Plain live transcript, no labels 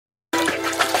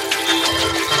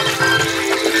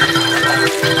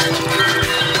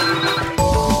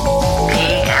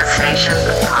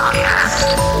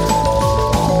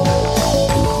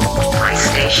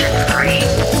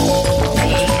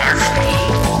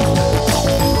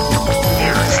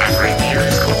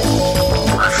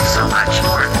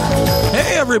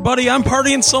everybody. I'm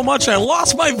partying so much I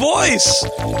lost my voice.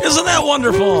 Isn't that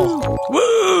wonderful?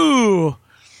 Woo!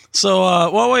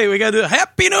 So, wait, we gotta do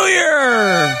Happy New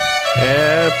Year!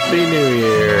 Happy New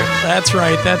Year. That's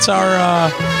right. That's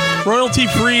our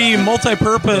royalty-free,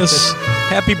 multi-purpose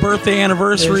happy birthday,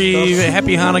 anniversary,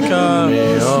 happy Hanukkah,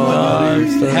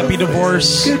 happy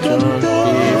divorce.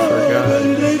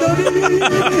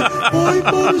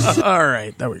 All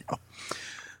right, there we go.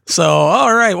 So,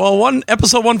 all right. Well,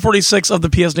 episode 146 of the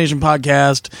PS Nation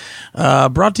podcast,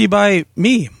 brought to you by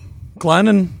me, Glenn,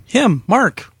 and him,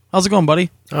 Mark. How's it going,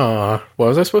 buddy? What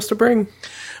was I supposed to bring?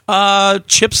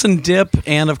 Chips and dip,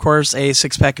 and of course, a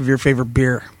 6-pack of your favorite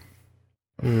beer.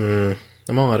 I'm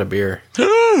all out of beer.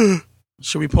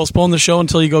 Should we postpone the show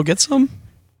until you go get some?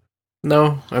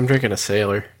 No, I'm drinking a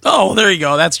Sailor. Oh, there you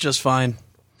go. That's just fine.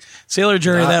 Sailor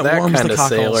Jerry, that warms the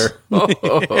cockles.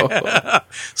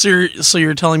 Sailor. So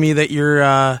you're telling me that you're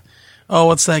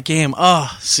what's that game?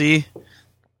 See?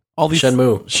 All these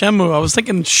Shenmue. I was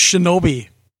thinking Shinobi.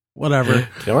 Whatever. You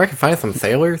know where I can find some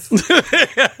sailors?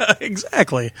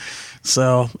 Exactly.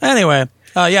 So, anyway,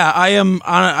 I am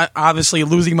obviously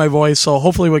losing my voice, so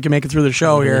hopefully we can make it through the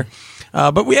show here.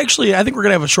 But I think we're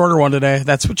going to have a shorter one today.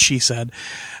 That's what she said.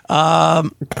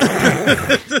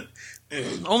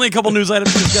 Only a couple news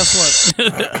items, because guess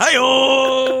what?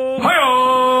 Hi-oh!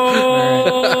 Hi-oh!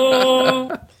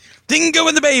 Dingo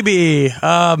and the baby.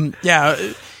 Only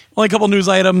a couple news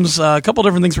items, a couple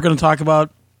different things we're going to talk about.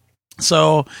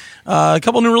 So, a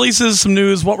couple new releases, some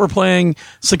news, what we're playing,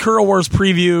 Sakura Wars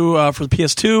preview for the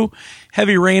PS2,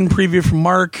 Heavy Rain preview from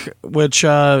Mark, which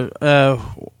it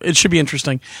should be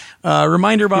interesting.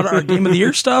 Reminder about our Game of the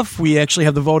Year stuff. We actually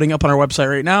have the voting up on our website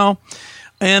right now.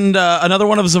 And another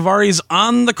one of Zavari's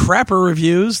On the Crapper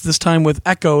reviews, this time with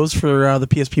echoes for the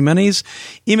PSP Minis,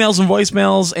 emails and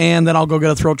voicemails, and then I'll go get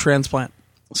a throat transplant.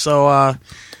 So,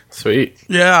 sweet.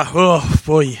 Yeah, oh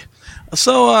boy.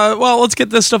 So, let's get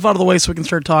this stuff out of the way so we can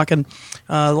start talking.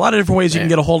 A lot of different ways you can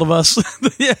get a hold of us.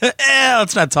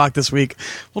 Let's not talk this week.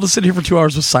 We'll just sit here for 2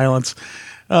 hours with silence.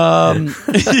 You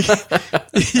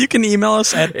can email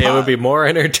us at... It would be more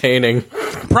entertaining.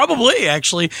 Probably,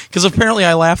 actually, because apparently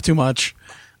I laugh too much.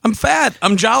 I'm fat.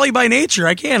 I'm jolly by nature.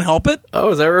 I can't help it.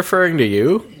 Oh, is that referring to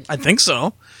you? I think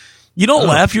so. You don't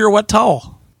laugh, you're a wet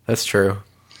towel. That's true.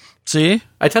 See?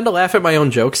 I tend to laugh at my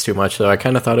own jokes too much, though. I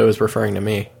kind of thought it was referring to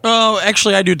me. Oh,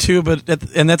 actually, I do too,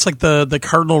 and that's like the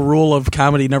cardinal rule of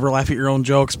comedy, never laugh at your own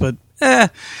jokes, but I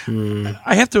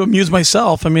have to amuse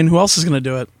myself. I mean, who else is going to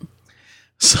do it?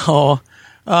 So, all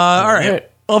right.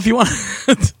 Well, if you want...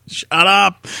 Shut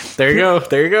up. There you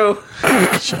go.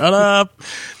 Shut up.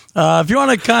 If you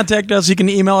want to contact us, you can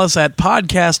email us at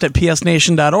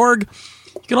podcast@psnation.org.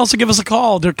 You can also give us a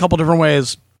call. There are a couple different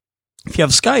ways. If you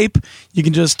have Skype, you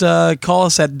can just call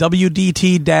us at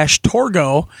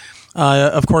WDT-Torgo.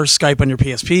 Of course, Skype on your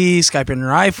PSP, Skype on your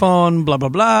iPhone, blah, blah,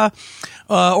 blah.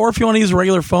 Or if you want to use a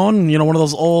regular phone, one of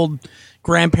those old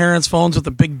grandparents' phones with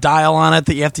a big dial on it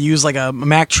that you have to use like a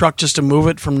Mack truck just to move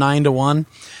it from 9 to 1.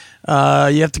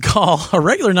 You have to call a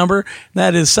regular number.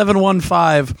 That is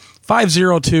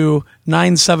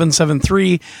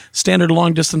 715-502-9773. Standard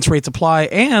long-distance rates apply,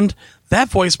 and that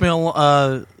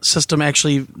voicemail system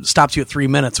actually stops you at 3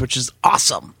 minutes, which is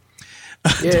awesome.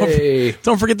 Yay.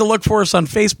 Don't forget to look for us on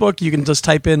Facebook. You can just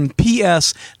type in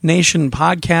PS Nation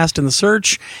Podcast in the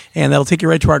search, and that'll take you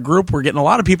right to our group. We're getting a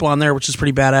lot of people on there, which is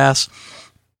pretty badass.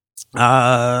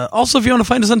 Also, if you want to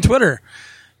find us on Twitter,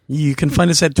 you can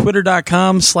find us at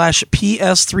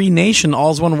twitter.com/PS3Nation,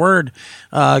 all's one word.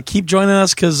 Keep joining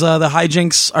us because the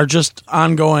hijinks are just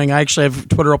ongoing. I actually have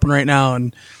Twitter open right now,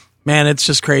 and man, it's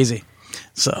just crazy.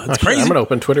 So it's crazy. I'm going to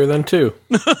open Twitter then, too.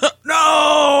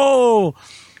 No!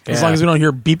 As long as we don't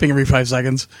hear beeping every 5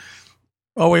 seconds.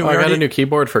 Oh, wait, I got a new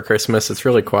keyboard for Christmas. It's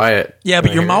really quiet. Yeah,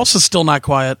 but your mouse is still not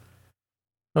quiet.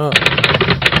 Oh.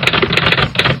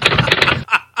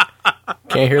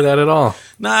 Can't hear that at all.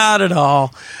 Not at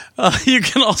all. You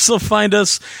can also find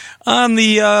us on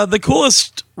the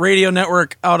coolest radio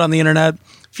network out on the internet,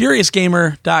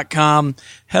 FuriousGamer.com.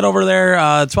 Head over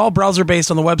there. It's all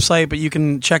browser-based on the website, but you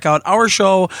can check out our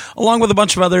show along with a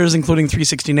bunch of others, including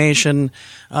 360 Nation.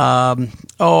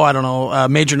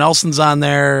 Major Nelson's on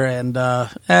there, and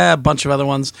a bunch of other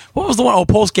ones. What was the one?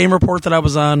 Post Game Report that I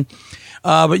was on.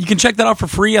 But you can check that out for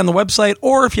free on the website,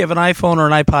 or if you have an iPhone or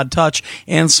an iPod Touch,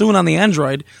 and soon on the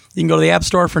Android, you can go to the App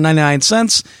Store for 99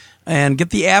 cents and get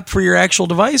the app for your actual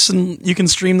device, and you can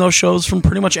stream those shows from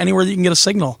pretty much anywhere that you can get a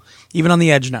signal, even on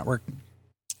the Edge network.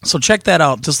 So check that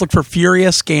out. Just look for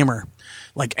Furious Gamer.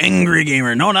 Like angry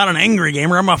gamer. No, not an angry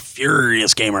gamer. I'm a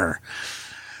furious gamer.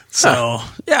 So,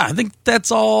 yeah, I think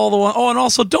that's all the one. Oh, and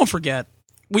also don't forget,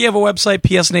 we have a website,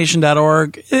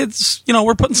 psnation.org. It's,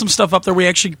 we're putting some stuff up there. We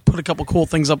actually put a couple cool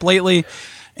things up lately.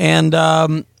 And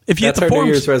if you hit the our forums,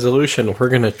 New Year's resolution, we're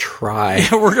going to try.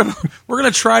 Yeah, we're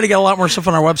gonna try to get a lot more stuff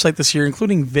on our website this year,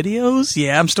 including videos.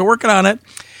 Yeah, I'm still working on it.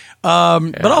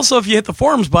 But also, if you hit the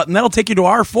forums button, that'll take you to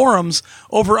our forums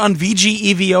over on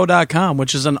vgevo.com,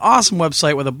 which is an awesome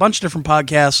website with a bunch of different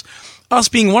podcasts, us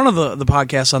being one of the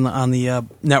podcasts on the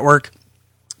network.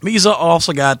 But you've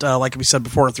also got, like we said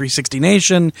before, 360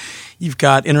 Nation. You've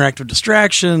got Interactive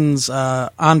Distractions,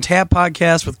 On Tap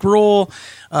podcast with Gruel,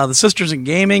 the Sisters in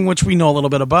Gaming, which we know a little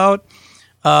bit about.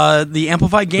 The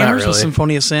Amplified Gamers with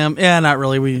Symphonia Sam. Yeah, not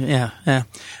really.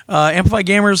 Amplified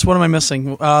Gamers, what am I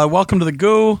missing? Welcome to the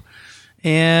Goo.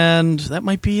 And that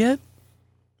might be it.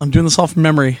 I'm doing this all from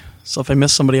memory. So if I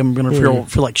miss somebody, I'm going to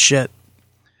feel like shit.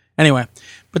 Anyway,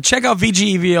 but check out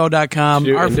vgevo.com.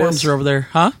 Our Indus? forums are over there.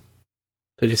 Huh?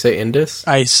 Did you say Indus?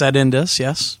 I said Indus,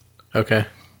 yes. Okay.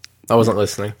 I wasn't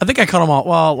listening. I think I cut them all.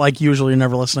 Well, like usually, you're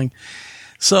never listening.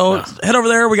 So head over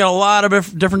there. We got a lot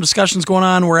of different discussions going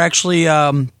on. We're actually,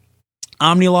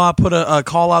 Omnilaw put a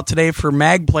call out today for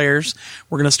MAG players.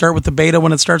 We're going to start with the beta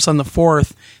when it starts on the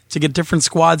 4th to get different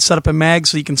squads set up in MAG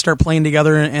so you can start playing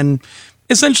together and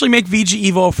essentially make VG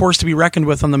Evo a force to be reckoned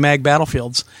with on the MAG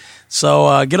battlefields.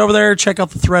 So get over there, check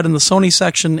out the thread in the Sony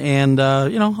section, and,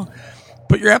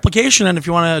 put your application in if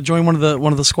you want to join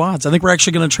one of the squads. I think we're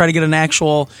actually going to try to get an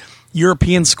actual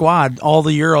European squad, all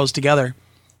the Euros together,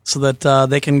 so that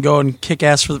they can go and kick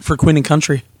ass for Queen and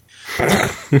Country.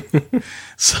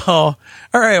 So, all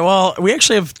right. Well, we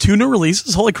actually have 2 new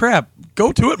releases. Holy crap!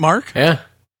 Go to it, Mark. Yeah.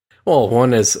 Well,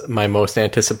 one is my most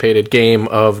anticipated game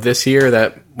of this year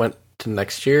that went to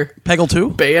next year. Peggle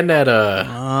 2? Bayonetta.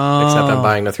 Oh. Except I'm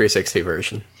buying the 360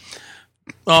 version.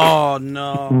 Oh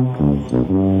no.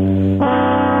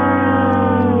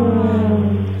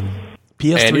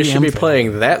 PS3 and you should be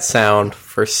playing that sound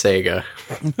for Sega.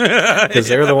 Because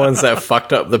they're the ones that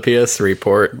fucked up the PS3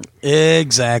 port.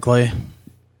 Exactly.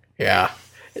 Yeah.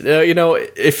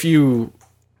 If you...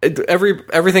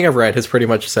 Everything I've read has pretty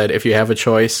much said, if you have a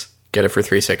choice, get it for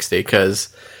 360.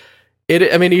 Because,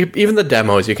 even the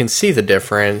demos, you can see the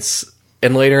difference.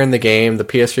 And later in the game, the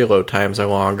PS3 load times are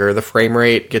longer. The frame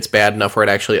rate gets bad enough where it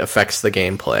actually affects the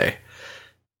gameplay.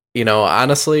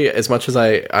 Honestly, as much as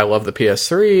I love the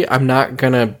PS3, I'm not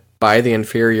going to buy the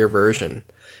inferior version.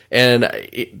 And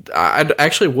I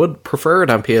actually would prefer it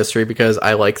on PS3 because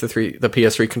I like the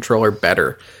PS3 controller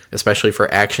better, especially for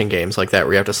action games like that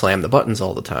where you have to slam the buttons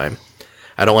all the time.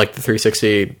 I don't like the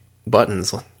 360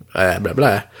 buttons. Blah, blah,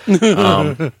 blah.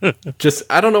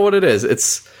 I don't know what it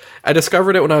is. I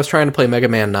discovered it when I was trying to play Mega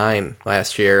Man 9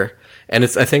 last year. And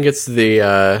I think it's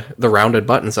the rounded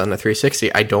buttons on the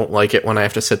 360. I don't like it when I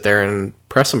have to sit there and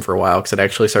press them for a while because it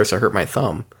actually starts to hurt my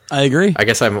thumb. I agree. I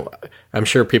guess I'm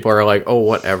sure people are like, oh,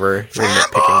 whatever, you're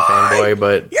nitpicking fanboy,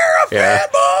 but you're a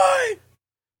fanboy.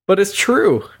 But it's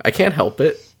true. I can't help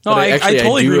it. No, I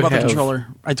totally agree about the controller.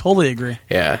 I totally agree.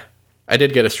 Yeah, I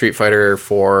did get a Street Fighter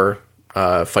 4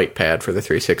 fight pad for the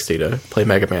 360 to play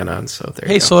Mega Man on. So there.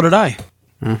 Hey, so did I.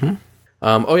 Mm-hmm.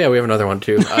 We have another one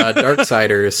too.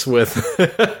 Darksiders with,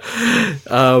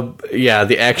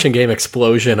 the action game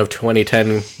explosion of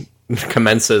 2010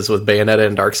 commences with Bayonetta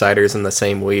and Darksiders in the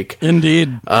same week.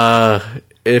 Indeed.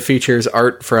 It features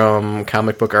art from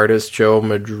comic book artist Joe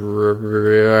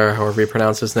Madrigal, however you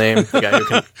pronounce his name, the guy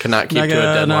who cannot keep to a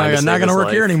deadline. Not going to work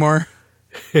here anymore.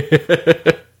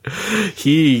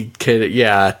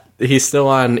 He's still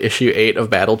on issue 8 of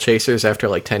Battle Chasers after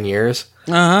like 10 years.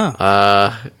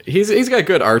 He's got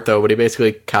good art though, but he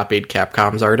basically copied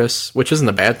Capcom's artists, which isn't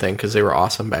a bad thing because they were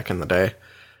awesome back in the day.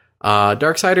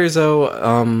 Darksiders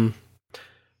though,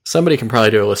 somebody can probably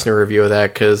do a listener review of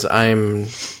that because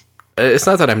it's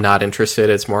not that I'm not interested,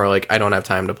 it's more like I don't have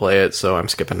time to play it, so I'm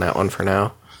skipping that one for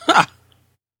now.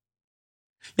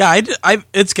 Yeah,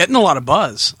 it's getting a lot of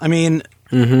buzz. I mean,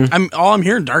 I'm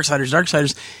hearing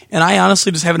Darksiders, and I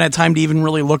honestly just haven't had time to even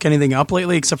really look anything up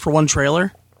lately, except for one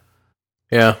trailer.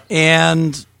 Yeah,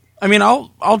 and I mean,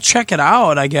 I'll check it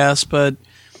out, I guess, but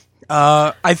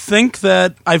I think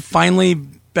that I've finally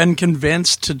been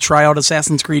convinced to try out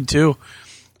Assassin's Creed 2.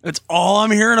 It's all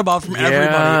I'm hearing about from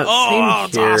everybody. Oh,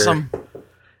 it's awesome.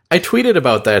 I tweeted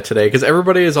about that today because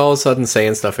everybody is all of a sudden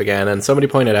saying stuff again, and somebody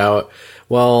pointed out,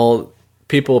 well,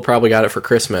 people probably got it for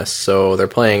Christmas, so they're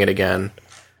playing it again.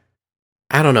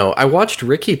 I don't know. I watched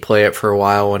Ricky play it for a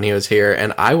while when he was here,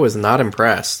 and I was not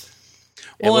impressed.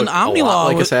 Well, an Omnilaw,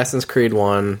 like Assassin's Creed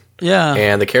 1. Yeah.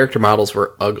 And the character models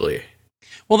were ugly.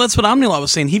 Well, that's what Omnilaw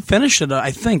was saying. He finished it, I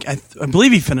think. I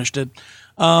believe he finished it.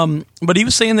 But he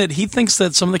was saying that he thinks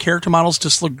that some of the character models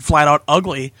just look flat out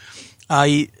ugly.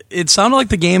 It sounded like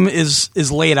the game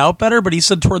is laid out better, but he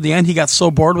said toward the end he got so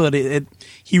bored with it,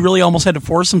 he really almost had to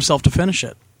force himself to finish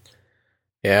it.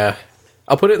 Yeah.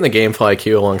 I'll put it in the GameFly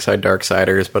queue alongside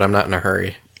Darksiders, but I'm not in a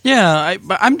hurry. Yeah,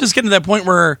 I'm just getting to that point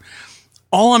where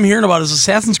all I'm hearing about is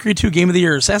Assassin's Creed 2 Game of the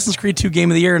Year, Assassin's Creed 2 Game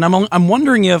of the Year, and I'm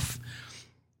wondering if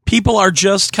people are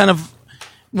just kind of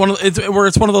where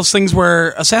it's one of those things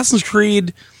where Assassin's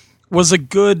Creed was a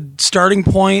good starting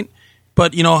point,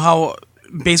 but you know how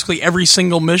basically every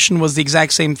single mission was the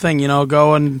exact same thing. You know,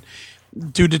 go and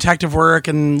do detective work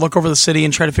and look over the city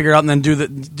and try to figure it out, and then do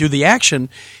the action,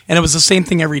 and it was the same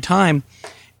thing every time.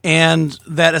 And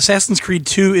that Assassin's Creed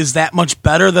 2 is that much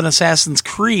better than Assassin's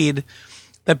Creed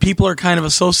that people are kind of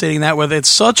associating that with.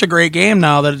 It's such a great game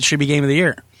now that it should be Game of the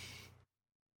Year.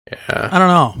 Yeah. I don't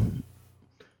know.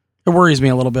 It worries me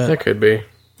a little bit. That could be.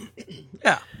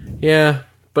 Yeah. Yeah,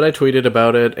 but I tweeted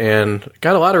about it and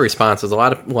got a lot of responses. A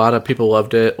lot of people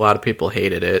loved it. A lot of people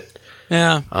hated it.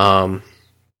 Yeah.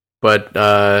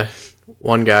 But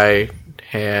one guy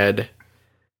had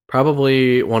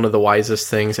probably one of the wisest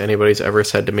things anybody's ever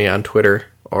said to me on Twitter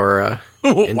or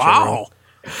in wow. general.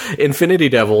 Infinity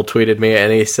Devil tweeted me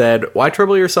and he said, "Why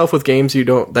trouble yourself with games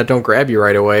that don't grab you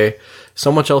right away?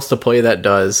 So much else to play that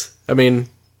does." I mean,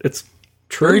 it's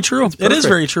true. Very true. It is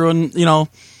very true. And you know,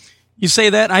 you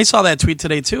say that. I saw that tweet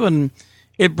today too, and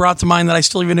it brought to mind that I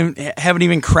still haven't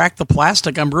even cracked the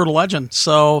plastic on Brutal Legend.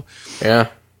 So yeah,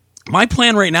 my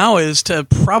plan right now is to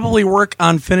probably work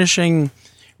on finishing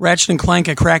Ratchet & Clank: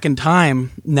 A Crack in Time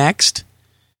next.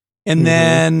 And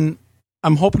then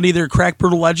I'm hoping to either crack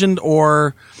Brutal Legend,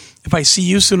 or if I see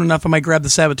you soon enough, I might grab the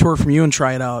Saboteur from you and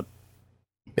try it out.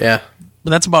 Yeah. But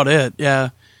that's about it, yeah.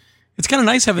 It's kind of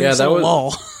nice having this little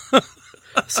lull.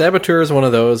 Saboteur is one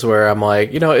of those where I'm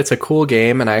like, you know, it's a cool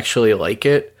game and I actually like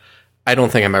it. I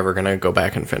don't think I'm ever going to go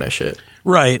back and finish it.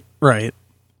 Right.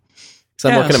 So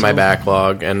I'm looking at my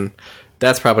backlog, and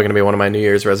that's probably going to be one of my New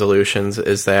Year's resolutions,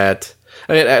 is that...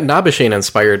 I mean, Nabashin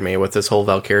inspired me with this whole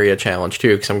Valkyria challenge,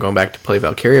 too, because I'm going back to play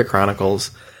Valkyria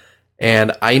Chronicles,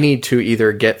 and I need to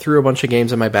either get through a bunch of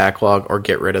games in my backlog or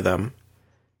get rid of them.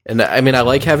 And I mean, I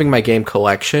like having my game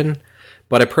collection,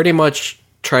 but I pretty much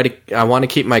I want to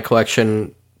keep my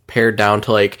collection pared down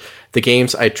to, like, the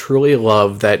games I truly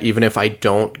love that even if I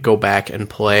don't go back and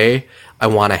play, I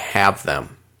want to have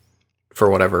them for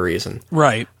whatever reason.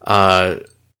 Right.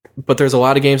 But there's a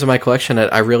lot of games in my collection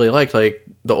that I really liked, like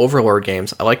the Overlord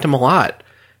games. I liked them a lot.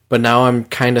 But now I'm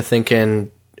kind of thinking,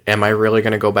 am I really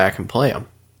going to go back and play them?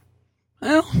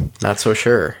 Well, not so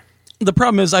sure. The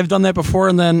problem is I've done that before,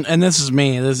 and this is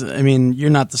me. I mean, you're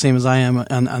not the same as I am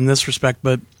on this respect,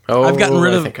 but I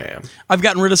think I am. I've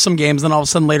gotten rid of some games, then all of a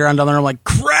sudden later on down there, I'm like,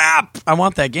 crap! I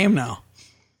want that game now.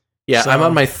 Yeah, so. I'm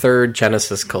on my third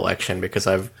Genesis collection because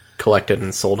I've collected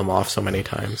and sold them off so many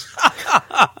times.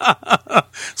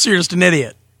 So you're just an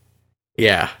idiot.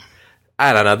 Yeah.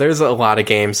 I don't know. There's a lot of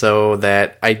games, though,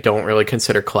 that I don't really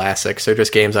consider classics. They're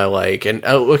just games I like. And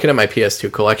looking at my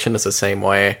PS2 collection, it's the same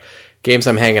way. Games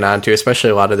I'm hanging on to,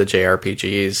 especially a lot of the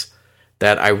JRPGs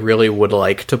that I really would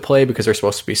like to play because they're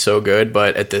supposed to be so good.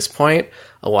 But at this point,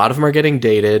 a lot of them are getting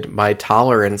dated. My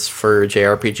tolerance for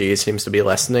JRPGs seems to be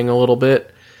lessening a little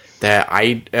bit. That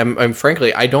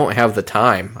frankly, I don't have the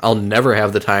time. I'll never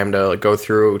have the time to go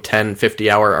through 10,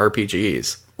 50-hour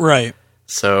RPGs. Right.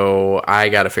 So I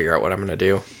got to figure out what I'm going to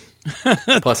do.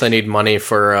 Plus, I need money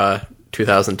for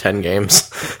 2010 games.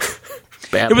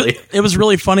 Badly. It was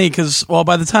really funny because, well,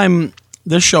 by the time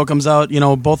this show comes out, you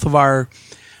know, both of our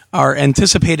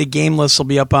anticipated game lists will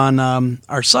be up on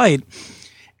our site.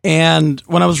 And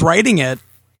when I was writing it,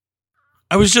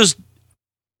 I was just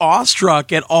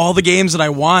awestruck at all the games that I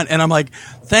want, and I'm like,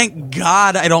 thank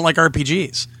God I don't like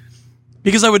RPGs,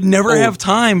 because I would never have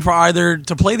time for either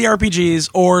to play the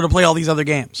RPGs or to play all these other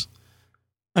games.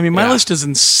 I mean, my list is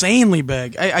insanely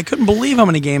big. I couldn't believe how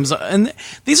many games, and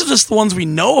these are just the ones we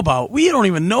know about. We don't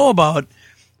even know about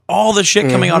all the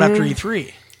shit coming out after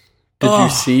E3. Did you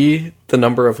see the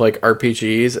number of like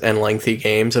RPGs and lengthy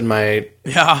games in my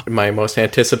most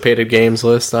anticipated games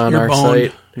list on our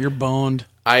site? You're boned.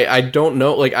 I don't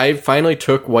know. Like, I finally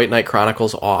took White Knight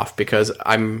Chronicles off because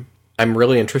I'm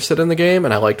really interested in the game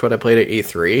and I liked what I played at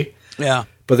E3. Yeah.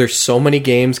 But there's so many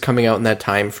games coming out in that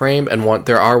time frame, and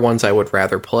there are ones I would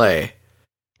rather play,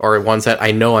 or ones that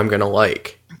I know I'm going to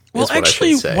like. Well,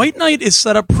 actually, White Knight is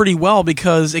set up pretty well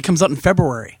because it comes out in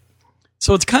February.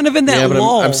 So it's kind of in that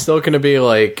lull. I'm still going to be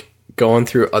like going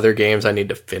through other games I need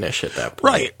to finish at that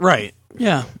point. Right.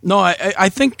 Yeah. No, I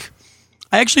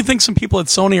actually think some people at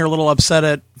Sony are a little upset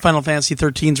at Final Fantasy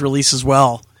XIII's release as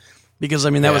well. Because, I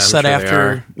mean, that was set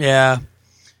after... Yeah.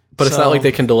 But it's not like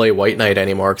they can delay White Knight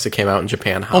anymore because it came out in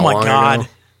Japan how long ago?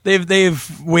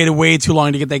 They've waited way too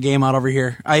long to get that game out over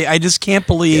here. I just can't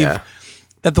believe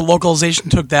that the localization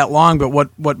took that long, but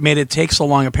what made it take so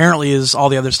long apparently is all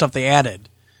the other stuff they added.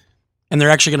 And they're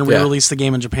actually going to re-release the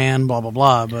game in Japan, blah, blah,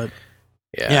 blah, but...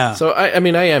 Yeah. So, I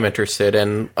mean, I am interested.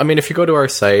 And, I mean, if you go to our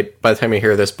site, by the time you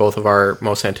hear this, both of our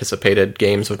most anticipated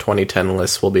games of 2010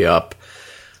 lists will be up.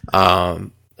 I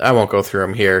won't go through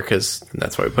them here because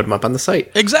that's why we put them up on the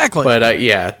site. Exactly. But,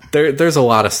 there's a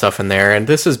lot of stuff in there. And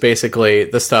this is basically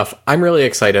the stuff I'm really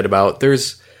excited about.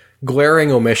 There's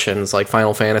glaring omissions like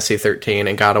Final Fantasy 13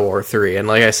 and God of War 3. And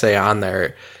like I say on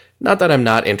there... Not that I'm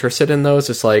not interested in those.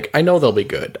 It's like, I know they'll be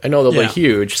good. I know they'll be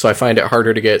huge, so I find it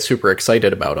harder to get super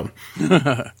excited about them.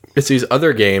 It's these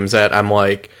other games that I'm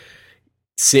like,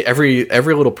 see every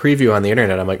little preview on the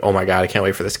internet, I'm like, oh my god, I can't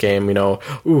wait for this game. You know,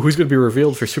 who's going to be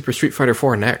revealed for Super Street Fighter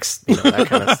 4 next? You know, that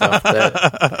kind of stuff.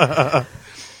 That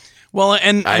well,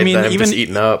 and I mean, even just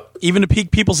eaten up. Even to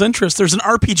pique people's interest, there's an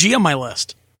RPG on my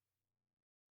list.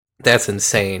 That's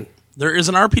insane. There is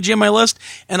an RPG on my list,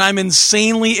 and I'm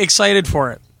insanely excited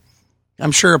for it.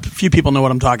 I'm sure a few people know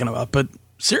what I'm talking about, but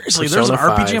seriously, Persona there's an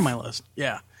 5. RPG on my list.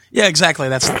 Yeah, exactly.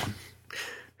 That's the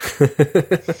one.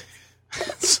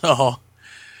 So, all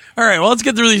right. Well, let's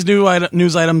get through these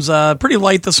news items. Pretty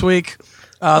light this week.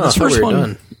 This first one,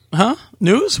 done. Huh?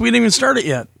 News? We didn't even start it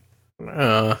yet.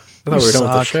 I thought we were done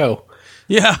with the show.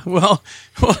 Yeah. Well,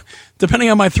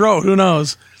 depending on my throat, who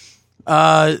knows?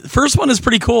 First one is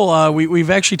pretty cool.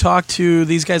 We've actually talked to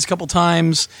these guys a couple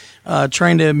times,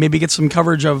 trying to maybe get some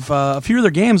coverage of a few of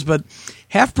their games, but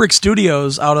Half Brick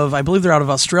Studios I believe they're out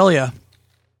of Australia,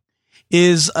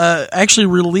 is actually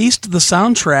released the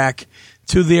soundtrack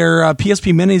to their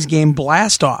PSP Minis game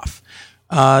Blast Off.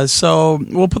 So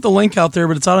we'll put the link out there,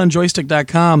 but it's out on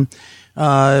joystick.com.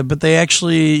 But they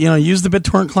actually, use the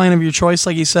BitTorrent client of your choice,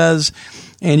 like he says,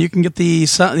 and you can get the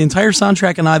entire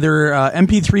soundtrack in either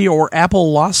MP3 or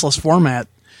Apple lossless format.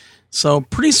 So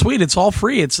pretty sweet. It's all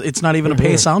free. It's not even a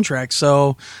pay soundtrack.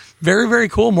 So very, very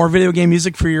cool. More video game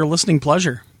music for your listening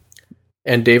pleasure.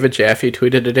 And David Jaffe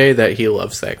tweeted today that he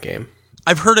loves that game.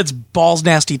 I've heard it's balls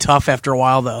nasty tough after a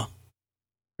while, though.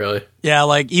 Really? Yeah,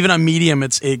 like even on medium,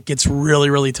 it gets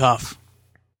really, really tough.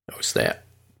 Oh, snap.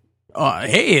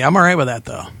 Hey, I'm all right with that,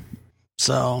 though.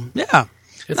 So, yeah.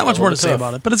 It's not much more to say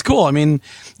about it, but it's cool. I mean,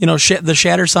 the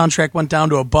Shatter soundtrack went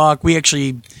down to $1. We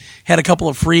actually had a couple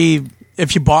of free.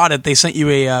 If you bought it, they sent you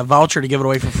a voucher to give it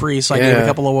away for free, so I gave a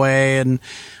couple away. And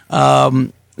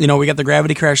we got the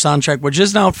Gravity Crash soundtrack, which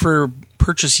isn't out for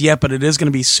purchase yet, but it is going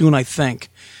to be soon. I think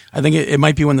it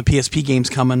might be when the PSP game's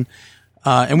coming.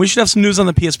 And we should have some news on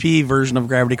the PSP version of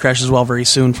Gravity Crash as well very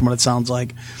soon, from what it sounds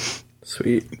like.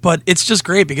 Sweet. But it's just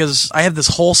great because I have this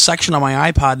whole section on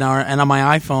my iPod now and on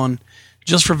my iPhone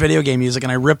just for video game music,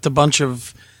 and I ripped a bunch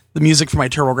of the music from my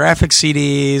TurboGrafx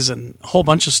CDs and a whole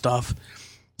bunch of stuff.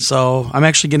 So I'm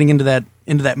actually getting into that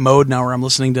mode now where I'm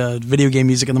listening to video game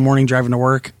music in the morning driving to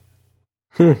work.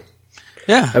 Yeah.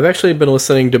 I've actually been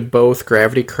listening to both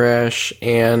Gravity Crash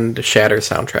and Shatter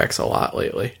soundtracks a lot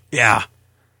lately. Yeah.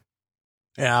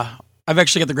 I've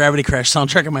actually got the Gravity Crash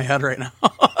soundtrack in my head right now.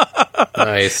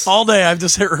 Nice. All day I've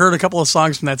just heard a couple of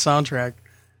songs from that soundtrack.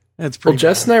 It's pretty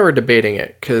Jess and I were debating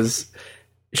it because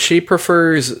she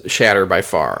prefers Shatter by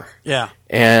far. Yeah.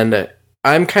 And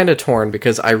I'm kind of torn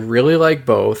because I really like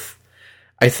both.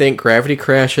 I think Gravity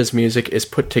Crash's music is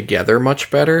put together much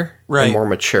better and more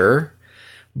mature.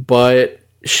 But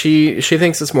she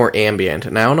thinks it's more ambient.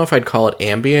 And I don't know if I'd call it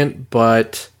ambient,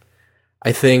 but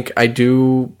I think I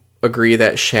do agree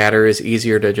that Shatter is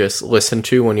easier to just listen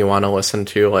to when you want to listen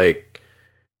to,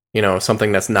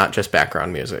 something that's not just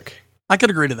background music. I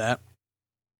could agree to that.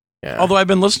 Yeah. Although I've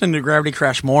been listening to Gravity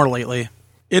Crash more lately.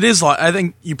 It is, I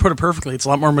think you put it perfectly. It's a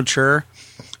lot more mature.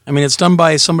 I mean, it's done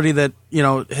by somebody that,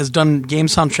 has done game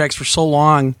soundtracks for so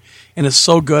long and is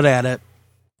so good at it.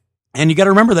 And you got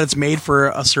to remember that it's made for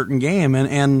a certain game,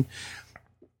 and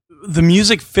the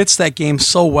music fits that game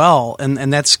so well.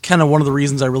 And that's kind of one of the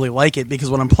reasons I really like it, because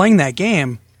when I'm playing that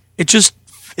game, it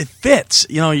fits.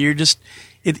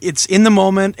 It's in the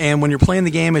moment, and when you're playing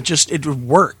the game, it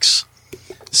works.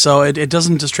 So it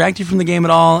doesn't distract you from the game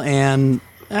at all, and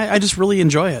I just really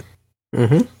enjoy it.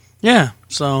 Mm-hmm. Yeah,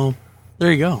 so there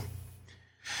you go.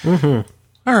 Mm-hmm.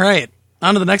 All right,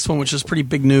 on to the next one, which is pretty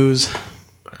big news.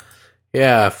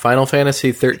 Yeah, Final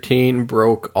Fantasy 13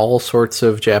 broke all sorts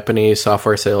of Japanese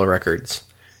software sale records.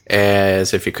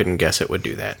 As if you couldn't guess it would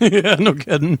do that. Yeah, no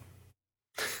kidding.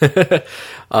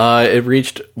 It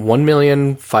reached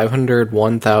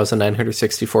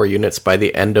 1,501,964 units by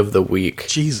the end of the week.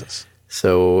 Jesus.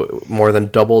 So more than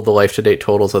double the life-to-date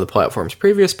totals of the platform's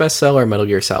previous bestseller, Metal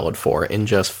Gear Solid 4, in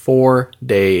just 4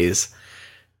 days.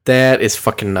 That is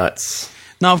fucking nuts.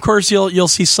 Now, of course, you'll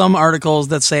see some articles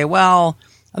that say, well,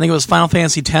 I think it was Final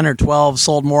Fantasy 10 or 12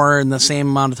 sold more in the same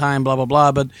amount of time, blah, blah,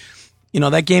 blah. But,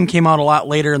 that game came out a lot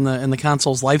later in the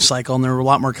console's life cycle, and there were a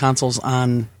lot more consoles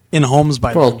in homes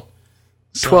by then. Well,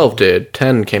 12 did.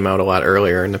 10 came out a lot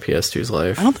earlier in the PS2's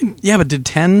life. I don't think... Yeah, but did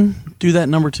 10 do that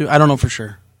number too? I don't know for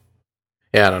sure.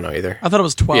 Yeah, I don't know either. I thought it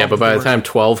was 12. Yeah, but by the time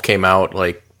 12 came out,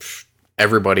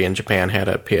 everybody in Japan had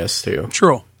a PS2.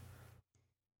 True.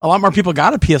 A lot more people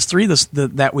got a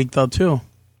PS3 that week, though, too.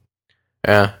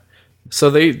 Yeah. So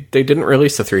they didn't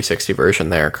release the 360 version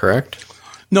there, correct?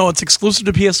 No, it's exclusive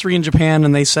to PS3 in Japan,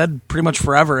 and they said pretty much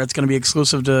forever it's going to be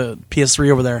exclusive to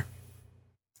PS3 over there.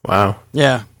 Wow.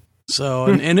 Yeah. So,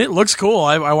 and it looks cool.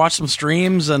 I watched some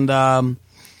streams and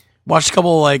watched a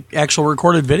couple actual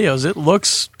recorded videos. It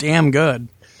looks damn good.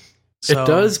 So, it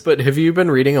does, but have you been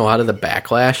reading a lot of the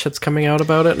backlash that's coming out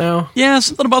about it now? Yeah,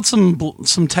 something about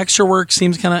some texture work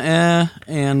seems kind of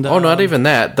and not even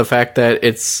that. The fact that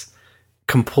it's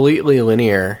completely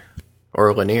linear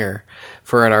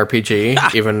for an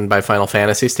RPG, even by Final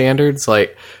Fantasy standards.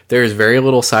 There's very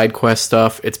little side quest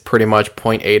stuff. It's pretty much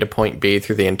point A to point B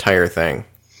through the entire thing.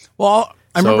 Well,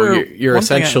 I remember you're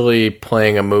essentially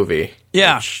playing a movie.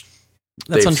 Yeah,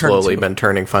 that's they've slowly been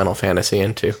turning Final Fantasy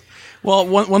into. Well,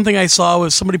 one thing I saw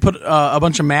was somebody put a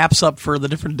bunch of maps up for the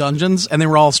different dungeons, and they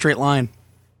were all straight line.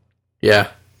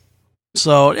 Yeah.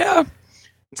 So, yeah,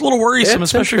 it's a little worrisome,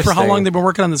 especially for how long they've been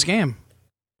working on this game.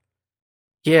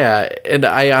 Yeah, and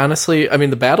I honestly,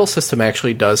 the battle system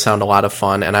actually does sound a lot of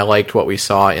fun, and I liked what we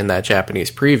saw in that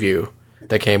Japanese preview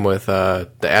that came with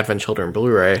the Advent Children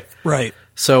Blu-ray. Right.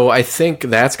 So I think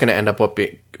that's going to end up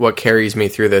what carries me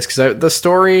through this, because the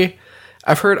story...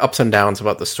 I've heard ups and downs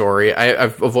about the story.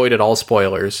 I've avoided all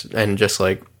spoilers and just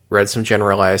read some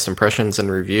generalized impressions and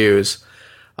reviews.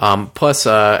 Plus,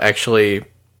 actually,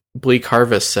 Bleak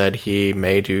Harvest said he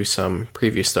may do some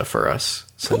preview stuff for us.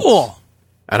 Cool.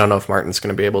 I don't know if Martin's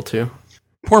going to be able to.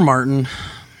 Poor Martin.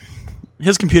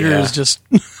 His computer is just...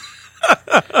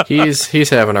 he's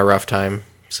having a rough time.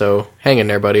 So hang in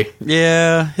there, buddy.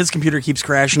 Yeah, his computer keeps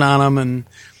crashing on him, and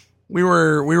we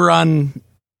were on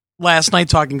last night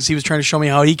talking because he was trying to show me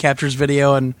how he captures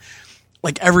video, and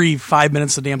every 5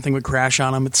 minutes the damn thing would crash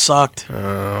on him. It sucked.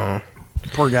 Oh,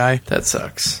 poor guy. That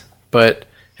sucks. But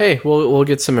hey, we'll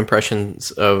get some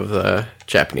impressions of the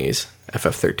Japanese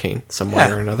FF13 some way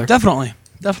or another. Definitely.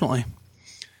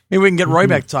 Maybe we can get Roy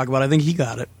back to talk about it. I think he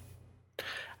got it.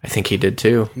 I think he did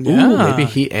too. Yeah. Ooh, maybe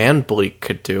he and Bleak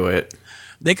could do it.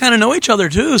 They kind of know each other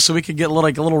too, so we could get a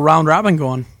little round robin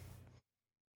going.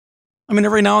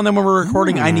 Every now and then when we're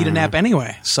recording, I need a nap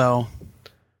anyway, so.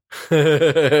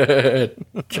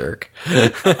 Jerk.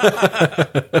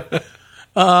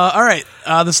 All right.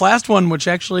 This last one, which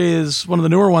actually is one of the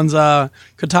newer ones,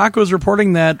 Kotaku is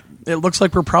reporting that it looks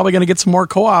like we're probably going to get some more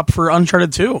co-op for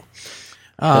Uncharted 2.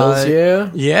 Hells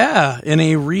yeah. Yeah. In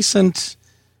a recent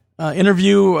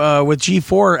interview with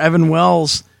G4, Evan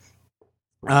Wells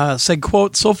said,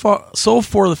 quote, so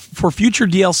for future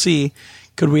DLC,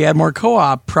 could we add more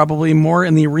co-op? Probably more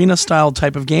in the arena-style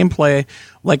type of gameplay,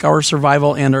 like our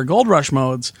survival and our Gold Rush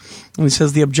modes. And he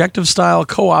says the objective-style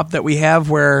co-op that we have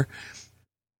where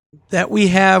we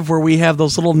have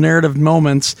those little narrative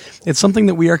moments, it's something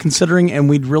that we are considering and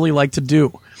we'd really like to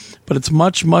do. But it's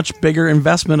much, much bigger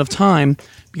investment of time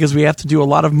because we have to do a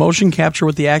lot of motion capture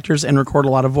with the actors and record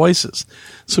a lot of voices.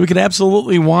 So we could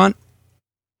absolutely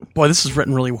boy, this is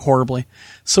written really horribly.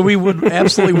 So we would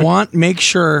absolutely want to make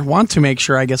sure,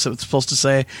 I guess it's supposed to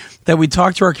say, that we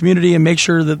talk to our community and make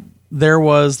sure that there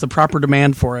was the proper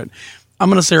demand for it. I'm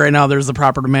going to say right now there's the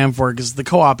proper demand for it because the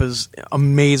co-op is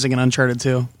amazing in Uncharted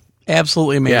 2.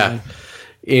 Absolutely amazing.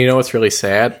 Yeah. You know what's really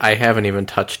sad? I haven't even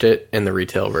touched it in the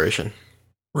retail version.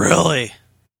 Really?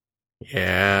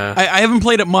 Yeah. I haven't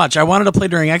played it much. I wanted to play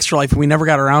during Extra Life and we never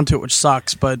got around to it, which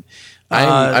sucks, but...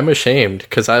 I'm ashamed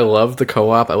because I love the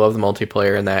co-op, I love the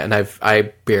multiplayer in that, and I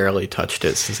barely touched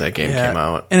it since that game came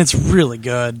out. And it's really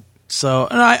good. So,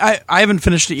 and I haven't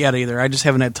finished it yet either. I just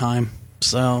haven't had time.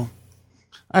 So,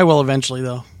 I will eventually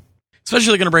though.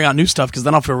 Especially going to bring out new stuff because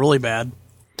then I'll feel really bad.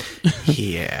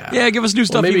 Yeah. Yeah, give us new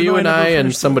stuff. Well, maybe you and I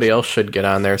and somebody else should get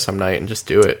on there some night and just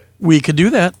do it. We could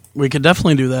do that. We could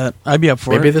definitely do that. I'd be up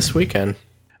for it. Maybe this weekend.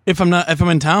 If I'm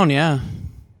in town, yeah.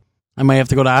 I might have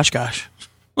to go to Oshkosh.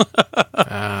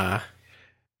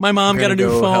 My mom got a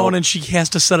new phone and she has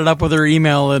to set it up with her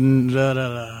email and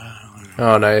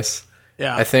Oh, nice.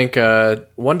 Yeah. I think at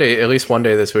least one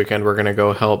day this weekend, we're going to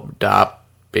go help Dop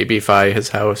babyfy his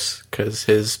house because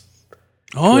his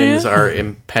Twins are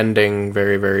impending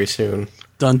very, very soon.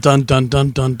 Dun, dun, dun,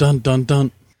 dun, dun, dun, dun,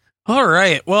 dun. All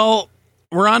right. Well,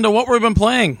 we're on to what we've been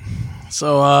playing.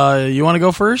 So, you want to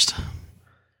go first?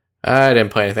 I didn't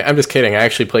play anything. I'm just kidding. I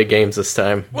actually played games this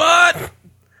time. What?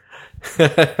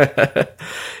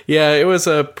 Yeah, it was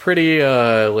a pretty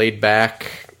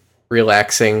laid-back,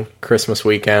 relaxing Christmas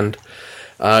weekend.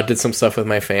 Did some stuff with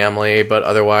my family, but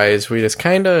otherwise we just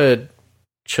kind of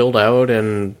chilled out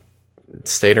and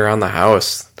stayed around the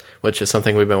house, which is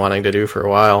something we've been wanting to do for a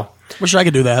while. Wish I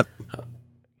could do that.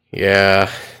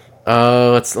 Yeah.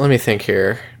 Let me think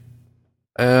here.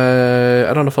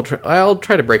 I don't know if I'll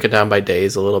try to break it down by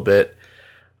days a little bit.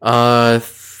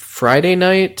 Friday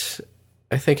night,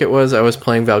 I think it was, I was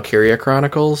playing Valkyria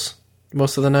Chronicles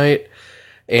most of the night,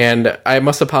 and I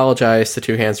must apologize to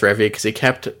Two Hands Revy because he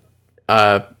kept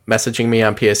messaging me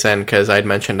on PSN because I'd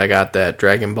mentioned I got that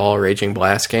Dragon Ball Raging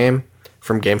Blast game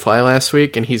from Gamefly last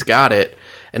week, and he's got it,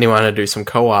 and he wanted to do some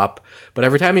co-op. But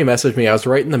every time he messaged me, I was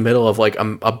right in the middle of like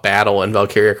a battle in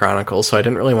Valkyria Chronicles, so I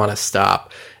didn't really want to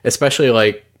stop. Especially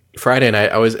like Friday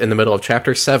night, I was in the middle of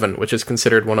Chapter 7, which is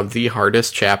considered one of the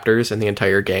hardest chapters in the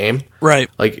entire game. Right.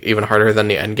 Like even harder than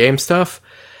the endgame stuff.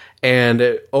 And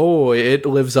it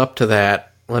lives up to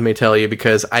that, let me tell you,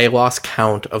 because I lost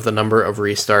count of the number of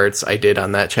restarts I did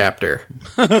on that chapter.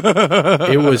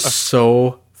 It was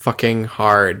so fucking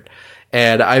hard.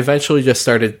 And I eventually just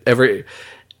started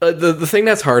the thing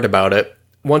that's hard about it,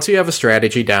 once you have a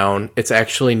strategy down, it's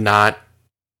actually not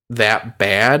that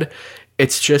bad.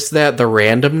 It's just that the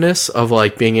randomness of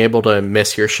like being able to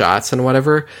miss your shots and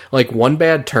whatever, like one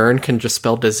bad turn can just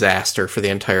spell disaster for the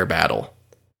entire battle.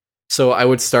 So I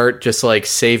would start just like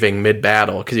saving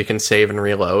mid-battle because you can save and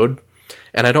reload.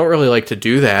 And I don't really like to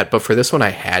do that, but for this one I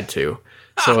had to.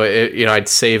 So I'd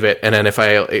save it, and then if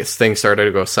things started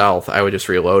to go south, I would just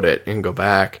reload it and go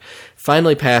back.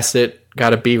 Finally passed it.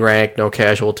 Got a B rank, no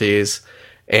casualties,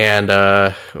 and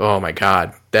oh my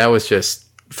god, that was just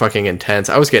fucking intense.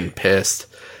 I was getting pissed,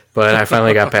 but I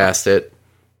finally got past it.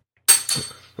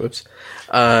 Whoops.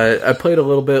 I played a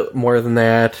little bit more than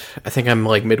that. I think I'm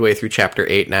like midway through Chapter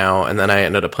 8 now, and then I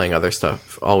ended up playing other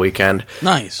stuff all weekend.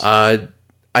 Nice. I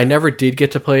never did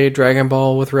get to play Dragon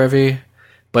Ball with Revy,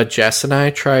 but Jess and I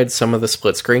tried some of the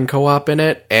split-screen co-op in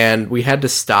it, and we had to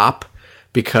stop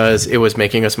because it was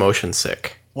making us motion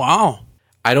sick. Wow.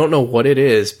 I don't know what it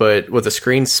is, but with the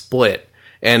screen split,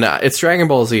 and it's Dragon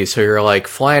Ball Z, so you're like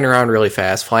flying around really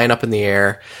fast, flying up in the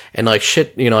air, and like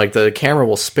shit, like the camera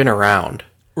will spin around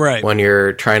right when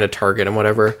you're trying to target and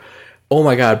whatever. Oh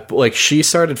my god, like she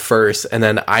started first, and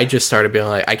then I just started being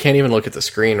like, I can't even look at the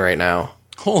screen right now.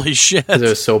 Holy shit. It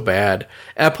was so bad.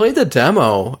 And I played the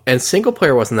demo, and single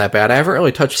player wasn't that bad. I haven't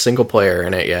really touched single player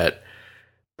in it yet,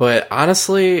 but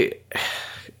honestly,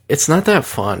 it's not that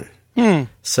fun.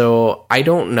 So I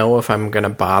don't know if I'm going to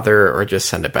bother or just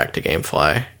send it back to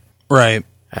Gamefly. Right.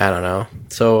 I don't know.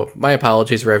 So my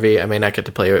apologies, Revy. I may not get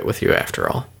to play it with you after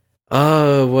all.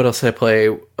 What else did I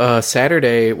play?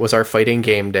 Saturday was our fighting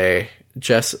game day.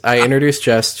 I introduced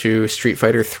Jess to Street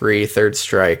Fighter 3 Third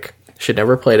Strike. She'd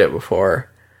never played it before.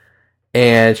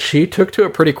 And she took to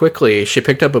it pretty quickly. She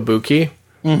picked up Ibuki.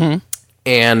 Mm-hmm.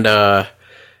 And,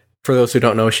 for those who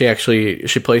don't know, she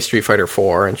plays Street Fighter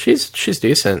 4, and she's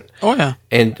decent. Oh, yeah.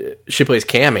 And she plays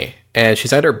Cammy, and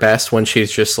she's at her best when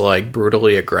she's just, like,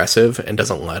 brutally aggressive and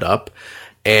doesn't let up.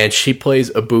 And she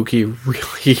plays Ibuki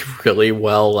really, really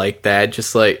well like that.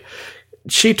 Just, like,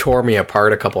 she tore me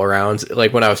apart a couple of rounds.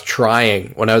 Like, when I was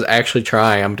actually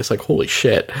trying, I'm just like, holy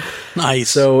shit.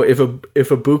 Nice. So, if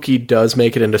Ibuki does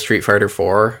make it into Street Fighter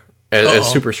 4...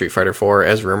 As Super Street Fighter 4,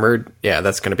 as rumored, yeah,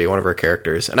 that's going to be one of our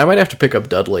characters. And I might have to pick up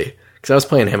Dudley, because I was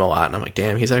playing him a lot, and I'm like,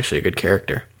 damn, he's actually a good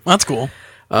character. That's cool.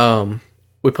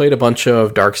 We played a bunch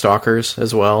of Darkstalkers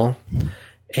as well,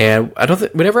 and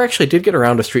we never actually did get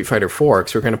around to Street Fighter 4,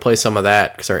 because we're going to play some of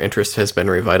that, because our interest has been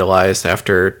revitalized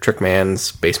after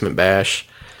Trickman's Basement Bash.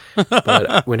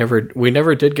 But we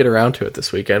never did get around to it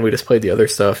this weekend. We just played the other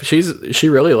stuff. She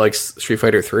really likes Street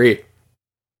Fighter 3.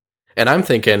 And I'm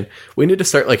thinking we need to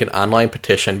start like an online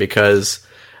petition because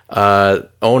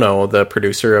Ono, the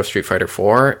producer of Street Fighter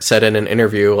 4, said in an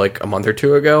interview like a month or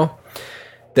two ago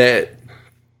that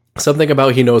something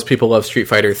about he knows people love Street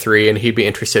Fighter 3 and he'd be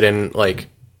interested in like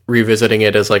revisiting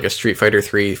it as like a Street Fighter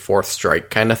 3 Fourth Strike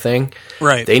kind of thing.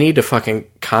 Right. They need to fucking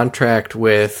contract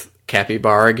with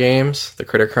Capybara Games, the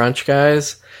Critter Crunch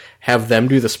guys, have them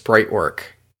do the sprite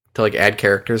work to like add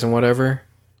characters and whatever.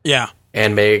 Yeah.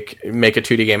 and make a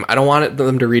 2D game. I don't want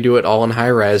them to redo it all in high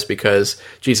res because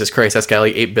Jesus Christ, that's got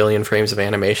like 8 billion frames of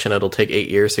animation. It'll take 8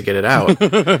 years to get it out.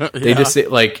 They just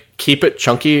like keep it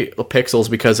chunky pixels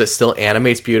because it still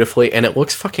animates beautifully and it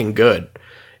looks fucking good.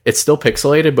 It's still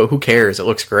pixelated, but who cares? It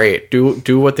looks great.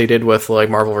 Do what they did with like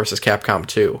Marvel vs. Capcom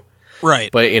 2.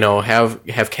 Right. But,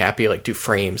 have Cappy like do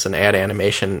frames and add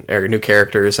animation or new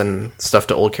characters and stuff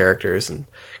to old characters, and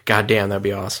goddamn, that'd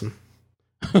be awesome.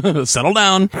 Settle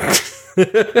down.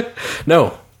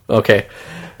 No. Okay.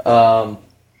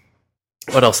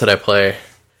 What else did I play?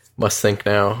 Must think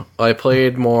now. I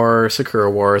played more Sakura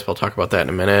Wars, but I'll talk about that in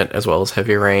a minute, as well as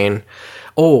Heavy Rain.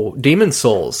 Oh, Demon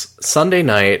Souls. Sunday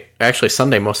night, actually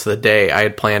Sunday most of the day, I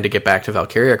had planned to get back to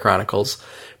Valkyria Chronicles,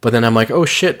 but then I'm like, oh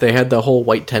shit, they had the whole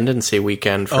White Tendency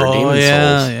weekend for Demon Souls.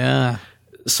 Yeah.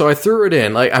 So I threw it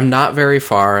in. Like, I'm not very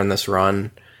far in this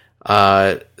run,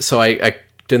 so I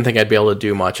didn't think I'd be able to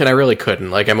do much, and I really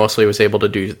couldn't. Like, I mostly was able to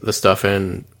do the stuff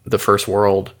in the first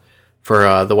world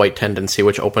for the White Tendency,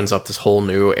 which opens up this whole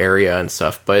new area and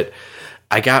stuff, but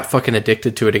I got fucking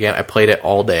addicted to it again. I played it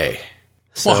all day.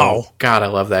 So, wow. God, I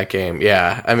love that game.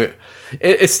 Yeah, I mean,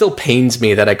 it still pains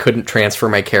me that I couldn't transfer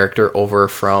my character over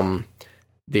from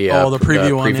the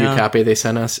preview copy they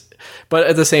sent us. But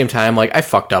at the same time, like, I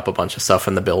fucked up a bunch of stuff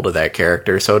in the build of that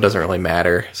character, so it doesn't really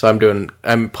matter. So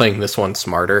I'm playing this one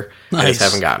smarter. Nice. I just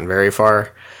haven't gotten very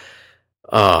far.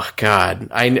 Oh, God.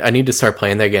 I need to start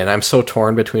playing that again. I'm so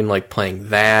torn between, like,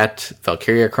 playing that,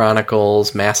 Valkyria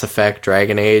Chronicles, Mass Effect,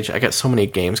 Dragon Age. I got so many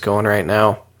games going right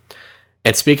now.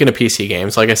 And speaking of PC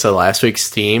games, like I said last week,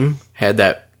 Steam had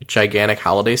that gigantic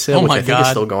holiday sale, which I think is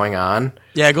still going on.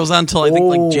 Yeah, it goes on until, I think,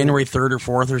 like, January 3rd or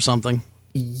 4th or something.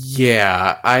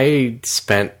 Yeah, I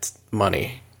spent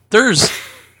money.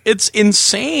 It's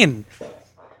insane.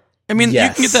 I mean, yes.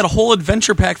 You can get that whole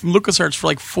adventure pack from LucasArts for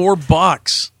like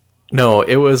 $4. No,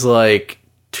 it was like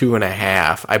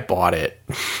 $2.50. I bought it.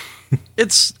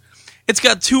 It's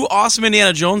got 2 awesome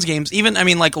Indiana Jones games. Even, I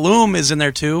mean, like Loom is in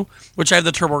there too, which I have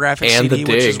the TurboGrafx and CD,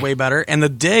 which is way better. And the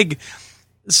Dig.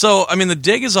 So, I mean, the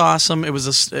Dig is awesome. It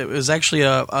was actually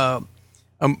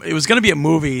it was going to be a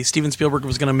movie. Steven Spielberg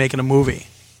was going to make it a movie,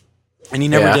 and he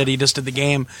never did. He just did the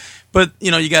game. But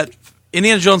you got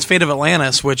Indiana Jones: Fate of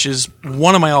Atlantis, which is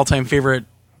one of my all-time favorite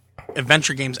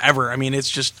adventure games ever. I mean, it's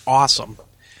just awesome.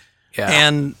 Yeah.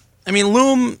 And I mean,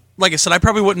 Loom. Like I said, I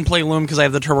probably wouldn't play Loom because I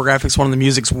have the TurboGrafx one, and the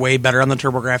music's way better on the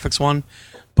TurboGrafx one.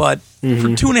 But for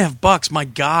 $2.50, my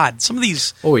God, some of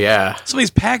these. Oh yeah. Some of these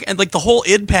pack and like the whole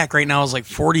id pack right now is like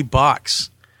 $40.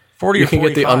 40 you or can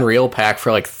 45. get the Unreal pack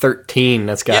for like $13.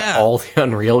 That's got all the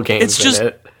Unreal games in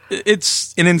it.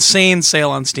 It's an insane sale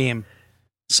on Steam.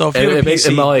 So if you have a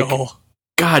PC, go.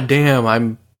 God damn,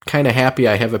 I'm kind of happy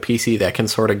I have a PC that can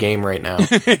sort of game right now.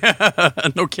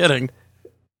 No kidding.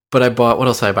 But I bought, what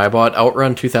else did I buy? I bought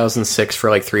Outrun 2006 for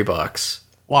like $3.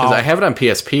 Wow. Because I have it on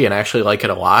PSP and I actually like it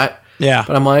a lot. Yeah.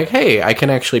 But I'm like, hey, I can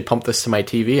actually pump this to my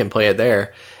TV and play it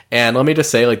there. And let me just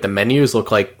say, like, the menus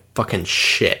look like fucking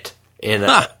shit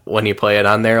when you play it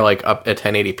on there, like up at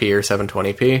 1080p or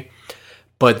 720p.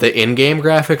 But the in-game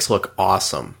graphics look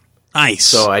awesome. Nice.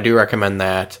 So I do recommend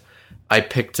that. I did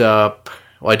pick up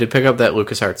that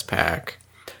LucasArts pack.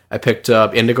 I picked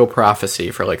up Indigo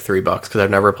Prophecy for like $3 because I've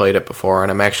never played it before,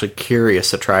 and I'm actually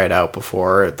curious to try it out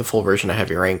before the full version of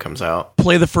Heavy Rain comes out.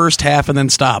 Play the first half and then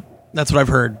stop. That's what I've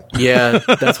heard. Yeah,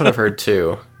 that's what I've heard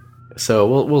too.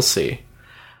 So we'll see.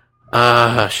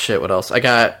 Shit, what else? I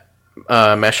got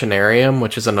Machinarium,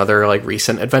 which is another like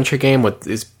recent adventure game with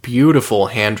these beautiful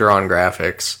hand-drawn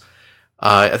graphics.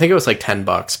 I think it was like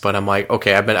 $10, but I'm like,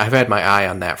 okay, I've had my eye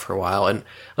on that for a while, and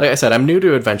like I said, I'm new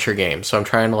to adventure games, so I'm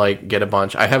trying to like get a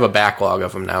bunch. I have a backlog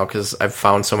of them now because I've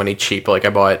found so many cheap. Like I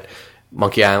bought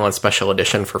Monkey Island Special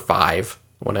Edition for $5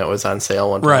 when it was on sale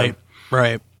one time.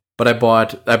 Right. But I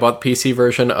bought the PC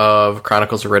version of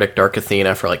Chronicles of Riddick: Dark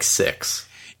Athena for like $6.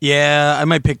 Yeah, I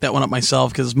might pick that one up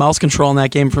myself because mouse control in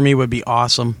that game for me would be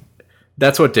awesome.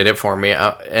 That's what did it for me,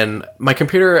 and my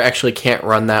computer actually can't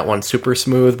run that one super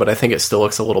smooth, but I think it still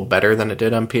looks a little better than it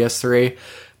did on PS3.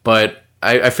 But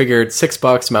I figured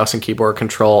 $6, mouse and keyboard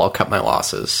control, I'll cut my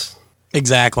losses.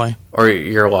 Exactly. Or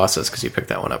your losses, because you picked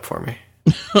that one up for me.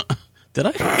 Did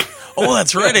I? Oh,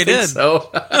 that's right, I did. So.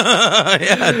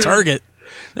 Yeah, Target.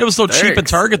 It was so cheap at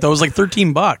Target, though. It was like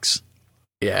 $13.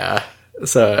 Yeah,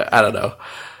 so I don't know.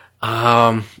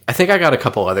 I think I got a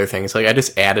couple other things. Like I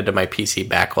just added to my PC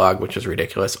backlog, which is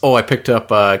ridiculous. Oh, I picked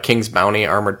up King's Bounty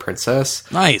Armored Princess.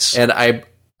 Nice. And I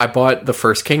bought the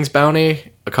first King's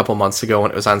Bounty a couple months ago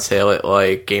when it was on sale at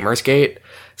like Gamersgate.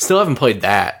 Still haven't played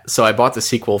that, so I bought the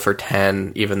sequel for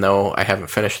 $10, even though I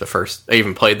haven't finished the first. I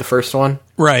even played the first one.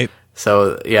 Right.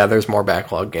 So, yeah, there's more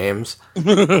backlog games.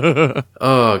 Oh,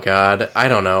 God. I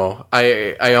don't know.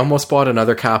 I almost bought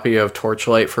another copy of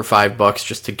Torchlight for $5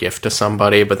 just to gift to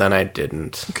somebody, but then I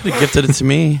didn't. You could have gifted it to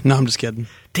me. No, I'm just kidding.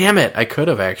 Damn it. I could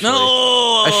have, actually. No!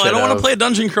 I don't want to play a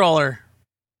dungeon crawler.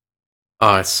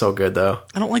 Oh, it's so good, though.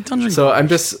 I don't like dungeon crawlers.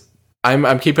 So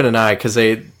I'm keeping an eye, because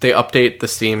they update the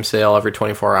Steam sale every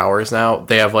 24 hours now.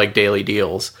 They have, like, daily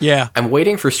deals. Yeah. I'm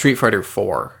waiting for Street Fighter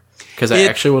 4. Because I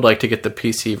actually would like to get the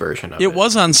PC version of it. It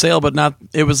was on sale, but not.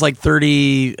 It was like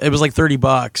 $30. It was like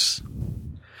 $30.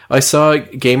 I saw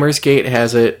Gamersgate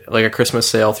has it like a Christmas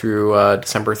sale through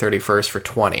December 31st for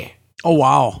 $20. Oh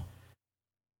wow!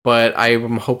 But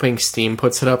I'm hoping Steam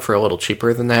puts it up for a little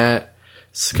cheaper than that,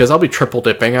 because I'll be triple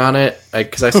dipping on it.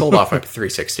 Because I sold off my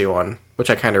 360 one, which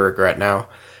I kind of regret now.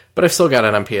 But I've still got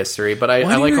it on PS3. But I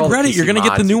like all the PC You're going to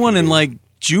get the new one in do. like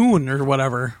June or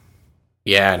whatever.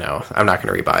 Yeah, I know. I'm not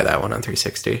going to rebuy that one on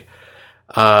 360.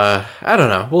 I don't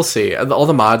know. We'll see. All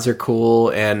the mods are cool,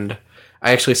 and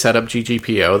I actually set up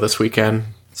GGPO this weekend,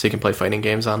 so you can play fighting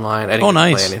games online. I didn't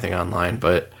play anything online,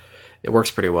 but it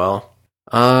works pretty well.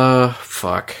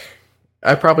 Fuck.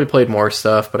 I probably played more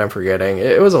stuff, but I'm forgetting.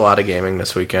 It was a lot of gaming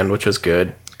this weekend, which was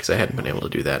good, because I hadn't been able to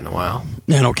do that in a while.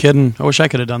 Yeah, no kidding. I wish I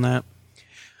could have done that.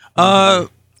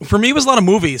 For me, it was a lot of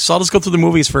movies, so I'll just go through the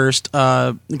movies first,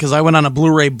 because I went on a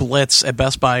Blu-ray blitz at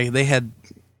Best Buy. They had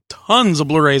tons of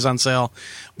Blu-rays on sale,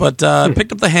 but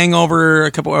picked up The Hangover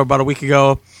about a week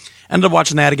ago. Ended up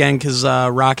watching that again because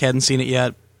Rock hadn't seen it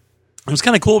yet. It was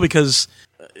kind of cool because,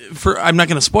 I'm not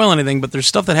going to spoil anything, but there's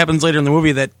stuff that happens later in the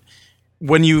movie that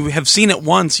when you have seen it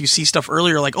once, you see stuff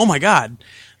earlier, like, oh my God.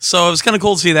 So it was kind of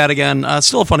cool to see that again.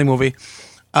 Still a funny movie.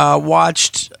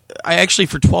 I actually,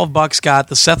 for $12, got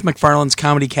the Seth MacFarlane's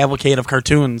Comedy Cavalcade of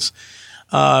Cartoons,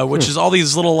 which is all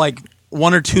these little, like,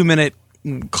 1 or 2 minute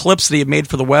clips that he had made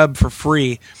for the web for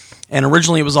free. And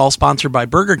originally it was all sponsored by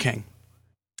Burger King.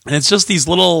 And it's just these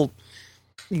little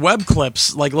web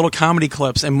clips, like little comedy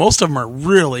clips, and most of them are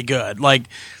really good. Like,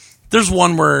 there's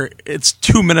one where it's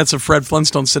 2 minutes of Fred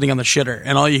Flintstone sitting on the shitter,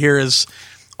 and all you hear is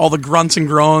all the grunts and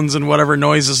groans and whatever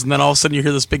noises, and then all of a sudden you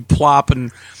hear this big plop,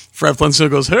 and Fred Flintstone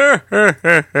goes, "Hey, hey,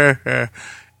 hey, hey, hey."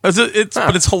 But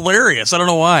it's hilarious. I don't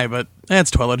know why, but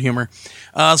it's toilet humor.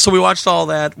 So we watched all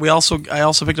that. I also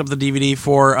picked up the DVD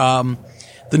for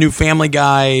the new Family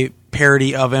Guy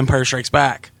parody of Empire Strikes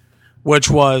Back, which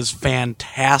was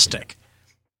fantastic.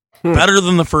 Better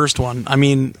than the first one. I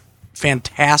mean,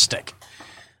 fantastic.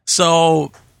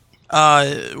 So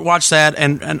watched that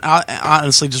and I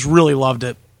honestly just really loved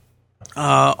it.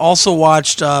 Also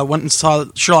went and saw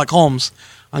Sherlock Holmes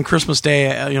on Christmas Day,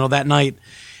 that night.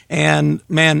 And,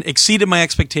 man, exceeded my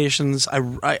expectations.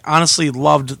 I honestly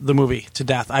loved the movie to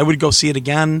death. I would go see it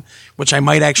again, which I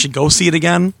might actually go see it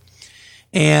again.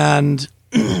 And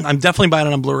I'm definitely buying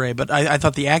it on Blu-ray. But I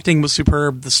thought the acting was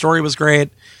superb. The story was great.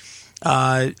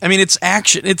 I mean, it's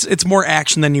action. It's more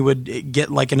action than you would get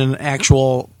like in an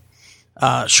actual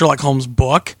Sherlock Holmes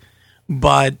book.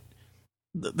 But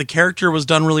the character was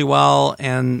done really well,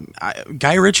 and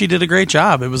Guy Ritchie did a great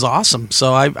job. It was awesome.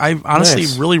 So I honestly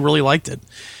really, really liked it.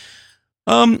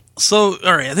 So,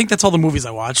 all right, I think that's all the movies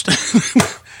I watched.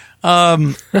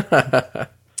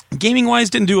 Gaming-wise,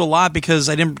 didn't do a lot because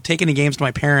I didn't take any games to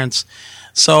my parents.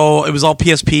 So it was all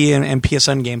PSP and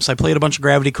PSN games. So I played a bunch of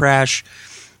Gravity Crash,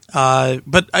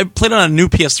 but I played on a new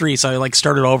PS3, so I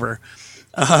started over.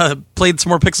 Played some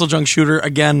more Pixel Junk Shooter,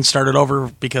 again, started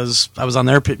over because I was on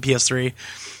their PS3.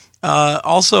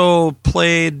 Also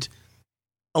played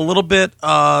a little bit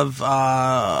of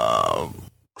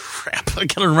crap, I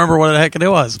can't remember what the heck it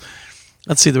was.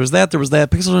 Let's see, there was that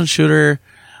Pixel Junk Shooter.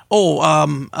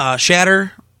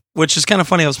 Shatter, which is kind of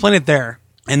funny. I was playing it there,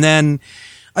 and then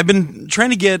I've been trying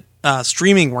to get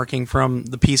streaming working from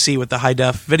the PC with the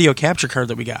high-def video capture card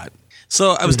that we got.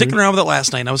 So I was dicking around with it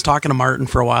last night, and I was talking to Martin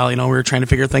for a while. We were trying to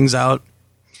figure things out.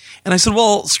 And I said,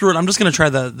 well, screw it. I'm just going to try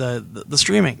the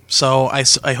streaming. So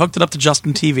I hooked it up to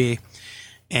Justin TV,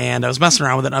 and I was messing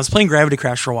around with it. And I was playing Gravity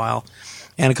Crash for a while,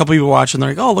 and a couple people watching,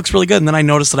 they're like, oh, it looks really good. And then I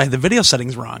noticed that I had the video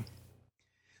settings wrong.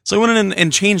 So I went in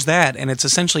and changed that, and it's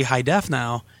essentially high def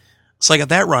now. So I got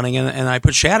that running, and I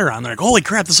put Shatter on. They're like, holy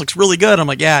crap, this looks really good. I'm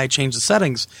like, yeah, I changed the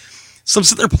settings. So I'm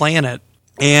sitting there playing it,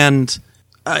 and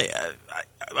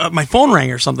my phone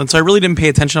rang or something, so I really didn't pay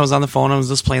attention. I was on the phone. I was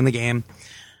just playing the game.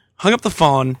 Hung up the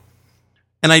phone,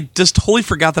 and I just totally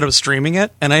forgot that I was streaming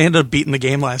it, and I ended up beating the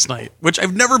game last night, which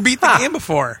I've never beat the game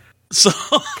before. So,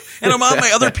 and I'm on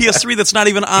my other PS3 that's not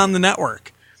even on the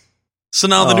network. So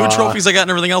now the new trophies I got and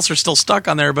everything else are still stuck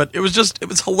on there, but it was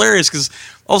hilarious because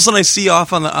all of a sudden I see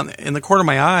off in the corner of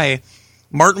my eye,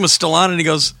 Martin was still on, and he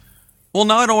goes, well,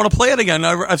 now I don't want to play it again.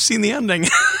 I've seen the ending.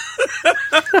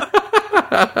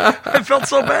 I felt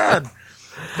so bad.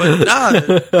 But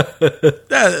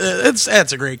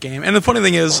that's a great game. And the funny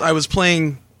thing is, I was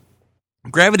playing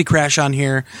Gravity Crash on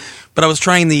here, but I was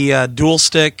trying the dual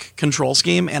stick control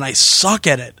scheme, and I suck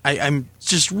at it. I'm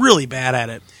just really bad at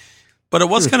it. But it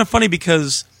was kind of funny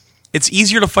because it's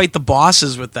easier to fight the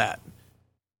bosses with that.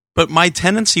 But my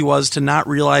tendency was to not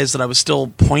realize that I was still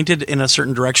pointed in a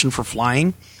certain direction for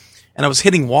flying, and I was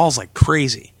hitting walls like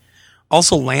crazy.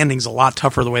 Also, landing's a lot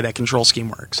tougher the way that control scheme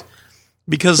works.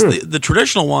 Because the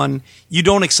traditional one, you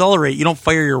don't accelerate, you don't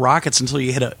fire your rockets until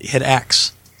you hit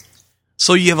X.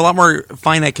 So you have a lot more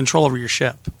finite control over your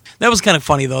ship. That was kind of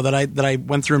funny though that I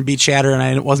went through and beat Shatter and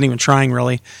I wasn't even trying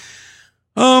really.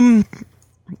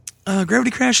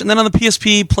 Gravity Crash, and then on the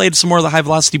PSP played some more of the High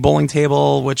Velocity Bowling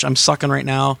Table, which I'm sucking right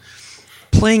now.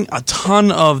 Playing a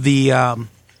ton of the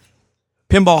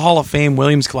Pinball Hall of Fame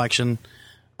Williams collection.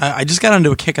 I just got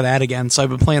into a kick of that again, so I've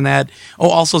been playing that. Oh,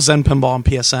 also Zen Pinball on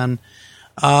PSN.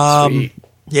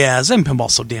 Yeah, Zen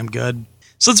Pinball's so damn good.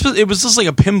 So it was just like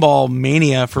a pinball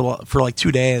mania for like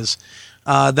 2 days.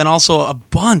 Then also a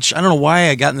bunch. I don't know why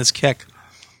I got in this kick,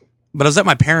 but I was at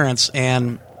my parents'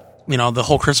 and the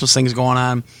whole Christmas thing's going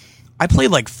on. I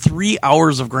played like 3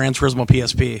 hours of Gran Turismo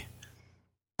PSP.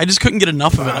 I just couldn't get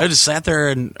enough of it. I just sat there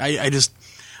and I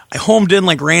homed in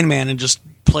like Rain Man and just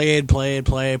played.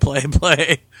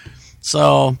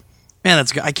 So, man,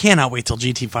 that's good. I cannot wait till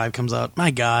GT5 comes out.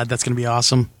 My God, that's going to be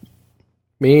awesome.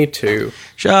 Me too.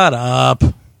 Shut up.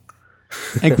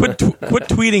 And quit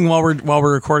tweeting while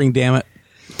we're recording, damn it.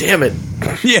 Damn it.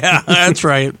 Yeah, that's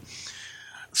right.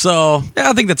 So,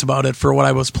 yeah, I think that's about it for what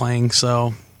I was playing,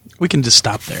 so we can just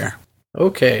stop there.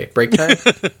 Okay, break time?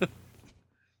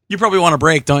 You probably want a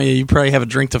break, don't you? You probably have a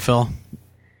drink to fill.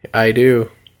 I do.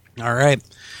 All right.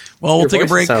 Well, we'll take a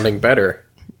break. Is sounding better.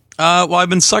 Well, I've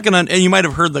been sucking on, and you might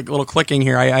have heard the little clicking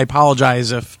here. I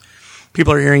apologize if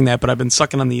people are hearing that, but I've been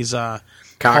sucking on these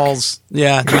calls.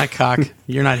 Yeah, not cock.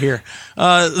 You're not here.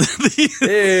 Yeah.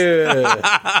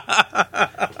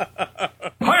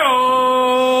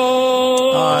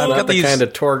 I've got the kind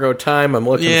of Torgo time I'm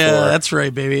looking for. Yeah, that's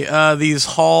right, baby. These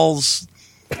Halls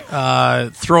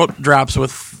throat drops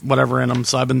with whatever in them,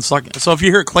 so I've been sucking. So if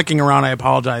you hear it clicking around, I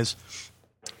apologize.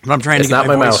 But I'm trying to get not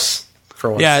my voice. Mouse for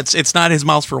once. Yeah, it's not his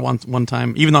mouse for one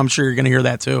time, even though I'm sure you're going to hear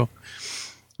that too.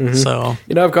 Mm-hmm. So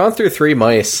I've gone through 3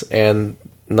 mice and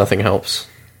nothing helps.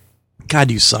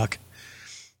 God, you suck.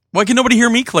 Why can nobody hear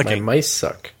me clicking? My mice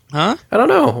suck. Huh? I don't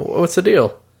know. What's the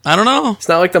deal? I don't know. It's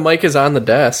not like the mic is on the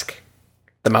desk.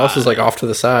 The mouse is like off to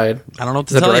the side. I don't know what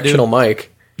to tell you. It's a directional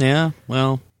mic. Yeah,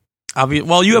 well,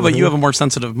 you have a more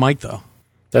sensitive mic though.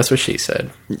 That's what she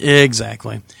said.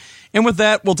 Exactly. And with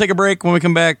that, we'll take a break. When we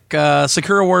come back,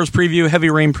 Sakura Wars preview, Heavy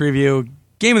Rain preview,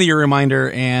 Game of the Year reminder,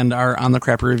 and our On the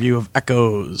Crap review of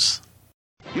Echoes.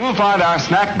 You'll find our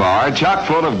snack bar chock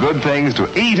full of good things to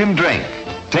eat and drink.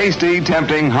 Tasty,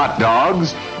 tempting hot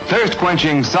dogs,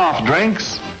 thirst-quenching soft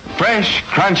drinks, fresh,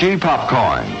 crunchy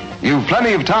popcorn. You've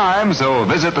plenty of time, so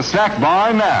visit the snack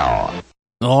bar now.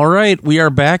 All right, we are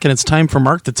back, and it's time for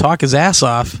Mark to talk his ass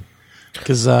off.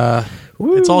 Because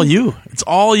it's all you. It's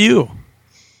all you.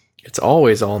 It's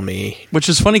always all me. Which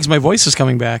is funny because my voice is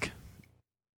coming back.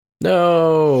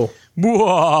 No. Whoa.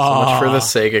 So much for the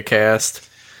Sega cast.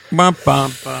 Bum,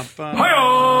 bum, bum, bum. Wait,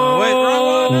 wrong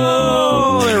one.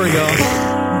 No. There we go.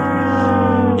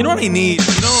 You know what I need?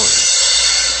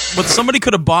 What somebody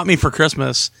could have bought me for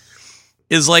Christmas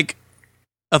is like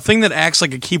a thing that acts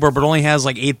like a keyboard but only has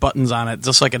like 8 buttons on it,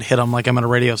 just so I can hit them like I'm at a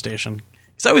radio station.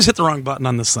 Because I always hit the wrong button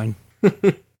on this thing.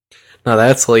 No,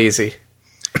 that's lazy.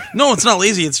 No, it's not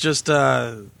lazy. It's just,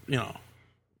 fat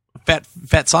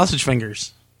sausage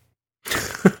fingers.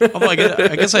 Although I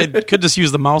guess I could just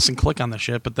use the mouse and click on the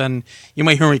shit, but then you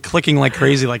might hear me clicking like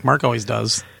crazy like Mark always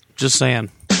does. Just saying.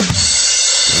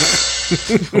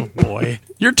 Oh, boy.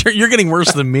 You're getting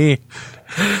worse than me.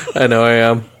 I know I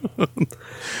am.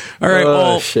 All right,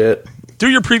 well, shit. Do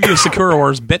your preview of Sakura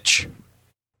Wars, bitch.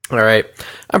 All right.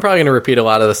 I'm probably going to repeat a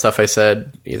lot of the stuff I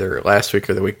said either last week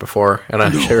or the week before, and I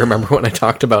actually remember when I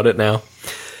talked about it now.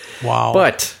 Wow.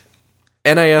 But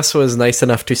NIS was nice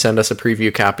enough to send us a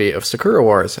preview copy of Sakura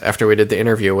Wars after we did the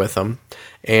interview with them,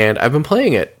 and I've been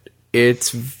playing it.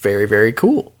 It's very, very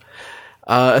cool.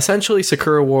 Essentially,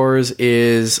 Sakura Wars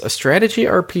is a strategy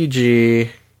RPG.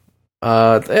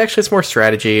 Actually, it's more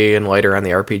strategy and lighter on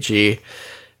the RPG,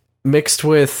 mixed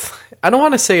with, I don't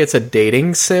want to say it's a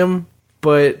dating sim,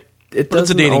 but it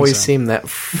doesn't always seem that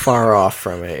far off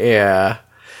from it. Yeah.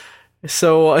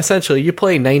 So essentially, you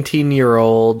play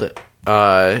 19-year-old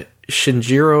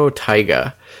Shinjiro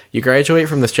Taiga. You graduate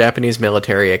from this Japanese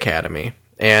military academy,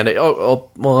 And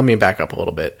well, let me back up a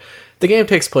little bit. The game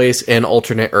takes place in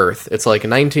alternate Earth. It's like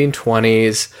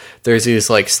 1920s. There's these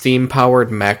like steam-powered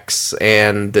mechs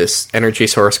and this energy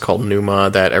source called Numa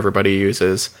that everybody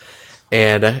uses.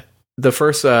 And the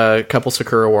first couple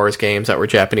Sakura Wars games that were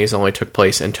Japanese only took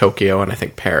place in Tokyo and I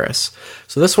think Paris.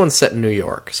 So this one's set in New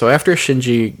York. So after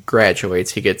Shinji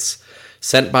graduates, he gets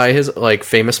sent by his like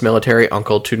famous military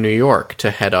uncle to New York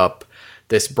to head up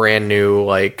this brand new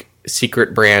like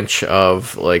secret branch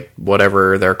of like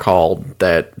whatever they're called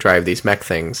that drive these mech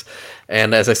things.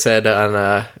 And as I said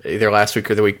on either last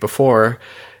week or the week before,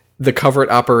 the covert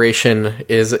operation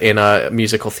is in a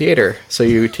musical theater. So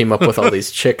you team up with all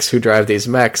these chicks who drive these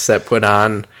mechs that put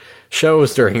on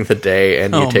shows during the day,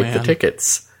 and you take the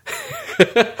tickets.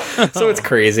 So it's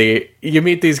crazy. You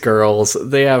meet these girls.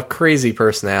 They have crazy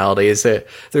personalities.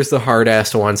 There's the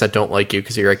hard-ass ones that don't like you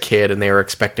because you're a kid and they were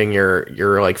expecting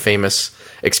your like famous,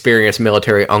 experienced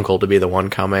military uncle to be the one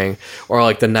coming, or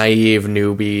like the naive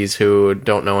newbies who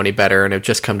don't know any better and have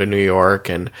just come to New York.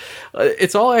 And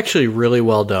it's all actually really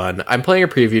well done. I'm playing a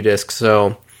preview disc,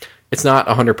 so it's not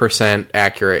 100%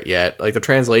 accurate yet. Like the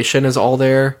translation is all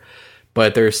there,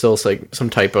 but there's still like some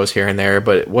typos here and there.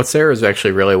 But what's there is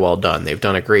actually really well done. They've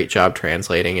done a great job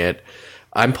translating it.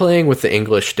 I'm playing with the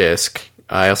English disc.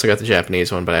 I also got the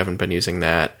Japanese one, but I haven't been using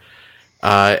that.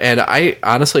 And I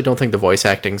honestly don't think the voice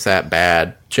acting's that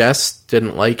bad. Jess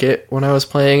didn't like it when I was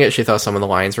playing it. She thought some of the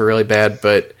lines were really bad.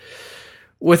 But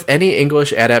with any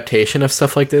English adaptation of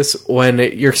stuff like this, when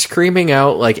you're screaming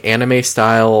out like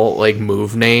anime-style like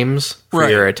move names for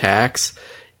your attacks,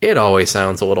 it always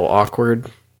sounds a little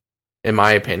awkward. In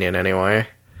my opinion, anyway.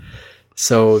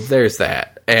 So there's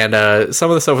that. And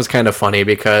some of the stuff was kind of funny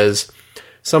because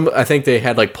I think they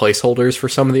had like placeholders for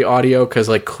some of the audio because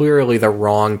like clearly the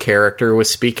wrong character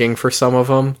was speaking for some of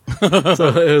them. So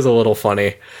it was a little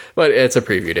funny. But it's a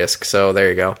preview disc, so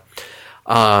there you go.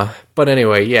 But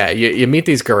anyway, yeah, you meet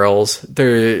these girls.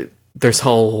 There's a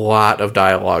lot of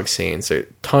dialogue scenes. There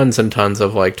tons and tons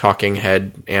of like talking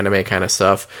head anime kind of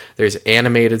stuff. There's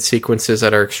animated sequences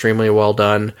that are extremely well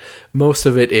done. Most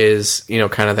of it is,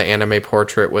 kind of the anime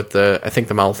portrait with I think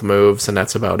the mouth moves, and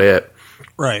that's about it.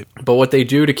 Right. But what they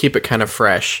do to keep it kind of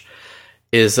fresh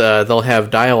is they'll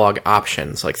have dialogue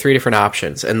options, like 3 different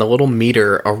options, and the little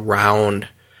meter around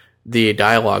the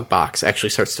dialogue box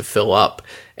actually starts to fill up,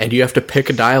 and you have to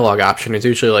pick a dialogue option. It's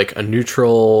usually like a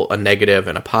neutral, a negative,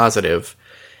 and a positive,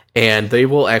 and they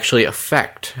will actually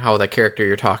affect how the character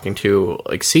you're talking to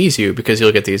like sees you, because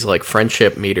you'll get these like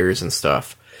friendship meters and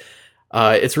stuff.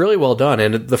 It's really well done,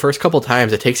 and the first couple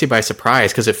times it takes you by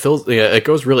surprise because it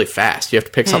goes really fast. You have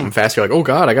to pick something fast. You're like, oh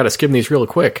god, I gotta skim these real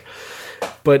quick.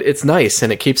 But it's nice,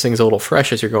 and it keeps things a little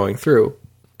fresh as you're going through.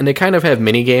 And they kind of have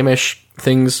mini-game-ish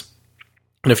things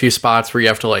in a few spots where you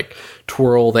have to like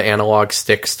twirl the analog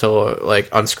sticks to like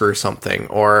unscrew something,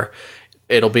 or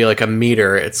it'll be like a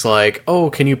meter. It's like,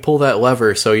 oh, can you pull that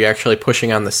lever? So you're actually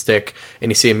pushing on the stick and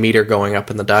you see a meter going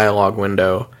up in the dialogue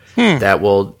window that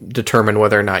will determine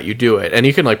whether or not you do it. And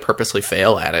you can like purposely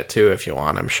fail at it too if you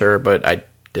want, I'm sure, but I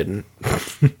didn't.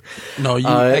 No, you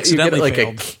accidentally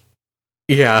failed.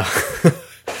 Yeah.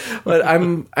 But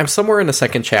I'm somewhere in the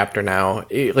second chapter now.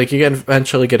 Like, you can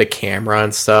eventually get a camera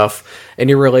and stuff, and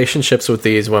your relationships with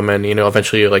these women,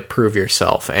 eventually you like prove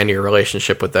yourself, and your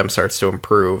relationship with them starts to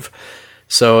improve.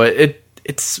 So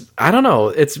it's I don't know,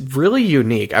 it's really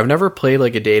unique. I've never played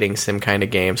like a dating sim kind of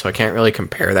game, so I can't really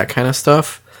compare that kind of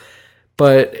stuff.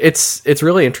 But it's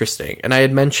really interesting. And I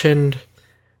had mentioned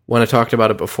when I talked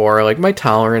about it before, like my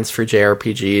tolerance for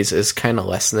JRPGs is kind of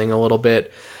lessening a little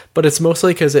bit. But it's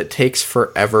mostly because it takes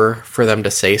forever for them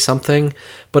to say something.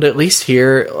 But at least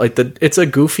here, like it's a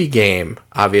goofy game.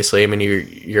 Obviously, I mean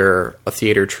you're a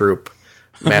theater troupe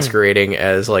masquerading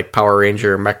as like Power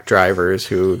Ranger mech drivers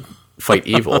who fight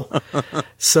evil.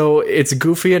 So it's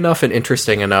goofy enough and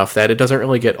interesting enough that it doesn't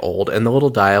really get old. And the little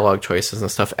dialogue choices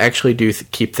and stuff actually do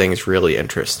keep things really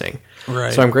interesting.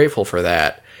 Right. So I'm grateful for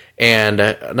that. And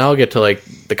now I'll get to like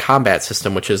the combat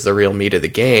system, which is the real meat of the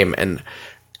game. And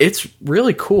it's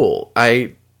really cool.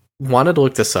 I wanted to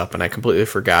look this up, and I completely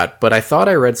forgot, but I thought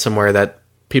I read somewhere that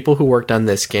people who worked on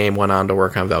this game went on to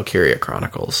work on Valkyria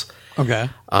Chronicles. Okay.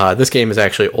 This game is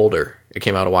actually older. It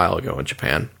came out a while ago in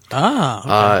Japan. Ah,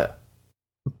 okay.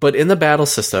 But in the battle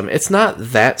system, it's not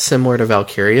that similar to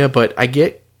Valkyria, but I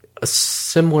get a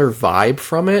similar vibe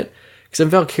from it. Because in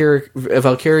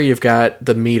Valkyria, you've got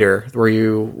the meter where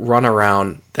you run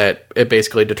around that it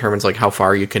basically determines like how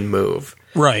far you can move.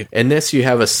 Right. In this, you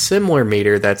have a similar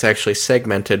meter that's actually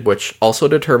segmented, which also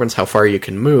determines how far you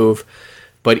can move.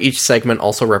 but each segment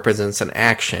also represents an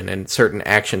action, and certain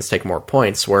actions take more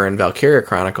points, where in Valkyria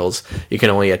Chronicles, you can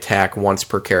only attack once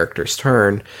per character's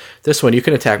turn. This one, you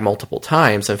can attack multiple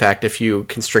times. In fact, if you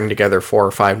can string together 4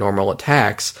 or 5 normal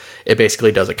attacks, it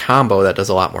basically does a combo that does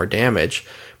a lot more damage.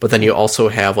 But then you also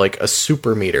have like a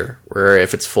super meter, where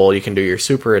if it's full, you can do your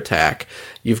super attack.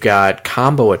 You've got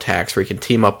combo attacks where you can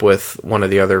team up with one of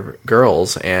the other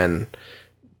girls and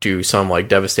do some like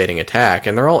devastating attack,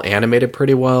 and they're all animated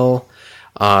pretty well.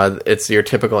 It's your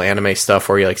typical anime stuff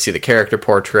where you like see the character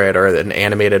portrait, or an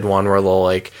animated one where they'll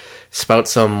like spout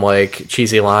some like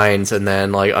cheesy lines and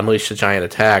then like unleash a giant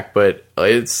attack. But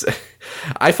it's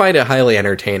I find it highly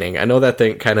entertaining. I know that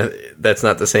thing that's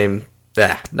not the same.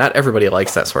 Not everybody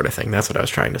likes that sort of thing. That's what I was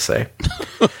trying to say.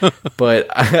 But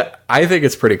I think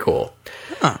it's pretty cool.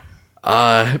 Huh.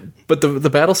 But the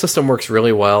battle system works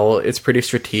really well. It's pretty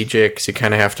strategic, so you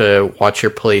kind of have to watch your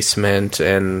placement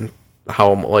and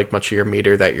how like much of your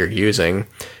meter that you're using.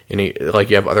 And you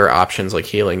have other options like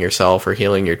healing yourself or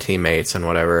healing your teammates and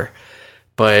whatever.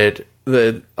 But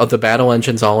the battle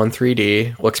engine's all in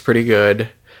 3D. Looks pretty good.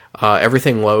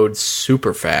 Everything loads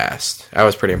super fast. I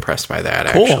was pretty impressed by that,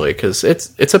 actually, because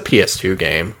it's a PS2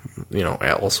 game,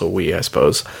 also Wii, I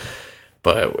suppose.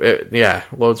 But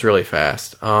it loads really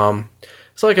fast.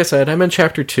 So like I said, I'm in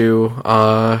Chapter 2.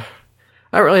 I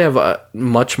don't really have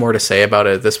much more to say about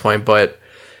it at this point, but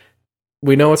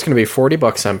we know it's going to be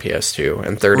 $40 on PS2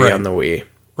 and $30 on the Wii.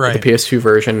 Right. The PS2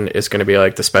 version is going to be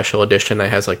like the special edition that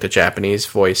has like the Japanese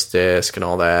voice disc and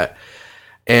all that.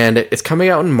 And it's coming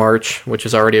out in March, which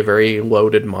is already a very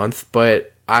loaded month,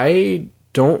 but I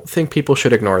don't think people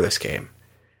should ignore this game.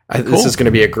 Cool. This is going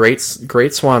to be a great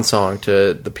swan song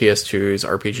to the PS2's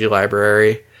RPG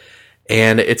library,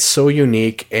 and it's so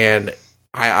unique, and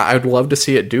I'd love to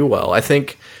see it do well. I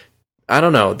think, I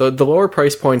don't know, the lower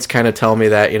price points kind of tell me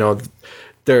that,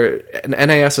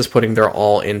 NAS is putting their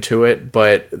all into it,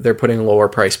 but they're putting lower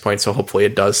price points, so hopefully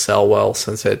it does sell well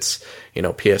since it's,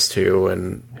 PS2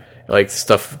 and like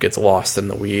stuff gets lost in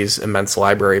the Wii's immense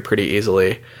library pretty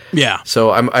easily. Yeah.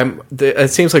 So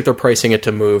it seems like they're pricing it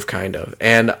to move kind of.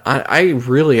 And I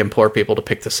really implore people to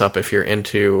pick this up if you're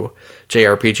into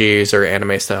JRPGs or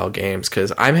anime style games,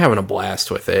 because I'm having a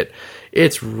blast with it.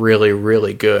 It's really,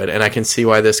 really good. And I can see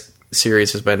why this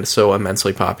series has been so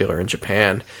immensely popular in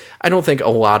Japan. I don't think a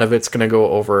lot of it's going to go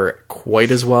over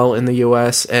quite as well in the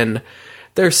US, and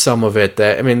there's some of it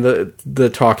that, the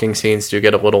talking scenes do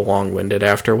get a little long-winded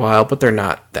after a while, but they're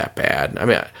not that bad.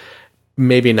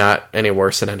 Maybe not any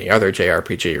worse than any other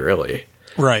JRPG, really.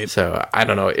 Right. So, I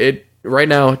don't know. It right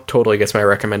now totally gets my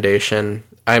recommendation.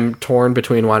 I'm torn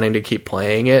between wanting to keep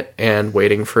playing it and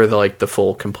waiting for the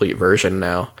full complete version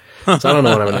now. So I don't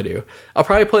know what I'm going to do. I'll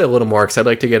probably play a little more because I'd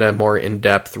like to get a more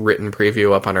in-depth written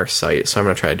preview up on our site, so I'm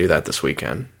going to try to do that this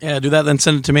weekend. Yeah, do that, then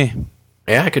send it to me.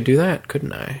 Yeah, I could do that,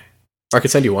 couldn't I? Or I could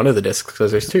send you one of the discs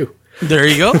because there's 2. There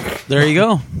you go. There you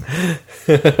go.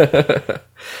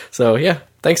 So, yeah.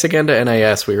 Thanks again to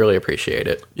NIS. We really appreciate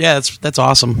it. Yeah, that's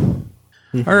awesome.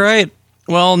 Mm-hmm. All right.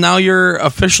 Well, now your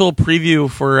official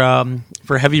preview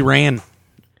for Heavy Rain.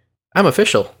 I'm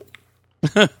official.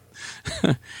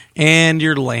 And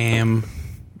you're lame.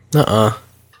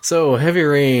 So, Heavy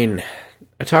Rain.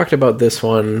 I talked about this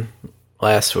one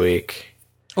last week.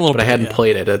 But I hadn't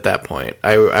played it at that point.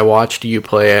 I watched you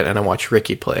play it, and I watched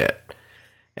Ricky play it.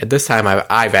 At this time,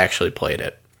 I've actually played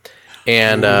it.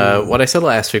 And what I said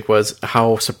last week was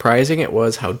how surprising it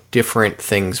was how different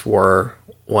things were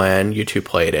when you two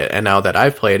played it. And now that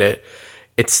I've played it,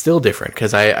 it's still different,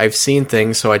 because I've seen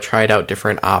things, so I tried out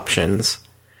different options.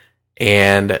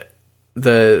 And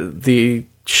the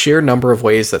sheer number of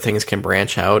ways that things can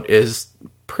branch out is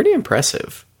pretty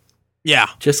impressive. Yeah.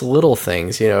 Just little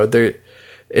things,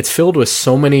 it's filled with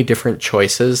so many different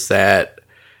choices that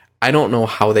I don't know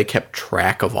how they kept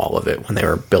track of all of it when they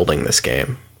were building this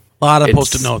game. A lot of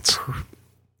post-it notes.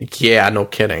 Yeah, no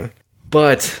kidding.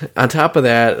 But on top of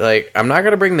that, I'm not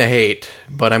going to bring the hate,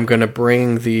 but I'm going to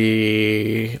bring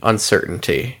the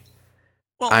uncertainty.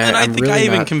 Well, I think really I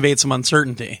even conveyed some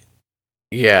uncertainty.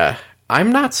 Yeah,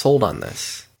 I'm not sold on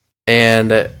this. And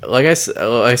like I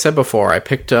said before, I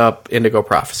picked up Indigo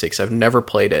Prophecy because I've never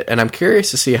played it, and I'm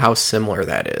curious to see how similar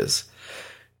that is.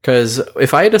 Because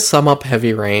if I had to sum up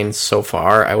Heavy Rain so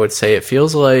far, I would say it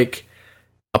feels like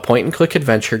a point-and-click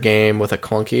adventure game with a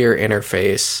clunkier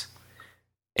interface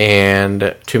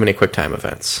and too many QuickTime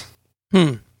events.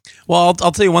 Well,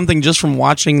 I'll tell you one thing, just from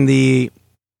watching a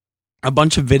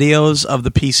bunch of videos of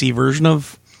the PC version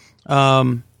of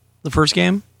the first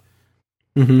game.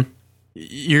 Mm-hmm.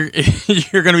 You're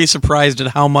going to be surprised at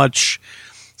how much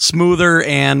smoother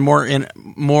and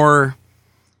more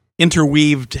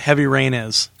interweaved Heavy Rain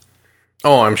is.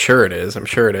 Oh, I'm sure it is.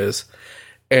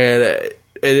 And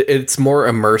it's more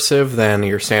immersive than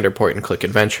your standard point-and-click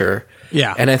adventure.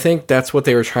 Yeah. And I think that's what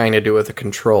they were trying to do with the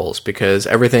controls, because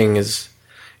everything is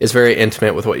very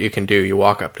intimate with what you can do. You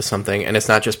walk up to something, and it's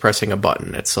not just pressing a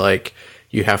button. It's like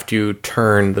you have to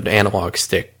turn the analog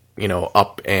stick,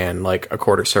 up and like a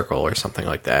quarter circle or something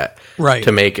like that, right,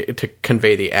 to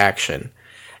convey the action.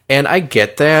 And I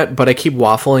get that, but I keep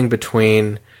waffling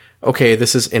between, okay,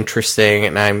 this is interesting,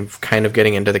 and I'm kind of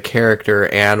getting into the character,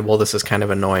 and, well, this is kind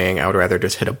of annoying. I would rather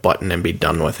just hit a button and be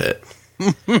done with it.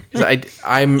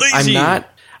 I'm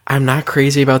not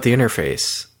crazy about the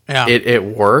interface. Yeah. It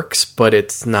works, but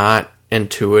it's not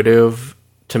intuitive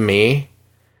to me,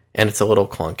 and it's a little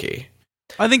clunky.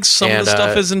 I think some of the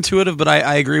stuff is intuitive, but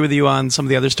I agree with you on some of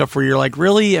the other stuff where you're like,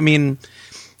 really? I mean,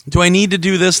 do I need to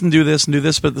do this and do this and do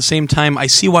this? But at the same time, I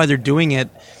see why they're doing it.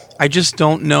 I just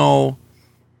don't know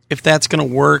if that's going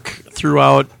to work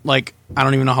throughout, like, I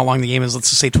don't even know how long the game is. Let's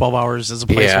just say 12 hours as a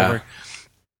placeholder. Yeah.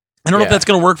 I don't know if that's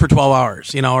going to work for 12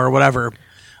 hours, or whatever.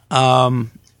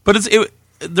 But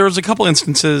there was a couple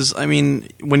instances, I mean,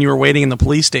 when you were waiting in the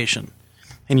police station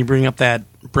and you bring up that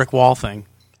brick wall thing.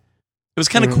 It was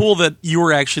kind of cool that you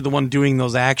were actually the one doing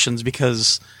those actions,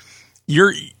 because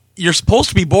you're supposed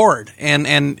to be bored,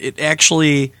 and it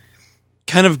actually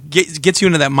kind of gets you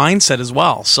into that mindset as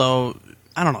well. So,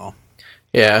 I don't know.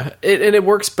 Yeah, and it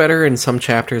works better in some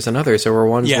chapters than others. There were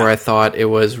ones where I thought it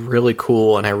was really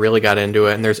cool and I really got into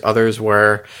it, and there's others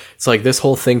where it's like this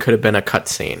whole thing could have been a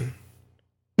cutscene.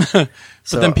 But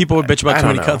then people would bitch about too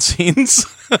many cutscenes.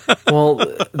 Well,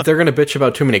 they're going to bitch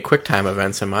about too many QuickTime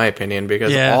events, in my opinion,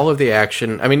 because all of the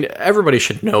action... I mean, everybody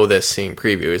should know this seeing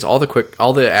previews.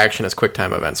 All the action is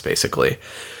QuickTime events, basically.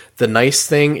 The nice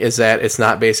thing is that it's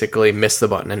not basically miss the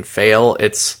button and fail.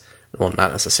 It's... Well,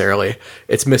 not necessarily.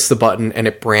 It's miss the button and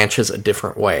it branches a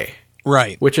different way.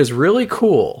 Right. Which is really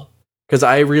cool, because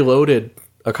I reloaded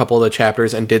a couple of the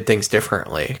chapters and did things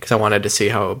differently, because I wanted to see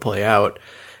how it would play out.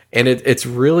 And it's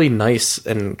really nice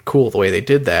and cool the way they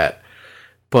did that.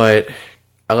 But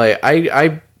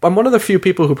I'm one of the few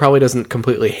people who probably doesn't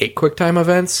completely hate QuickTime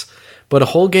events, but a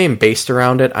whole game based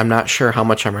around it, I'm not sure how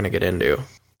much I'm going to get into.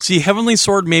 See, Heavenly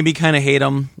Sword maybe kind of hate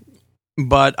them,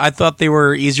 but I thought they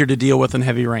were easier to deal with than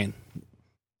Heavy Rain.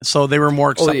 So they were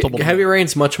more acceptable. Heavy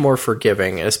Rain's much more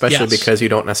forgiving, especially because you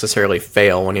don't necessarily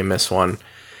fail when you miss one.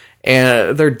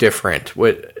 And they're different.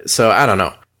 So I don't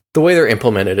know. The way they're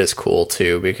implemented is cool,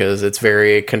 too, because it's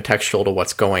very contextual to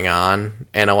what's going on,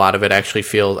 and a lot of it actually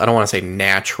feels, I don't want to say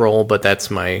natural, but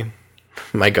that's my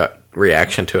gut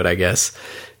reaction to it, I guess.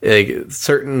 Like,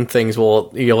 certain things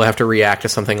you'll have to react to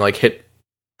something like hit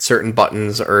certain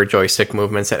buttons or joystick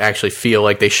movements that actually feel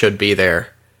like they should be there.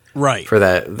 Right. For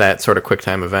that sort of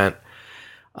QuickTime event.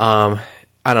 I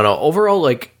don't know. Overall,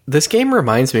 like, this game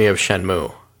reminds me of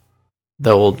Shenmue,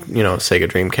 the old,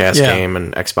 Sega Dreamcast game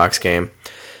and Xbox game.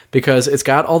 Because it's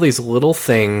got all these little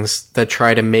things that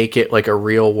try to make it like a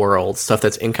real world, stuff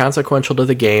that's inconsequential to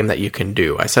the game that you can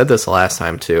do. I said this last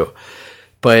time too.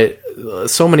 But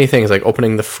so many things like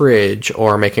opening the fridge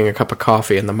or making a cup of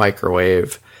coffee in the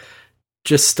microwave.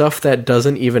 Just stuff that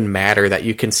doesn't even matter, that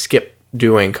you can skip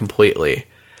doing completely.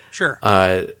 Sure.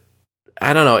 I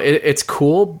don't know. It's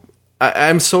cool.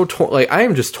 I'm so torn. Like, I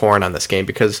am just torn on this game,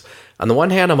 because on the one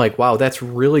hand, I'm like, wow, that's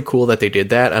really cool that they did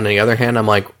that. On the other hand, I'm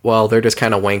like, well, they're just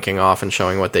kind of wanking off and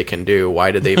showing what they can do.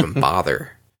 Why did they even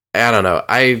bother? I don't know.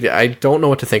 I don't know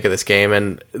what to think of this game.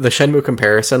 And the Shenmue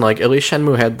comparison, like, at least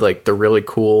Shenmue had like the really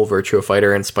cool Virtua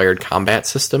Fighter inspired combat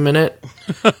system in it,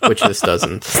 which this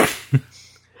doesn't.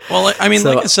 Well, I mean,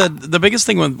 like I said, the biggest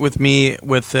thing with me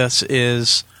with this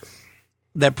is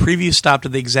that preview stopped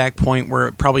at the exact point where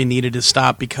it probably needed to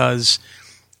stop, because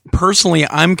personally,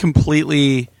 I'm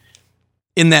completely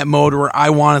in that mode where I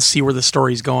want to see where the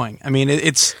story's going. I mean,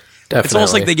 it's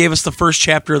almost like they gave us the first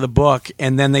chapter of the book,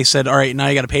 and then they said, all right, now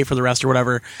you got to pay for the rest or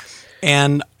whatever.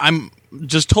 And I'm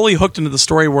just totally hooked into the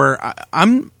story, where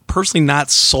I'm personally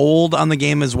not sold on the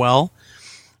game as well,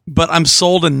 but I'm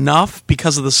sold enough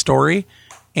because of the story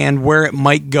and where it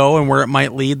might go and where it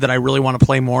might lead that I really want to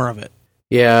play more of it.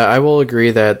 Yeah, I will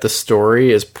agree that the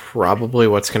story is probably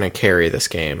what's going to carry this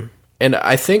game. And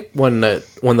I think when the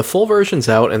full version's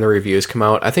out and the reviews come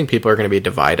out, I think people are going to be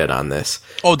divided on this.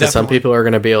 Oh, definitely. Some people are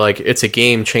going to be like, it's a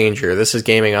game changer. This is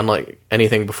gaming unlike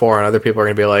anything before. And other people are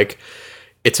going to be like,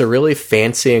 it's a really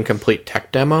fancy and complete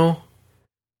tech demo,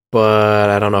 but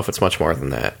I don't know if it's much more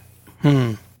than that.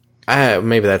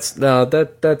 Maybe that's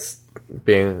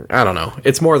being, I don't know.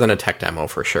 It's more than a tech demo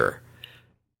for sure.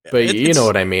 But you know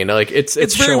what I mean. Like it's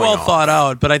very well thought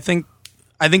out, but I think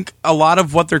I think a lot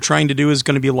of what they're trying to do is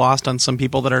going to be lost on some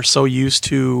people that are so used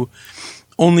to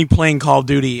only playing Call of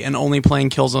Duty and only playing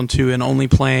Killzone 2 and only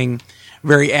playing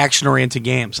very action-oriented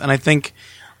games. And I think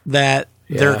that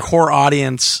their core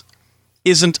audience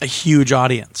isn't a huge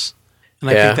audience. And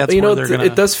I think that's where they're going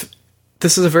to...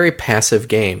 This is a very passive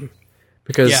game.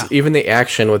 Because even the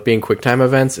action with being QuickTime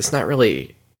events, it's not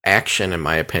really action, in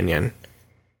my opinion.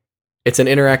 It's an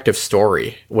interactive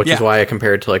story, which is why I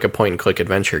compare it to like a point-and-click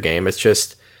adventure game. It's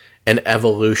just an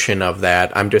evolution of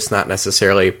that. I'm just not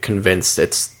necessarily convinced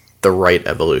it's the right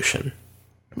evolution.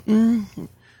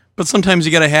 But sometimes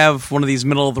you got to have one of these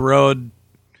middle-of-the-road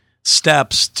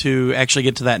steps to actually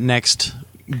get to that next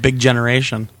big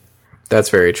generation. That's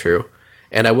very true.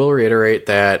 And I will reiterate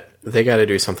that they got to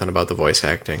do something about the voice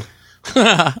acting.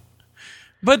 But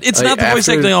it's not the voice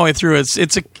acting all the way through.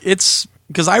 It's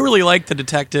because I really like the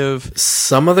detective.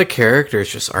 Some of the characters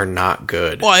just are not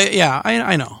good. Well,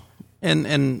 I know,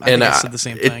 and I think I said the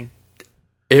same thing.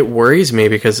 It worries me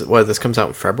because this comes out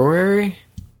in February.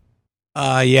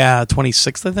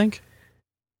 26th, I think.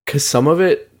 Because some of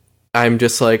it, I'm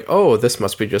just like, oh, this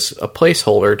must be just a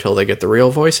placeholder till they get the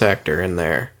real voice actor in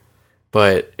there.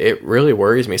 But it really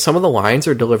worries me. Some of the lines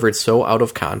are delivered so out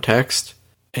of context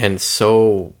and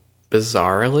so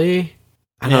bizarrely.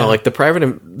 I don't know, like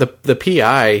the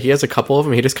PI, he has a couple of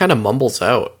them, he just kind of mumbles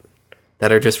out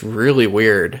that are just really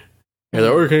weird. You're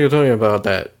like, oh, can you tell me about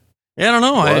that? Yeah, I don't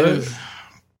know.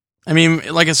 I mean,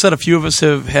 like I said, a few of us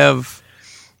have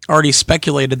already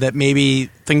speculated that maybe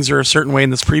things are a certain way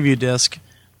in this preview disc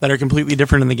that are completely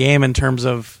different in the game in terms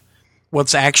of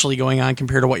what's actually going on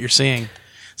compared to what you're seeing.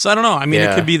 So I don't know. I mean,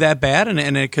 it could be that bad,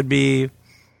 and it could be,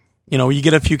 you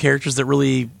get a few characters that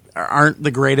really aren't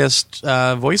the greatest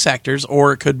voice actors,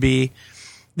 or it could be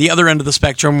the other end of the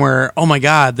spectrum where, oh my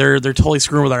god, they're totally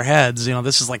screwing with our heads.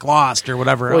 This is like Lost or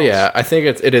whatever else. Yeah, I think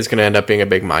it is going to end up being a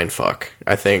big mindfuck.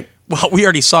 I think. Well, we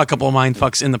already saw a couple of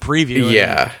mindfucks in the preview.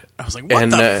 Yeah. I was like, what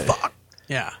the fuck?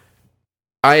 Yeah.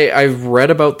 I've read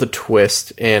about the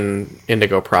twist in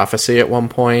Indigo Prophecy at one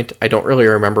point. I don't really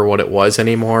remember what it was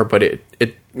anymore, but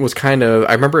it was kind of...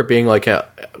 I remember it being like a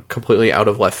completely out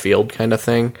of left field kind of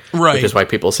thing. Right. Which is why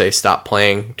people say stop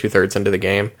playing 2/3 into the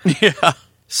game. Yeah.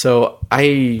 So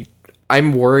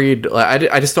I'm worried.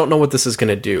 I just don't know what this is going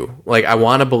to do. Like, I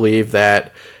want to believe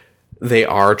that they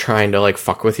are trying to like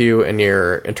fuck with you and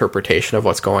your interpretation of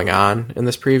what's going on in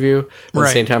this preview. But at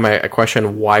the same time, I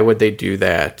question why would they do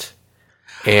that?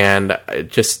 And it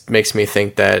just makes me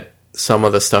think that some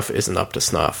of the stuff isn't up to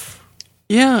snuff.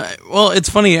 Yeah, well,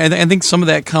 it's funny. I think some of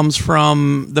that comes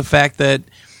from the fact that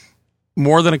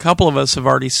more than a couple of us have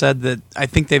already said that I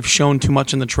think they've shown too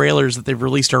much in the trailers that they've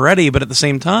released already, but at the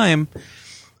same time,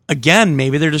 again,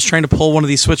 maybe they're just trying to pull one of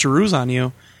these switcheroos on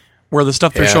you, where the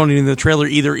stuff they're showing in the trailer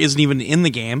either isn't even in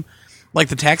the game, like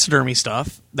the taxidermy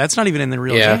stuff, that's not even in the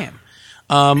real game.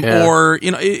 Or,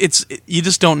 you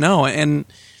just don't know. And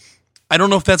I don't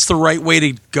know if that's the right way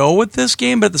to go with this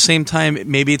game, but at the same time,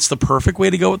 maybe it's the perfect way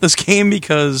to go with this game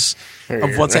because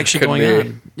of what's actually going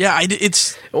on. Yeah,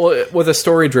 it's... Well, with a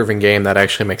story-driven game, that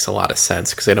actually makes a lot of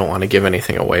sense because they don't want to give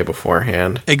anything away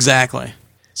beforehand. Exactly.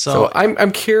 So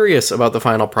I'm curious about the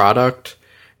final product.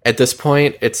 At this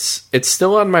point, it's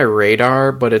still on my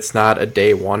radar, but it's not a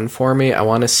day one for me. I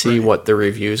want to see what the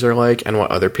reviews are like and what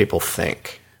other people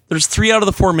think. There's 3 out of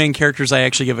the 4 main characters I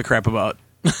actually give a crap about.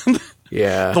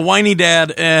 Yeah. The whiny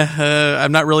dad,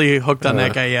 I'm not really hooked on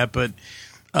that guy yet, but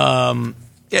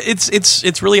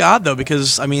it's really odd though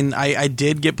because I mean I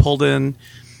did get pulled in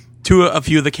to a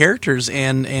few of the characters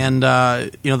and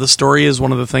the story is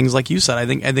one of the things like you said.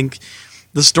 I think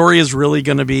the story is really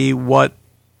going to be what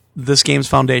this game's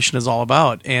foundation is all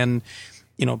about, and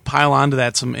pile onto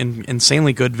that some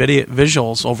insanely good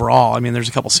visuals overall. I mean, there's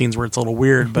a couple scenes where it's a little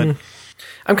weird, but.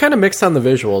 I'm kind of mixed on the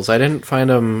visuals. I didn't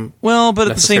find them but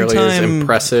at the same time, as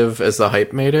impressive as the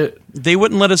hype made it. They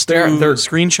wouldn't let us do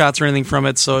screenshots or anything from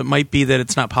it, so it might be that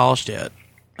it's not polished yet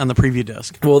on the preview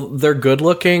disc. Well, they're good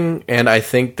looking, and I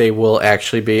think they will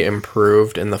actually be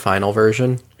improved in the final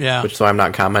version. Yeah, which is why I'm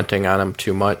not commenting on them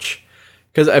too much.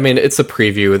 Because I mean, it's a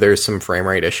preview. There's some frame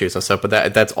rate issues and stuff,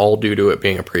 but that's all due to it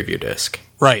being a preview disc.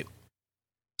 Right.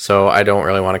 So I don't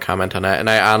really want to comment on that, and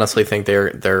I honestly think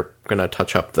they're going to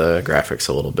touch up the graphics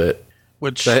a little bit.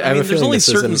 Which I mean, there's only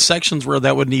certain sections where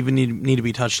that wouldn't even need to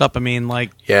be touched up. I mean, like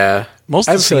most.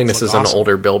 I have a feeling this is an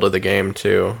older build of the game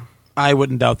too. I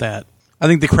wouldn't doubt that. I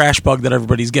think the crash bug that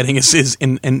everybody's getting is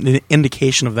an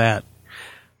indication of that.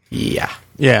 Yeah.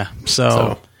 Yeah.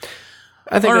 So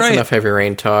I think that's enough Heavy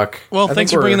Rain talk. Well,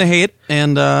 thanks for bringing the hate,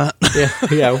 and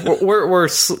we're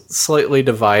slightly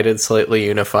divided, slightly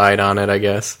unified on it, I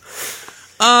guess.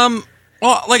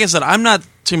 Well, like I said, I'm not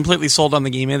completely sold on the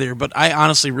game either, but I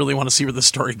honestly really want to see where the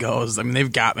story goes. I mean,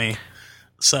 they've got me.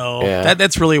 So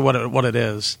that's really what it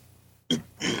is.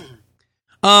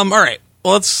 All right.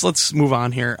 Well, let's move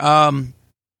on here.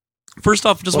 First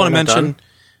off, just want to mention. Done?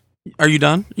 Are you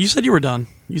done? You said you were done.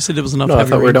 You said it was enough. No, I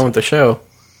thought we were done with the show.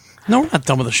 No, we're not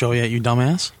done with the show yet, you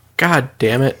dumbass. God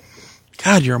damn it.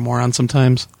 God, you're a moron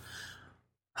sometimes.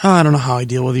 Oh, I don't know how I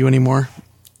deal with you anymore.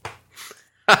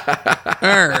 All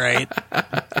right.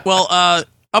 Well,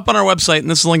 up on our website, and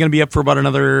this is only going to be up for about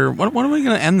another... When are we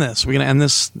going to end this? Are we going to end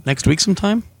this next week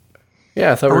sometime?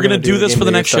 Yeah, I thought we were going to do this for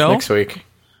the next show? Next week.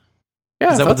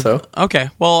 Yeah, I thought so. Okay.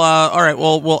 Well, all right.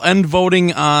 Well, we'll end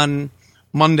voting on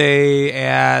Monday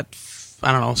at,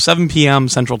 7 p.m.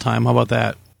 Central Time. How about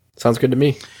that? Sounds good to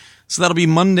me. So that'll be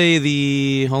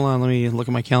Monday hold on, let me look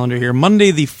at my calendar here.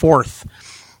 Monday the 4th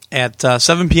at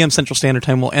 7 p.m. Central Standard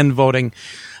Time, we'll end voting.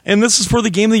 And this is for the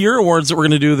Game of the Year awards that we're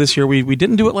going to do this year. We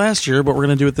didn't do it last year, but we're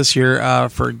going to do it this year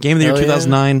for Game of the Year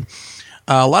 2009.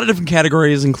 A lot of different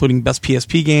categories, including Best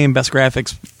PSP Game, Best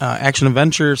Graphics, Action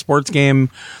Adventure, Sports Game,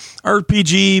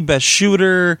 RPG, Best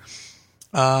Shooter,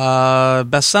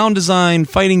 Best Sound Design,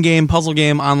 Fighting Game, Puzzle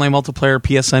Game, Online Multiplayer,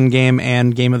 PSN Game,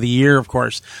 and Game of the Year, of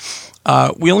course.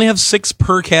 We only have 6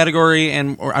 per category,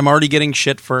 and I'm already getting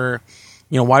shit for,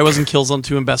 why wasn't Killzone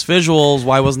 2 in Best Visuals?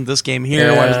 Why wasn't this game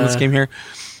here? Yeah. Why wasn't this game here?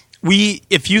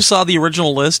 If you saw the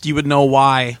original list, you would know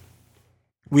why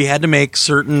we had to make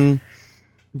certain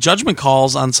judgment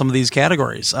calls on some of these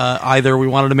categories. Either we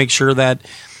wanted to make sure that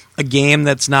a game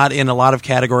that's not in a lot of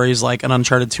categories, like an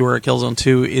Uncharted 2 or a Killzone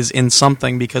 2, is in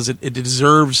something because it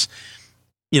deserves,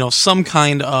 some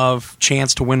kind of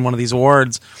chance to win one of these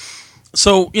awards.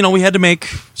 So, we had to make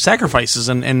sacrifices,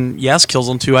 and yes,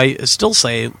 Killzone 2, I still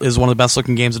say, is one of the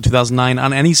best-looking games of 2009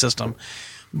 on any system.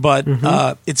 But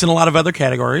it's in a lot of other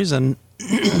categories, and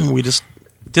we just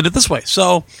did it this way.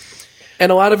 So,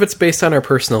 and a lot of it's based on our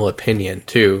personal opinion,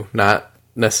 too, not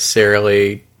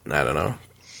necessarily, I don't know.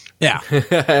 Yeah.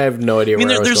 I have no idea where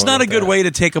I was there's going not a with good that. way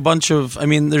to take a bunch of...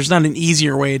 there's not an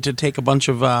easier way to take a bunch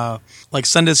of,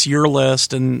 send us your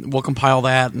list, and we'll compile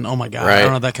that, and oh my God, I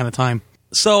don't have that kind of time.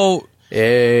 So...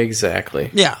 Exactly.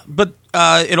 Yeah, but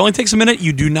it only takes a minute.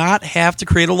 You do not have to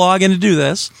create a login to do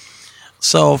this.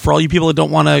 So for all you people that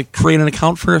don't want to create an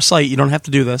account for a site, you don't have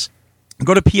to do this.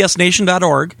 Go to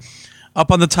psnation.org. Up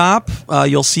on the top,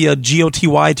 you'll see a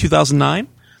GOTY 2009.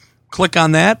 Click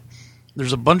on that.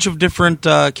 There's a bunch of different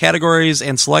categories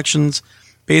and selections.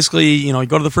 Basically, you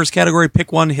go to the first category,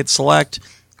 pick one, hit select.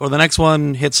 Go to the next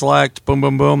one, hit select. Boom,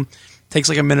 boom, boom. Takes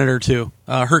like a minute or two.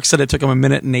 Herc said it took him a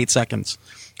minute and 8 seconds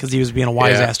because he was being a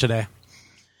wise ass today.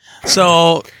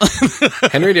 So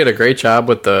Henry did a great job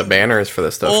with the banners for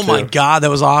this stuff. Oh my God, that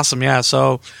was awesome. Yeah.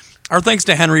 So our thanks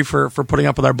to Henry for putting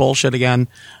up with our bullshit again.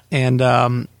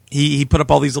 And he put up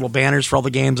all these little banners for all the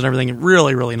games and everything.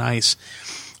 Really, really nice.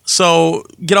 So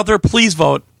get out there, please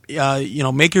vote.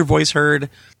 Make your voice heard.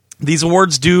 These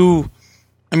awards the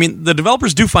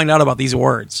developers do find out about these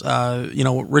awards.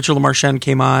 Richard Lamarchand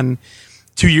came on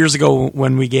 2 years ago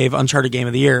when we gave Uncharted Game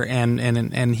of the Year,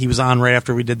 and he was on right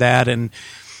after we did that. And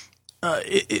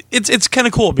it's kind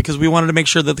of cool because we wanted to make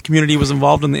sure that the community was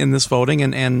involved in this voting,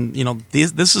 and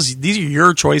these are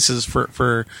your choices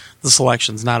for the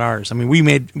selections, not ours. We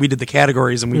did the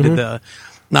categories and we did the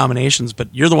nominations, but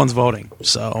you're the ones voting.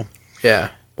 So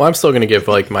yeah, well, I'm still going to give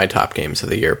my top games of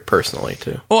the year personally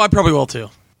too. Oh, I probably will too,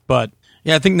 but.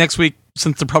 Yeah, I think next week,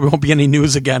 since there probably won't be any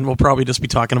news again, we'll probably just be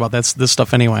talking about this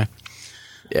stuff anyway.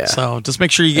 Yeah. So just make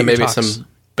sure you get and maybe your talks. some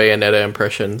Bayonetta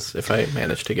impressions if I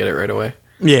manage to get it right away.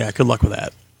 Yeah, good luck with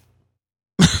that.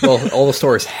 Well, all the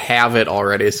stores have it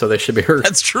already, so they should be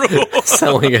That's true.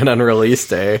 selling it on release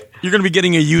day. You're going to be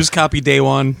getting a used copy day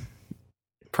one.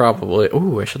 Probably.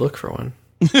 Ooh, I should look for one.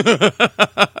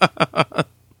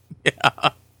 Yeah.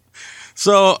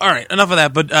 So, all right, enough of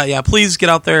that. But please get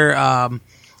out there.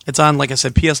 It's on, like I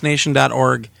said,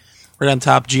 psnation.org, right on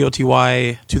top,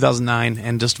 GOTY 2009,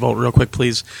 and just vote real quick,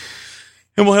 please.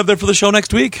 And we'll have that for the show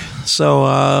next week. So,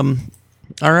 all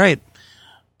right.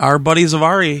 Our buddy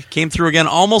Zavari came through again,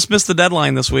 almost missed the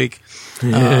deadline this week.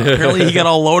 Apparently he got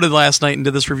all loaded last night and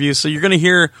did this review. So you're going to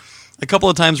hear a couple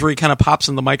of times where he kind of pops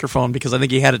in the microphone because I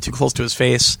think he had it too close to his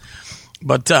face.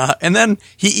 But and then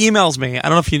he emails me. I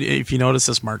don't know if you noticed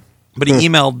this, Mark, but he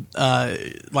emailed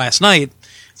last night.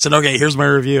 Said, okay, here's my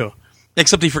review.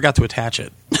 Except he forgot to attach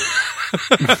it.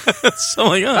 So I'm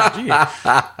like, oh,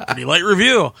 gee, pretty light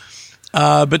review.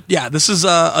 But yeah, this is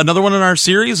another one in our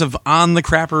series of On the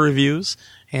Crapper reviews.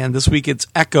 And this week it's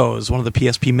Echoes, one of the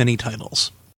PSP mini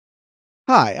titles.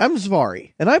 Hi, I'm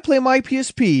Zavari, and I play my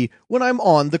PSP when I'm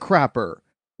on the crapper.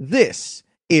 This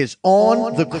is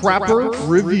On the Crapper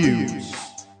Reviews.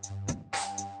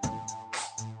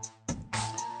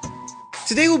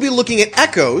 Today we'll be looking at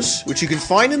Echoes, which you can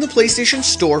find in the PlayStation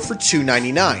Store for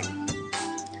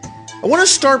 $2.99. I want to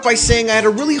start by saying I had a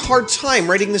really hard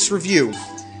time writing this review.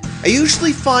 I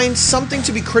usually find something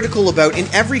to be critical about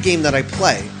in every game that I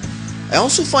play. I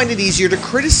also find it easier to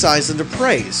criticize than to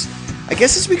praise. I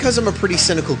guess it's because I'm a pretty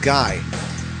cynical guy.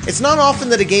 It's not often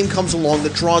that a game comes along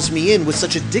that draws me in with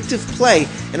such addictive play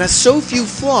and has so few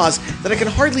flaws that I can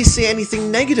hardly say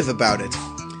anything negative about it.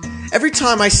 Every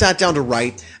time I sat down to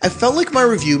write, I felt like my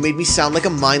review made me sound like a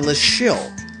mindless shill.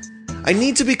 I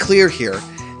need to be clear here.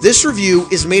 This review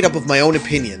is made up of my own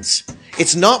opinions.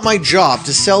 It's not my job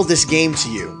to sell this game to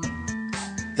you.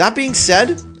 That being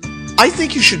said, I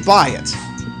think you should buy it.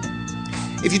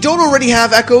 If you don't already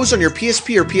have Echoes on your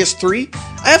PSP or PS3,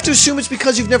 I have to assume it's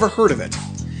because you've never heard of it.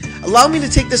 Allow me to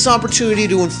take this opportunity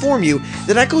to inform you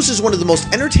that Echoes is one of the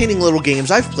most entertaining little games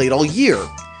I've played all year.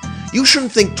 You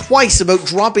shouldn't think twice about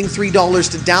dropping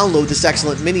 $3 to download this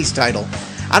excellent minis title.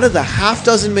 Out of the half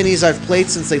dozen minis I've played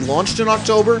since they launched in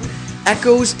October,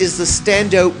 Echoes is the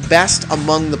standout best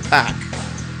among the pack.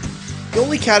 The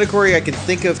only category I can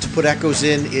think of to put Echoes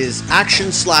in is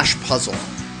action/puzzle.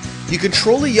 You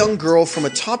control a young girl from a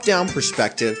top-down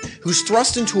perspective who's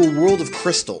thrust into a world of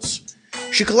crystals.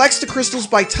 She collects the crystals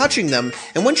by touching them,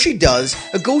 and when she does,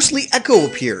 a ghostly echo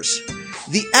appears.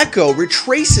 The echo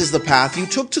retraces the path you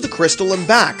took to the crystal and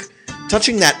back.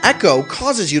 Touching that echo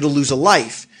causes you to lose a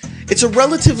life. It's a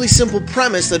relatively simple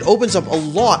premise that opens up a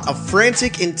lot of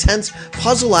frantic, intense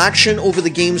puzzle action over the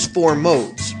game's 4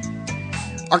 modes.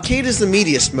 Arcade is the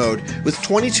meatiest mode, with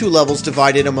 22 levels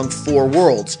divided among 4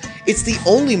 worlds. It's the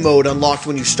only mode unlocked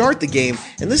when you start the game,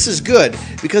 and this is good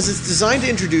because it's designed to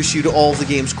introduce you to all of the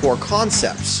game's core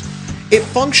concepts. It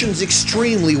functions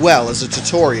extremely well as a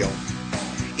tutorial.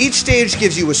 Each stage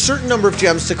gives you a certain number of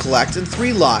gems to collect and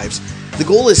 3 lives. The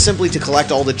goal is simply to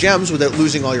collect all the gems without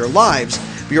losing all your lives,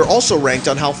 but you're also ranked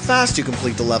on how fast you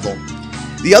complete the level.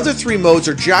 The other 3 modes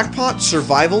are Jackpot,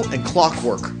 Survival, and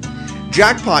Clockwork.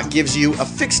 Jackpot gives you a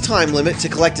fixed time limit to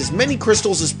collect as many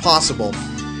crystals as possible.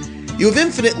 You have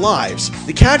infinite lives.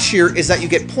 The catch here is that you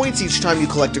get points each time you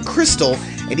collect a crystal,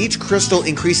 and each crystal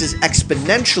increases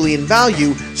exponentially in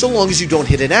value so long as you don't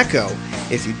hit an echo.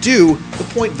 If you do, the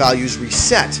point values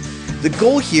reset. The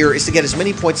goal here is to get as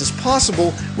many points as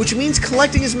possible, which means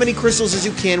collecting as many crystals as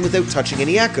you can without touching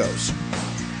any echoes.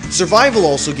 Survival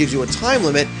also gives you a time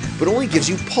limit, but only gives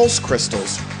you pulse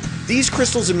crystals. These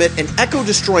crystals emit an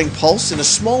echo-destroying pulse in a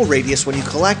small radius when you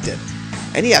collect it.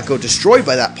 Any echo destroyed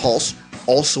by that pulse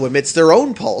also emits their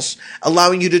own pulse,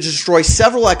 allowing you to destroy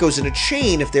several echoes in a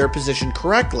chain if they are positioned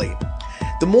correctly.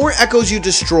 The more echoes you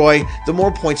destroy, the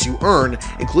more points you earn,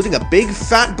 including a big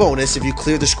fat bonus if you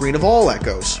clear the screen of all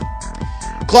echoes.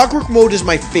 Clockwork mode is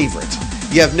my favorite.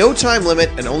 You have no time limit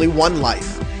and only 1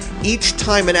 life. Each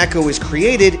time an echo is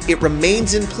created, it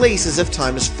remains in place as if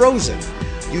time is frozen.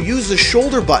 You use the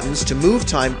shoulder buttons to move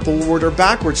time forward or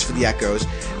backwards for the echoes,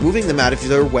 moving them out of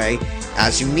their way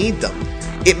as you need them.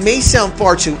 It may sound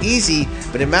far too easy,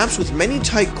 but in maps with many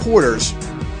tight quarters,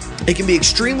 it can be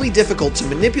extremely difficult to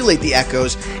manipulate the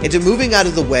echoes into moving out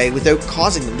of the way without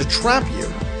causing them to trap you.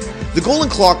 The goal in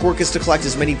Clockwork is to collect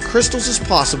as many crystals as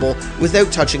possible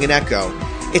without touching an echo.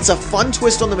 It's a fun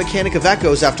twist on the mechanic of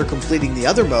echoes after completing the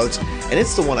other modes, and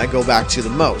it's the one I go back to the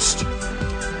most.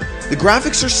 The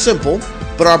graphics are simple,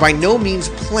 but are by no means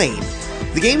plain.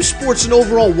 The game sports an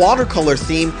overall watercolor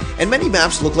theme, and many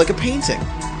maps look like a painting.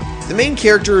 The main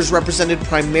character is represented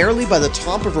primarily by the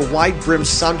top of her wide-brimmed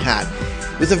sun hat,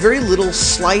 with a very little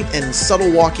slight and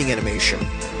subtle walking animation.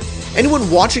 Anyone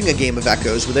watching a game of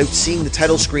Echoes without seeing the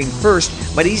title screen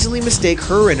first might easily mistake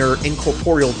her and her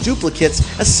incorporeal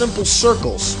duplicates as simple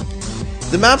circles.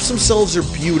 The maps themselves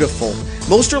are beautiful.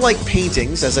 Most are like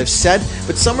paintings, as I've said,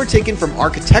 but some are taken from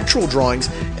architectural drawings,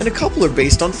 and a couple are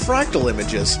based on fractal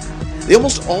images. They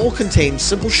almost all contain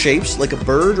simple shapes like a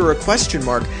bird or a question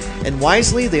mark, and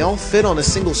wisely they all fit on a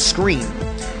single screen.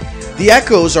 The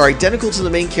echoes are identical to the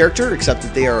main character, except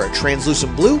that they are a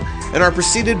translucent blue and are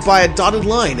preceded by a dotted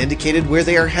line indicated where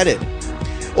they are headed.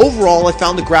 Overall, I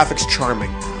found the graphics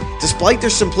charming. Despite their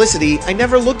simplicity, I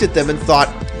never looked at them and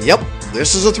thought, yep,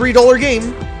 this is a $3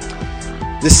 game.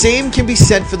 The same can be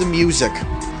said for the music.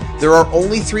 There are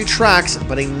only 3 tracks,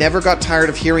 but I never got tired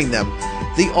of hearing them.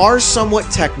 They are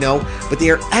somewhat techno, but they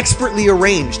are expertly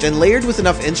arranged and layered with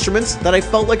enough instruments that I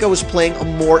felt like I was playing a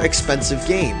more expensive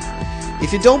game.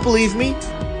 If you don't believe me,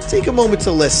 take a moment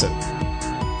to listen.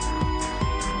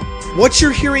 What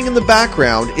you're hearing in the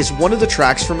background is one of the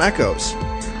tracks from Echoes.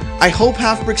 I hope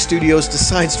Half Brick Studios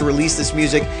decides to release this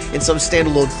music in some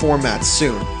standalone format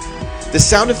soon. The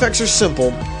sound effects are simple.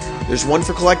 There's one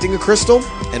for collecting a crystal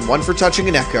and one for touching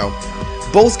an echo.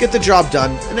 Both get the job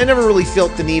done, and I never really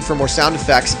felt the need for more sound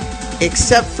effects,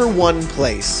 except for one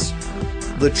place.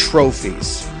 The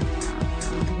trophies.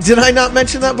 Did I not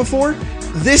mention that before?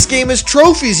 This game has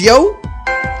trophies, yo!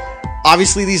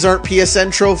 Obviously, these aren't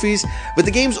PSN trophies, but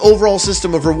the game's overall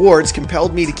system of rewards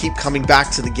compelled me to keep coming back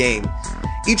to the game.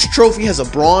 Each trophy has a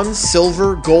bronze,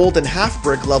 silver, gold, and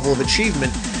half-brick level of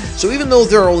achievement, so even though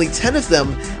there are only 10 of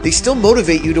them, they still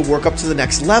motivate you to work up to the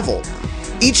next level.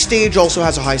 Each stage also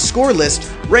has a high score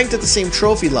list, ranked at the same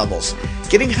trophy levels.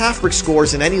 Getting half-brick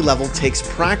scores in any level takes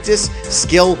practice,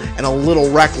 skill, and a little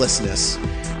recklessness.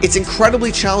 It's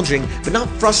incredibly challenging, but not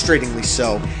frustratingly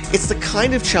so. It's the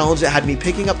kind of challenge that had me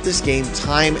picking up this game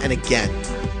time and again.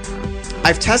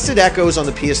 I've tested Echoes on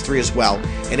the PS3 as well,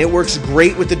 and it works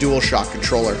great with the DualShock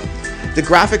controller. The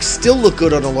graphics still look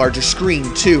good on a larger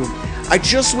screen, too. I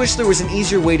just wish there was an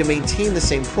easier way to maintain the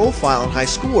same profile and high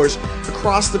scores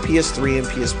across the PS3 and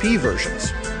PSP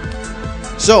versions.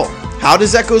 So, how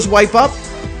does Echoes wipe up?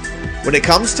 When it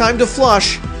comes time to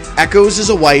flush, Echoes is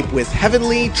a wipe with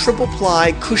heavenly,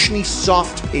 triple-ply, cushiony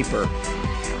soft paper.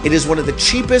 It is one of the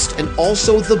cheapest and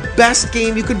also the best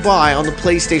game you could buy on the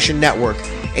PlayStation Network,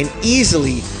 and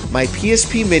easily my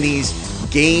PSP Mini's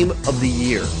Game of the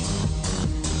Year.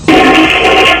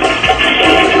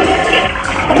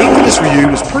 The link for this review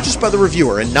was purchased by the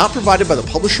reviewer and not provided by the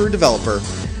publisher or developer.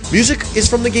 Music is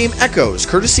from the game Echoes,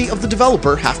 courtesy of the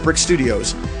developer Half Brick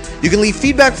Studios. You can leave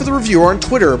feedback for the reviewer on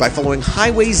Twitter by following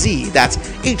HighwayZ, that's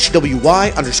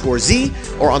HWY_Z,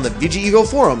 or on the VGEVO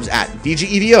forums at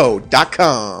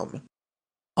VGEVO.com.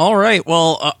 All right,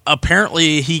 well,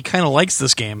 apparently he kind of likes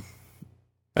this game.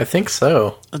 I think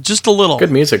so. Just a little.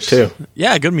 Good music, too.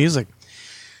 Yeah, good music.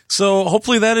 So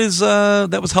hopefully that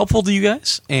was helpful to you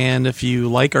guys. And if you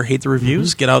like or hate the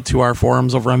reviews, get out to our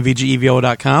forums over on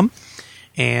VGEVO.com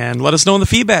and let us know in the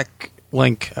feedback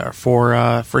link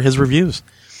for his reviews.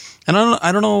 And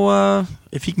I don't know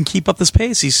if he can keep up this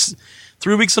pace. He's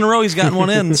 3 weeks in a row he's gotten one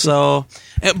in. So,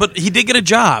 but he did get a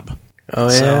job. Oh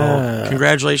yeah! So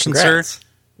congratulations, Congrats. sir.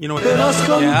 You know what?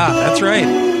 Yeah, that's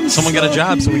right. Someone got a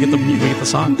job, so we get the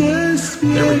song. There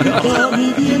we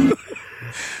go.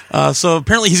 So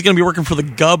apparently he's going to be working for the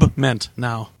government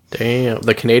now. Damn,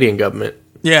 the Canadian government.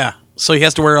 Yeah, so he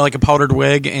has to wear like a powdered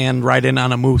wig and ride in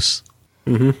on a moose.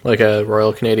 Mm-hmm. Like a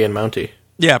Royal Canadian Mountie.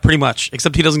 Yeah, pretty much.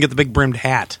 Except he doesn't get the big brimmed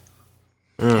hat.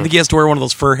 I think he has to wear one of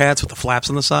those fur hats with the flaps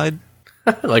on the side.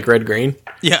 Like red green.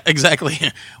 Yeah, exactly.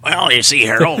 Well, you see,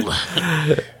 Harold,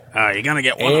 you're gonna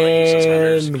get one of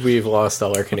these. And we've lost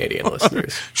all our Canadian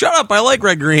listeners. Shut up! I like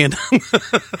red green.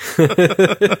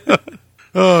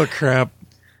 Oh crap!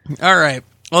 All right,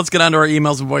 let's get on to our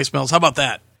emails and voicemails. How about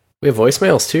that? We have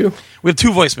voicemails too. We have 2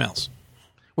 voicemails.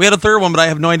 We had a third one, but I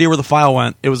have no idea where the file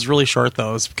went. It was really short though.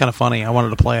 It was kind of funny. I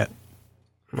wanted to play it.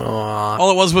 Aww.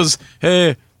 All it was,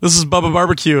 hey, this is Bubba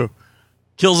Barbecue.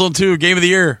 Killzone 2, Game of the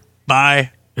Year.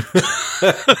 Bye.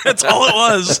 That's all it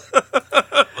was.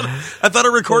 I thought I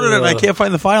recorded it and I can't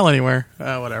find the file anywhere.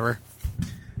 Whatever.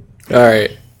 All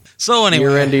right. So anyway.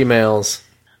 Year-end emails.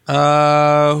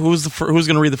 Who's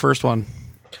going to read the first one?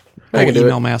 I can do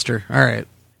email it. master. All right.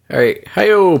 All right.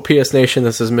 Hi-yo, PS Nation.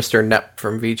 This is Mr. Nep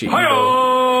from VG. I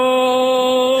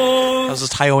was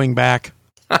just hi-yoing back.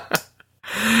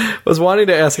 Was wanting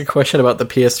to ask a question about the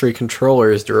PS3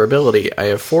 controller's durability. I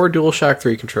have 4 DualShock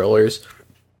 3 controllers,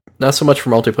 not so much for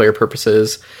multiplayer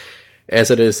purposes as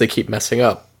it is they keep messing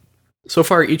up. So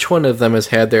far, each one of them has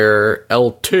had their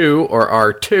L2 or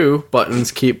R2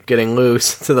 buttons keep getting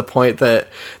loose to the point that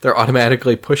they're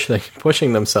automatically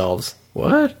pushing themselves.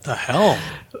 What the hell?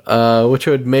 Which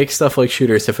would make stuff like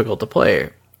shooters difficult to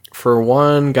play. For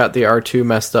one, got the R2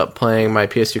 messed up playing my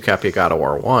PS2 copy of God of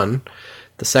War 1.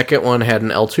 The second one had an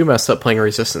L2 messed up playing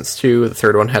Resistance 2. The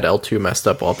third one had L2 messed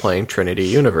up while playing Trinity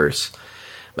Universe.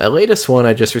 My latest one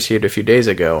I just received a few days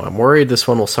ago. I'm worried this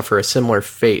one will suffer a similar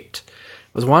fate. I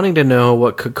was wanting to know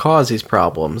what could cause these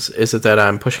problems. Is it that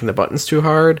I'm pushing the buttons too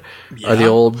hard? Yeah. Are the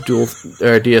old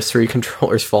DS3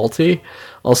 controllers faulty?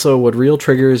 Also, would real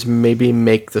triggers maybe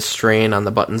make the strain on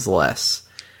the buttons less?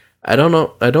 I don't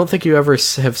know. I don't think you ever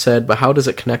have said, but how does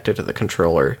it connect it to the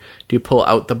controller? Do you pull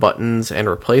out the buttons and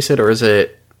replace it, or is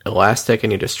it elastic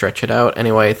and you just stretch it out?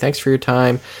 Anyway, thanks for your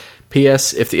time.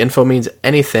 P.S. If the info means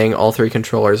anything, all 3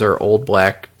 controllers are old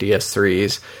black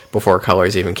DS3s before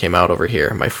colors even came out over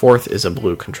here. My 4th is a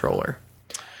blue controller.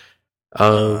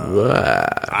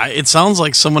 It sounds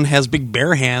like someone has big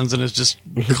bare hands and is just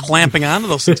clamping onto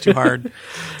those things too hard.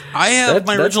 I have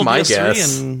my original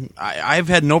PS3, and I've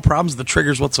had no problems with the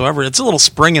triggers whatsoever. It's a little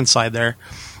spring inside there.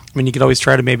 I mean, you could always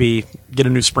try to maybe get a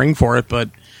new spring for it, but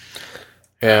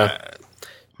yeah,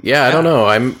 I don't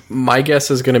know. My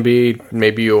guess is going to be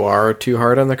maybe you are too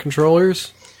hard on the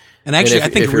controllers. And actually, I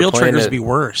think real triggers would be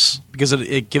worse because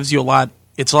it gives you a lot.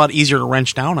 It's a lot easier to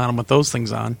wrench down on them with those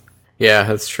things on. Yeah,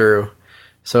 that's true.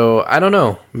 So I don't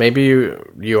know. Maybe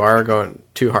you are going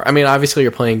too hard. I mean, obviously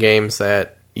you're playing games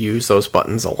that use those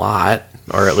buttons a lot,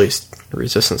 or at least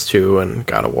Resistance 2 and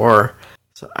God of War.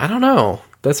 So I don't know.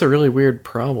 That's a really weird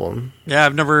problem. Yeah,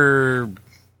 I've never.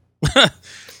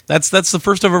 That's the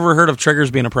first I've ever heard of triggers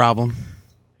being a problem.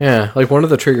 Yeah, like one of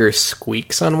the triggers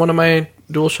squeaks on one of my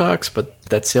DualShocks, but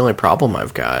that's the only problem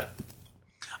I've got.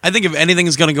 I think if anything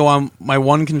is going to go on my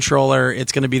one controller,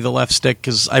 it's going to be the left stick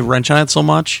because I wrench on it so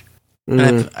much.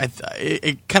 And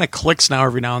it kind of clicks now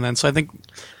every now and then. So I think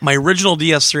my original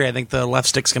DS3, I think the left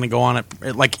stick's going to go on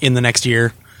it like in the next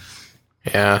year.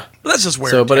 Yeah. But that's just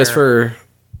weird. So, but as for...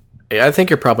 I think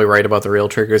you're probably right about the real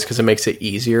triggers because it makes it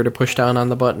easier to push down on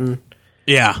the button.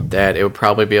 Yeah. That it would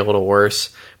probably be a little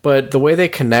worse. But the way they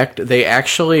connect, they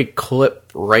actually clip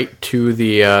right to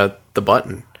the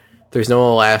button. There's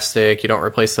no elastic. You don't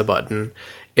replace the button.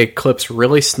 It clips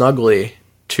really snugly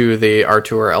to the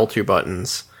R2 or L2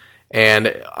 buttons.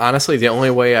 And honestly, the only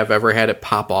way I've ever had it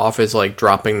pop off is like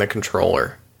dropping the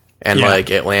controller and like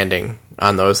it landing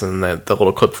on those, and the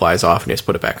little clip flies off and you just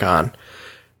put it back on.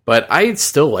 But I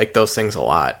still like those things a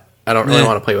lot. I don't really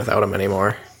want to play without them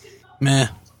anymore. Meh.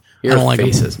 Your I don't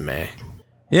face like is meh.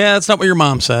 Yeah, that's not what your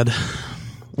mom said.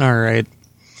 All right.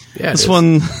 Yeah, this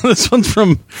one's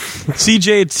from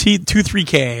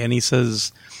CJ23K, and he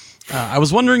says, I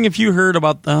was wondering if you heard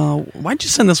about... why'd you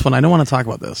send this one? I don't want to talk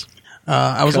about this.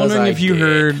 I was wondering if you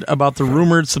heard about the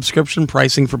rumored subscription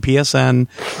pricing for PSN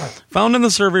found in the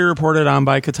survey reported on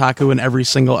by Kotaku and every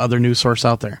single other news source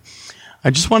out there. I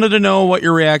just wanted to know what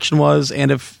your reaction was,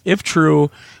 and if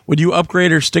true, would you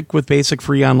upgrade or stick with basic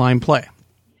free online play?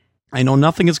 I know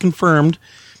nothing is confirmed,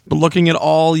 but looking at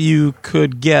all you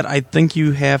could get, I think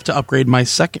you have to upgrade. I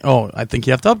think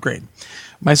you have to upgrade.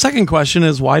 My second question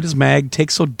is, why does MAG take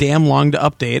so damn long to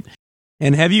update?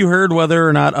 And have you heard whether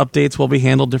or not updates will be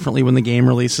handled differently when the game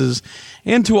releases?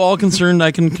 And to all concerned,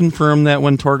 I can confirm that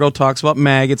when Torgo talks about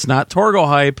MAG, it's not Torgo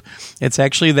hype. It's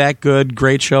actually that good.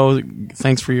 Great show.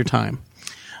 Thanks for your time.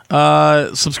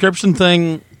 Subscription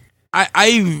thing,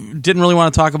 I didn't really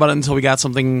want to talk about it until we got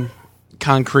something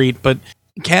concrete, but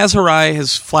Kaz Hirai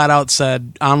has flat out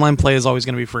said online play is always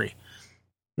going to be free.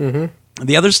 Mm-hmm.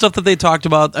 The other stuff that they talked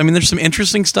about, I mean, there's some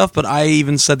interesting stuff, but I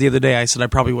even said the other day, I said I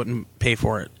probably wouldn't pay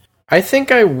for it. I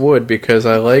think I would, because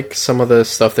I like some of the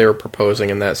stuff they were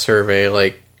proposing in that survey,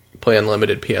 like play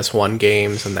unlimited PS1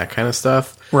 games and that kind of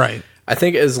stuff. Right. I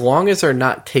think as long as they're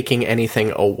not taking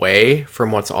anything away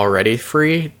from what's already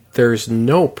free, there's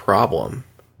no problem.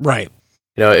 Right.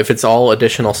 You know, if it's all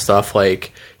additional stuff,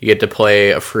 like you get to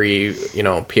play a free,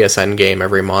 PSN game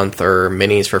every month, or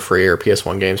minis for free, or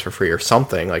PS1 games for free, or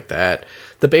something like that.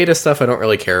 The beta stuff I don't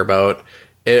really care about.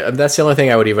 That's the only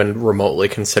thing I would even remotely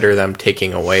consider them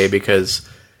taking away, because,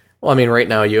 well, I mean, right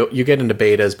now you get into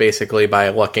betas basically by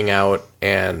lucking out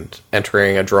and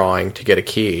entering a drawing to get a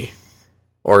key,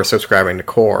 or subscribing to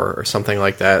Core, or something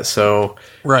like that. So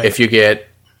right. If you get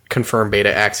confirmed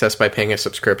beta access by paying a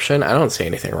subscription, I don't see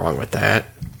anything wrong with that.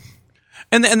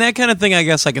 And that kind of thing I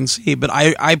guess I can see, but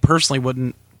I personally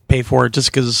wouldn't pay for it just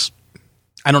because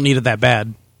I don't need it that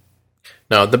bad.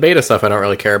 No, the beta stuff I don't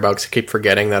really care about, because I keep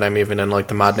forgetting that I'm even in like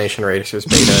the Mod Nation Racers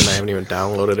beta and I haven't even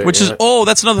downloaded it Which yet.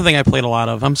 that's another thing I played a lot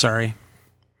of. I'm sorry.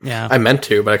 Yeah. I meant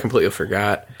to, but I completely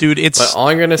forgot. Dude, it's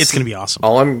going to be awesome.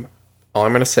 All I'm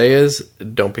going to say is,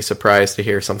 don't be surprised to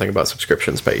hear something about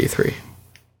subscriptions by E3.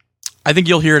 I think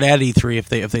you'll hear it at E3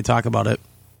 if they talk about it.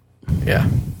 Yeah.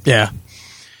 Yeah.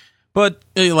 But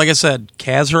like I said,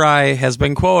 Kaz Hirai has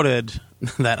been quoted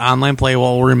that online play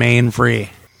will remain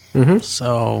free. Mm-hmm.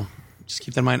 So just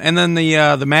keep that in mind. And then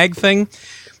the MAG thing,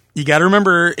 you got to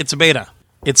remember it's a beta.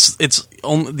 It's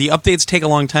only, the updates take a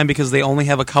long time because they only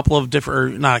have a couple of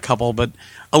different, or not a couple, but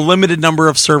a limited number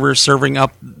of servers serving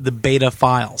up the beta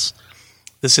files.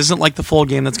 This isn't like the full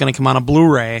game that's going to come on a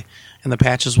Blu-ray, and the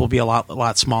patches will be a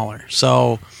lot smaller.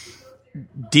 So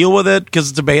deal with it because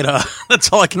it's a beta.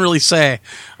 That's all I can really say.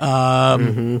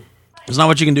 There's not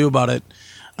much you can do about it.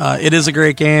 It is a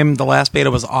great game. The last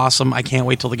beta was awesome. I can't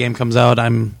wait till the game comes out.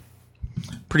 I'm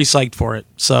pretty psyched for it.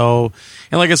 So,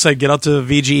 and like I said, get out to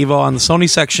VG Evo on the Sony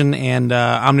section, and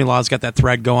OmniLaw's got that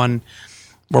thread going.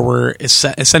 where we're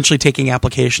essentially taking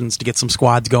applications to get some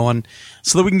squads going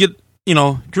so that we can get,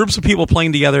 groups of people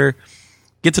playing together,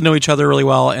 get to know each other really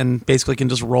well, and basically can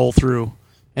just roll through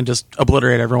and just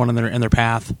obliterate everyone in their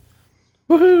path.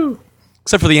 Woohoo!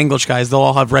 Except for the English guys. They'll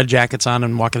all have red jackets on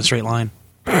and walk in a straight line.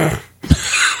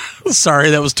 Sorry,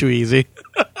 that was too easy.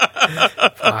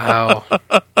 Wow.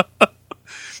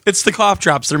 It's the cough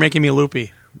drops. They're making me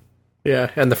loopy.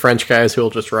 Yeah, and the French guys who will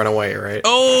just run away, right?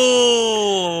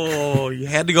 Oh, you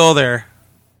had to go there.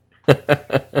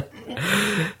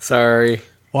 Sorry.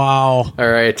 Wow. All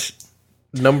right.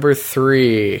 Number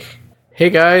 3. Hey,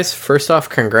 guys. First off,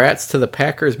 congrats to the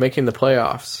Packers making the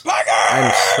playoffs. Packers!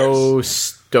 I'm so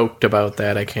stoked about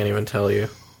that. I can't even tell you.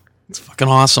 It's fucking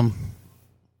awesome.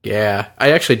 Yeah.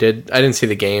 I actually did. I didn't see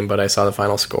the game, but I saw the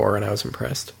final score, and I was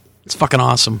impressed. It's fucking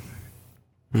awesome.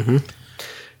 Mm-hmm.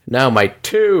 Now, my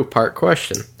 2-part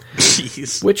question.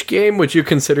 Jeez. Which game would you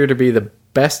consider to be the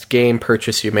best game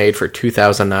purchase you made for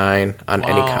 2009 on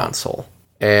any console?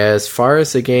 As far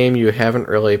as the game you haven't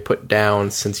really put down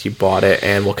since you bought it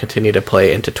and will continue to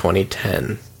play into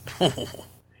 2010. You want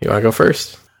to go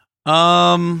first?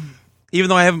 Even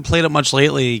though I haven't played it much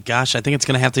lately, gosh, I think it's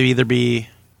going to have to either be...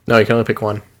 No, you can only pick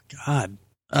one. God.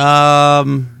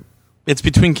 It's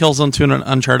between Killzone 2 and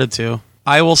Uncharted 2.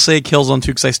 I will say Killzone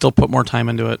 2 because I still put more time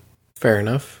into it. Fair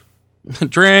enough.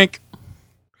 Drink.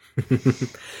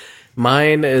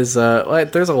 Mine is,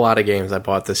 there's a lot of games I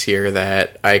bought this year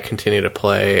that I continue to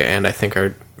play and I think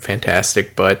are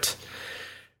fantastic, but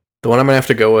the one I'm going to have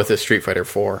to go with is Street Fighter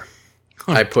 4.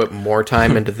 I put more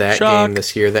time into that game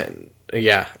this year than,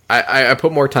 I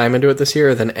put more time into it this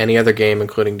year than any other game,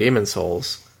 including Demon's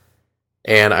Souls.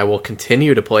 And I will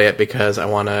continue to play it because I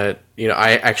want to,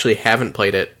 I actually haven't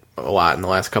played it a lot in the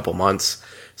last couple months.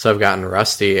 So I've gotten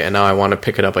rusty, and now I want to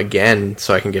pick it up again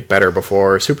so I can get better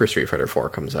before Super Street Fighter 4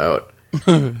 comes out.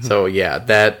 So yeah,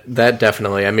 that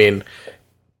definitely. I mean,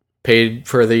 paid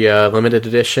for the limited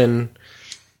edition,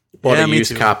 bought a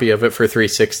used copy of it for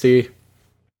 $360.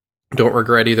 Don't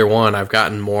regret either one. I've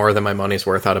gotten more than my money's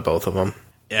worth out of both of them.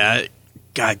 Yeah,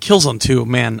 God, Killzone 2,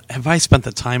 man, have I spent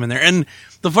the time in there? And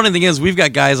the funny thing is, we've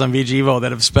got guys on VGEVO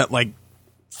that have spent like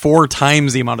 4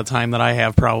 times the amount of time that I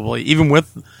have, probably, even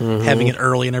with having it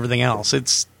early and everything else.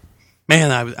 It's,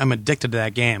 man, I'm addicted to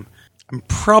that game. I'm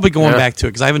probably going back to it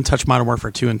because I haven't touched Modern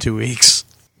Warfare 2 in 2 weeks.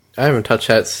 I haven't touched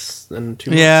that in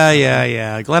 2 months.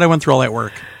 Yeah. Glad I went through all that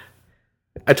work.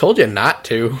 I told you not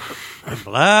to.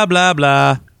 Blah, blah,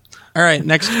 blah. All right,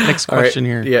 next question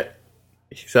here. Yeah.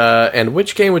 And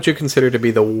which game would you consider to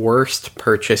be the worst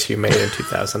purchase you made in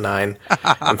 2009?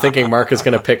 I'm thinking Mark is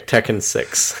going to pick Tekken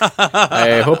 6.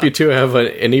 I hope you two have an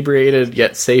inebriated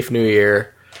yet safe new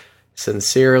year.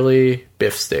 Sincerely,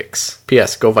 Biff Sticks.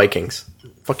 P.S. Go Vikings.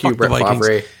 Fuck you, Brett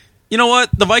Favre. You know what?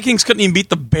 The Vikings couldn't even beat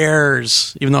the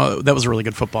Bears, even though that was a really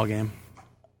good football game.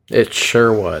 It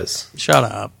sure was. Shut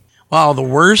up. Wow, the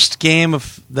worst game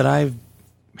that I've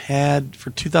had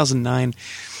for 2009.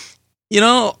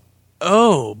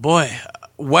 Oh boy,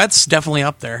 Wet's definitely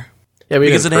up there. Yeah,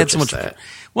 because it had so much. That.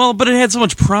 Well, but it had so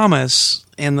much promise,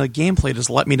 and the gameplay just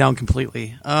let me down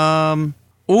completely. It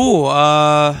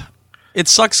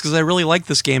sucks because I really like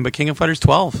this game, but King of Fighters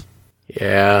 12.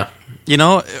 Yeah,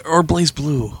 or Blaze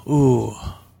Blue. Ooh,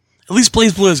 at least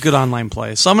Blaze Blue has good online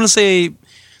play. So I'm going to say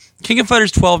King of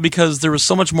Fighters 12 because there was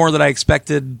so much more that I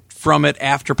expected from it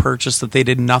after purchase that they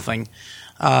did nothing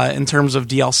in terms of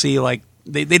DLC. Like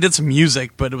they did some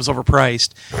music, but it was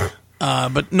overpriced.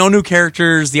 But no new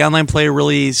characters. The online play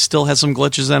really still has some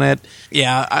glitches in it.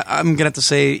 Yeah, I'm going to have to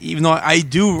say, even though I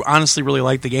do honestly really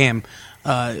like the game,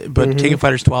 but King of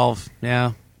Fighters 12,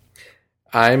 yeah.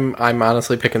 I'm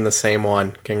honestly picking the same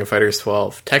one, King of Fighters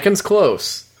 12. Tekken's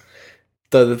close.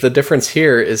 The difference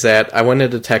here is that I went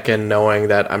into Tekken knowing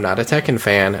that I'm not a Tekken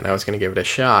fan, and I was going to give it a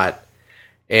shot.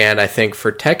 And I think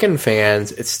for Tekken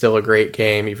fans, it's still a great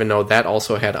game, even though that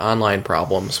also had online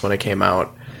problems when it came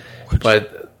out.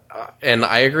 But and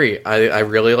I agree. I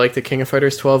really like the King of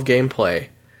Fighters 12 gameplay,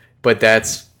 but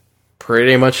that's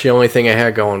pretty much the only thing I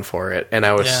had going for it. And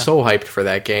I was so hyped for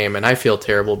that game, and I feel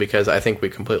terrible because I think we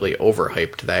completely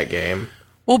overhyped that game.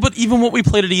 Well, but even what we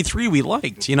played at E3, we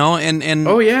liked, and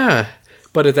oh yeah.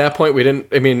 But at that point, we didn't.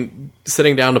 I mean,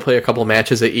 sitting down to play a couple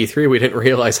matches at E3, we didn't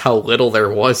realize how little there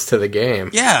was to the game.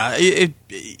 Yeah,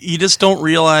 you just don't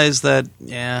realize that.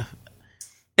 Yeah,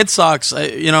 it sucks.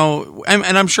 And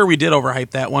I'm sure we did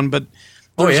overhype that one, but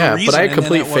but I had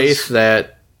complete faith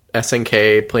that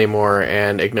SNK, Playmore,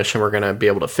 and Ignition were going to be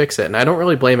able to fix it, and I don't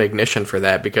really blame Ignition for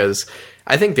that because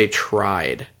I think they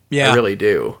tried. Yeah, I really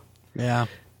do. Yeah,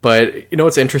 but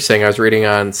what's interesting? I was reading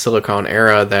on Silicon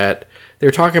Era that they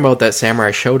were talking about that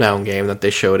Samurai Showdown game that they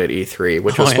showed at E3,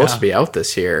 which was supposed to be out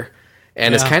this year,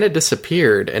 and it's kind of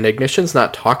disappeared, and Ignition's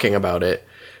not talking about it.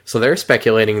 So they're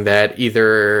speculating that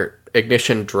either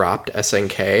Ignition dropped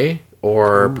SNK,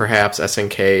 or perhaps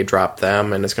SNK dropped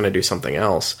them and is going to do something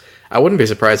else. I wouldn't be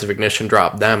surprised if Ignition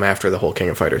dropped them after the whole King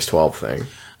of Fighters 12 thing.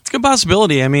 It's a good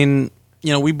possibility. I mean,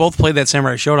 we both played that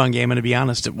Samurai Showdown game, and to be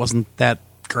honest, it wasn't that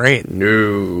great.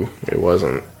 No, it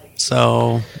wasn't.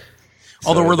 So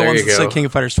although we're the ones that go. said King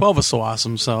of Fighters 12 was so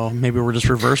awesome, so maybe we're just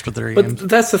reversed with their games. But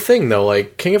that's the thing, though.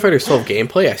 Like, King of Fighters 12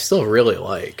 gameplay, I still really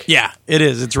like. Yeah, it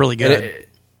is. It's really good.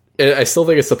 I still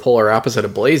think it's the polar opposite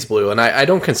of BlazBlue, and I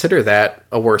don't consider that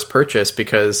a worse purchase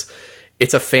because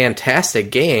it's a fantastic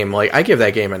game. Like, I give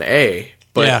that game an A,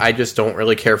 but I just don't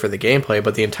really care for the gameplay.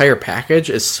 But the entire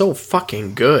package is so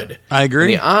fucking good. I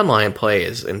agree. And the online play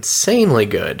is insanely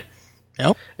good.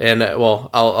 Yep. And,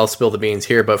 I'll spill the beans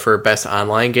here, but for best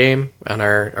online game on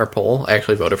our poll, I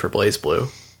actually voted for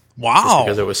BlazBlue. Wow. Just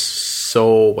because it was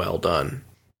so well done.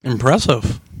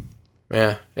 Impressive.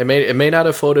 Yeah. It may not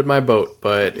have floated my boat,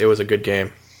 but it was a good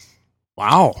game.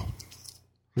 Wow.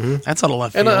 Mm-hmm. That's out of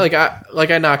left field.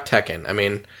 And I knocked Tekken. I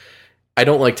mean, I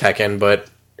don't like Tekken, but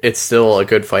it's still a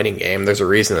good fighting game. There's a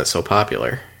reason it's so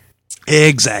popular.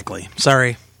 Exactly.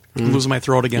 Sorry. I'm losing my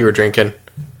throat again. You were drinking.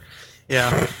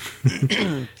 Yeah.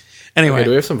 Anyway. Okay,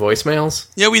 do we have some voicemails?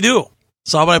 Yeah, we do.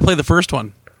 So how about I play the first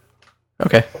one?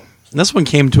 Okay. And this one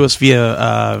came to us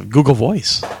via Google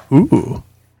Voice. Ooh.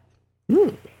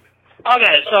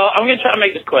 Okay, so I'm going to try to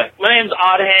make this quick. My name's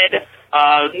Oddhead,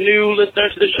 new listener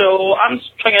to the show. I'm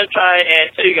just going to try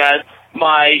and tell you guys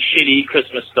my shitty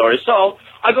Christmas story. So,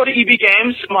 I go to EB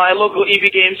Games, my local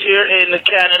EB Games here in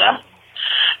Canada,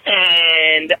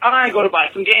 and I go to buy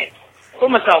some games for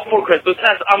myself for Christmas.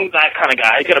 I'm that kind of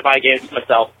guy. I got to buy games for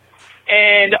myself.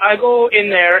 And I go in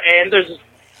there, and there's this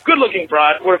good-looking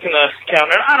broad working the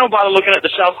counter, and I don't bother looking at the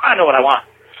shelf. I know what I want.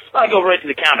 So I go right to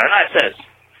the counter, and I says,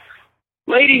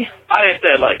 "Lady," I didn't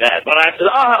say it like that, but I said,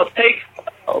 "I'll take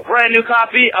a brand new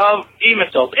copy of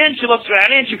Demon Souls." And she looks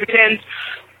around and she pretends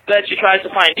that she tries to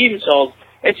find Demon Souls.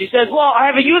 And she says, "Well, I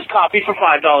have a used copy for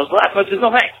 $5 left." I says, "No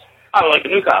thanks. I would like a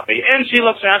new copy." And she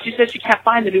looks around. She says she can't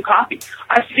find the new copy.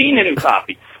 I've seen a new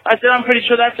copy. I said, "I'm pretty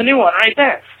sure that's a new one right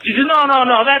there." She says, No,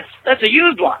 that's a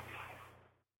used one."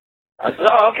 I said,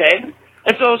 "Oh, okay."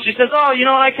 And so she says, "Oh, you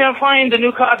know what? I can't find the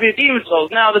new copy of Demon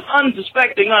Souls." Now, this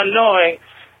unsuspecting, unknowing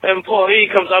employee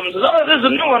comes up and says, "Oh, there's a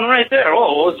new one right there."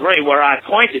 Oh, it was right where I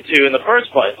pointed to in the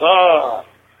first place. Oh.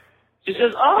 She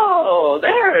says, "Oh,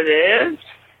 there it is."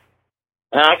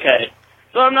 Okay.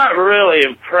 So I'm not really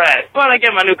impressed, but I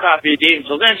get my new copy of Demon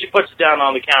Souls, and she puts it down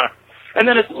on the counter. And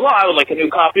then it says, "Well, I would like a new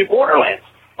copy of Borderlands."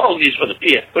 Oh, these for the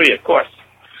PS3, of course.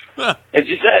 And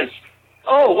she says,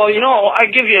 "Oh, well, I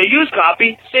give you a used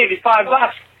copy, save you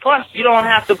 $5. Plus, you don't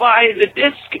have to buy the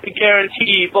disc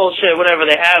guarantee bullshit, whatever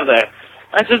they have there."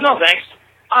 I says, "No, thanks.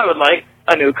 I would like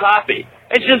a new copy."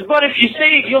 And she says, "But if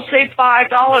you'll save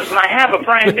 $5, and I have a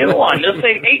brand new one. You'll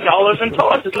save $8 in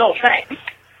total." I says, "No, thanks.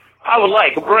 I would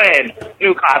like a brand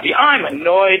new copy." I'm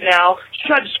annoyed now. She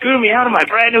tried to screw me out of my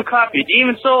brand new copy of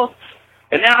Demon Souls,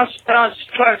 and now she's trying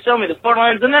to sell me the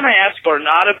Borderlands. And then I asked for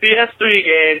not a PS3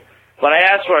 game, but I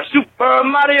asked for a Super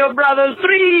Mario Brothers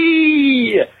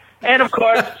 3. And of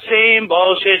course, same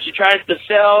bullshit. She tries to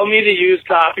sell me the used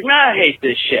copy. Man, I hate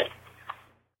this shit.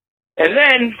 And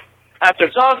then, after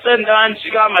it's all said and done,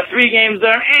 she got my 3 games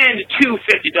there and 2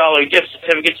 $50 gift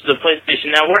certificates to the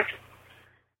PlayStation Network.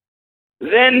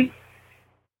 Then,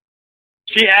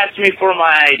 she asked me for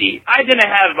my ID. I didn't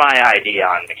have my ID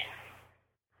on me.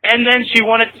 And then she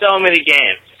wanted to sell me the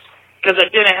games, because I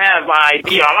didn't have my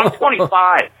ID on. I'm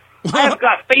 25. I've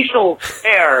got facial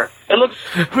hair. It looks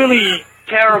really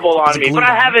terrible on me, but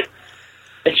I have it.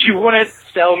 And she wanted to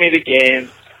sell me the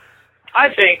games. I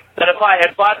think that if I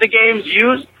had bought the games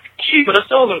used, she would have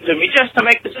sold them to me just to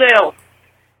make the sale.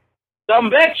 Dumb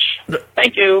bitch.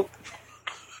 Thank you.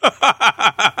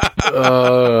 I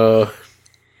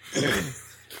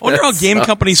wonder how game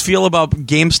companies feel about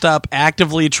GameStop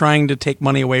actively trying to take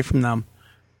money away from them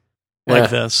like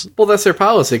this. Well, that's their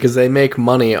policy, because they make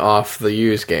money off the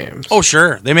used games. Oh,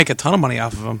 sure. They make a ton of money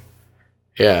off of them.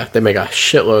 Yeah, they make a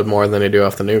shitload more than they do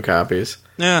off the new copies.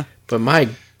 Yeah. But my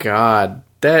God,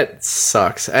 that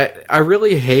sucks. I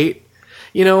really hate...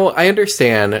 I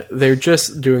understand they're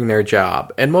just doing their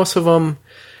job, and most of them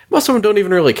don't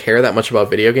even really care that much about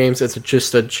video games. It's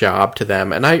just a job to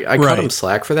them, and I cut them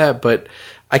slack for that, but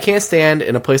I can't stand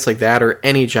in a place like that or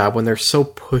any job when they're so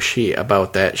pushy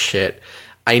about that shit.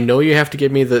 I know you have to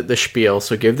give me the spiel,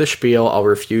 so give the spiel, I'll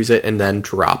refuse it, and then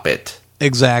drop it.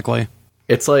 Exactly.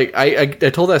 It's like I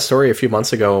told that story a few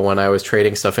months ago when I was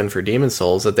trading stuff in for Demon's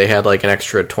Souls, that they had like an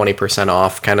extra 20%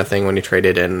 off kind of thing when you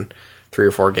traded in 3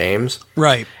 or 4 games.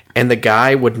 Right. And the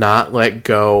guy would not let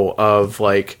go of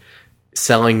like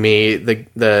selling me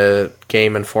the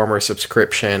Game Informer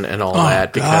subscription and all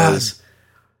that because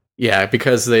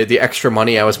the extra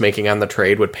money I was making on the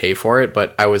trade would pay for it,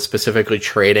 but I was specifically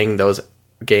trading those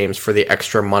games for the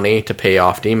extra money to pay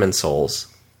off Demon's Souls.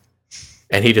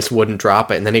 And he just wouldn't drop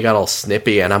it, and then he got all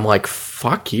snippy, and I'm like,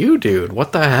 fuck you, dude,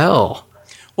 what the hell?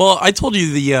 Well, I told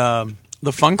you the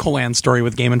Funkoland story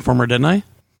with Game Informer, didn't I?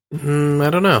 I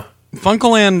don't know.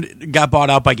 Funkoland got bought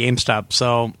out by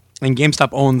GameStop, and GameStop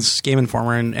owns Game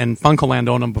Informer, and Funkoland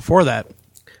owned them before that.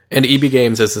 And EB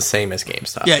Games is the same as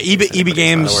GameStop. Yeah, EB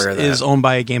Games is owned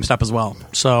by GameStop as well.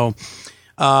 So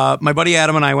my buddy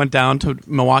Adam and I went down to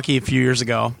Milwaukee a few years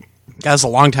ago. That was a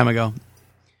long time ago.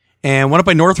 And went up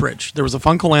by Northridge. There was a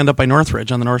Funkoland up by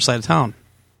Northridge on the north side of town.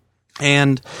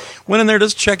 And went in there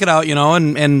just to check it out,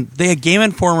 and they had Game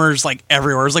Informers like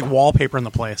everywhere. It was like wallpaper in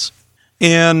the place.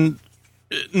 And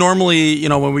normally,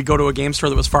 when we go to a game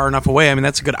store that was far enough away, I mean,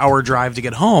 that's a good hour drive to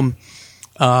get home.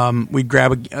 We'd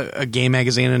grab a game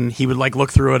magazine, and he would like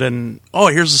look through it, and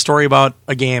here's a story about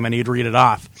a game, and he'd read it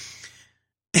off.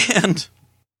 And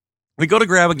we go to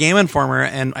grab a Game Informer,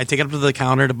 and I take it up to the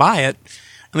counter to buy it.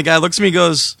 And the guy looks at me and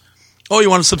goes, "Oh, you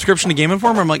want a subscription to Game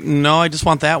Informer?" I'm like, "No, I just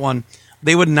want that one."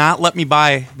 They would not let me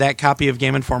buy that copy of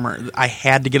Game Informer. I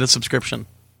had to get a subscription.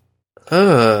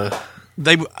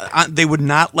 They would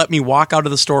not let me walk out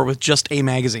of the store with just a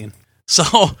magazine.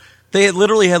 So they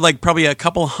literally had like probably a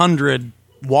couple hundred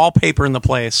wallpaper in the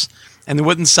place, and they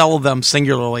wouldn't sell them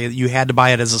singularly. You had to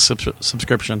buy it as a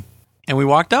subscription. And we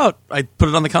walked out. I put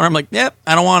it on the counter. I'm like, "Yep,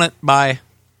 I don't want it. Bye."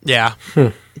 Yeah,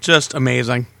 just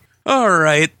amazing. All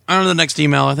right, on to the next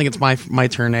email. I think it's my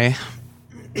turn, eh?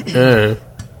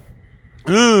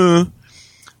 All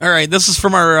right, this is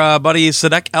from our buddy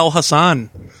Sadek El Hassan.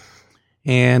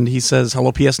 And he says,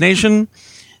 "Hello, PS Nation.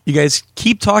 You guys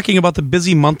keep talking about the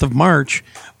busy month of March,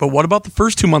 but what about the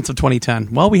first 2 months of 2010?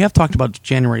 Well, we have talked about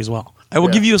January as well. I will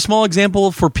give you a small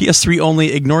example for PS3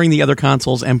 only, ignoring the other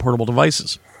consoles and portable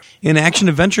devices. In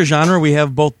action-adventure genre, we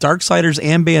have both Darksiders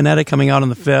and Bayonetta coming out on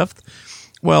the 5th.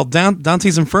 Well,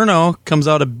 Dante's Inferno comes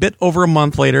out a bit over a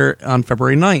month later on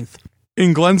February 9th.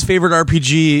 In Glenn's favorite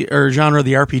RPG, or genre,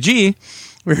 the RPG,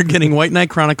 we're getting White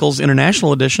Knight Chronicles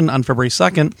International Edition on February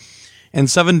 2nd, and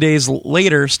 7 days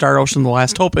later, Star Ocean The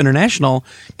Last Hope International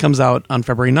comes out on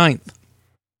February 9th.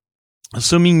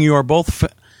 Assuming you are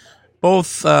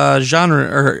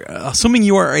assuming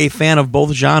you are a fan of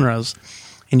both genres,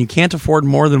 and you can't afford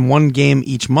more than one game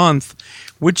each month,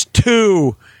 which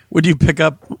 2 would you pick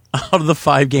up out of the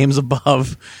 5 games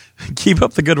above? Keep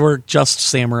up the good work, Just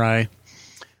Samurai."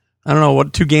 I don't know,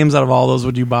 what 2 games out of all those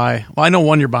would you buy? Well, I know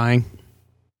one you're buying.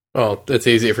 Well, it's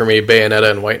easy for me,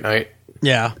 Bayonetta and White Knight.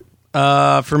 Yeah.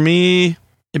 For me,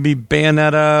 it'd be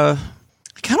Bayonetta.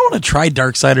 I kind of want to try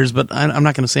Darksiders, but I'm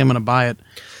not going to say I'm going to buy it.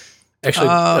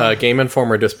 Actually, Game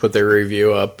Informer just put their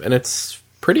review up, and it's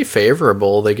pretty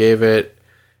favorable. They gave it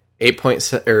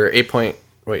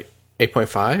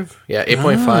 8.5? Yeah,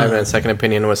 8.5, and second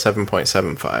opinion was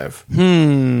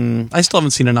 7.75. I still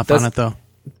haven't seen enough on it, though.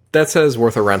 That says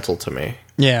worth a rental to me.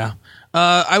 Yeah.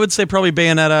 I would say probably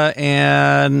Bayonetta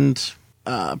and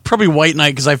probably White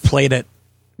Knight, because I've played it.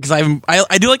 Because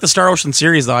I do like the Star Ocean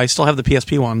series, though. I still have the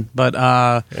PSP one. But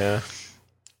yeah,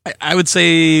 I would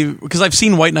say, because I've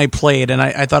seen White Knight played, and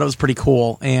I thought it was pretty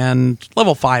cool. And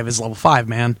level 5 is level 5,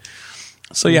 man.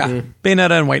 So yeah,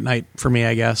 Bayonetta and White Knight for me,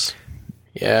 I guess.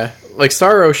 Yeah, like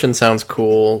Star Ocean sounds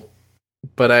cool,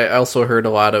 but I also heard a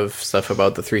lot of stuff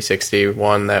about the 360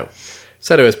 one that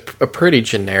said it was a pretty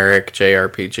generic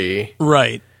JRPG.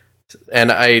 Right. And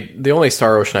the only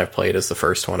Star Ocean I've played is the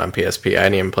first one on PSP. I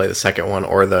didn't even play the second one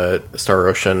or the Star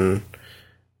Ocean.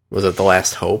 Was it The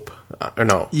Last Hope? Or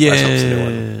no, yeah. Last Hope's the new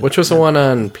one. Which was the one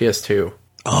on PS2?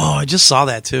 Oh, I just saw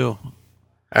that too.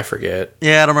 I forget.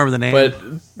 Yeah, I don't remember the name. But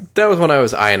that was one I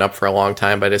was eyeing up for a long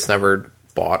time, but I just never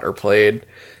bought or played.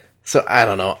 So I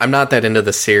don't know. I'm not that into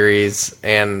the series,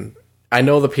 and I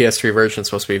know the PS3 version is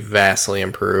supposed to be vastly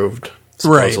improved,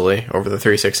 supposedly, over the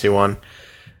 360 one.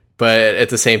 But at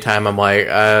the same time, I'm like,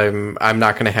 I'm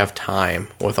not going to have time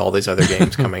with all these other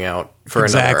games coming out for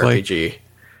another RPG.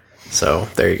 So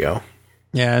there you go.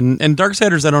 Yeah, and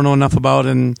Darksiders I don't know enough about,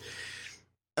 and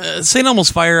St. Elmo's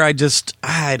Fire, I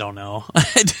don't know.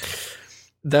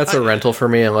 That's a rental for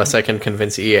me unless I can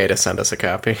convince EA to send us a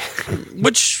copy.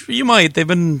 Which you might. They've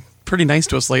been pretty nice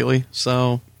to us lately,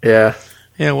 so... Yeah,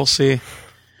 we'll see.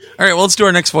 All right, well, let's do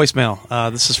our next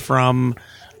voicemail. This is from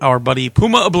our buddy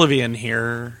Puma Oblivion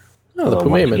here. Oh, the Hello,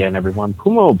 Puma once Man. again, everyone.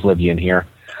 Puma Oblivion here.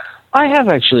 I have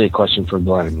actually a question for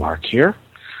Glenn and Mark here.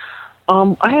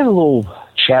 I had a little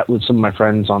chat with some of my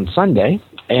friends on Sunday,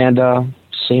 and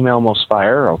Same Elmo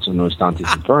Spire, also known as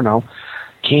Dante's Inferno,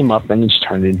 came up and it's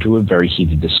turned into a very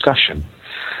heated discussion.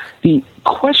 The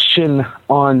question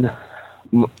on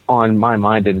my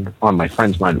mind and on my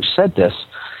friend's mind who said this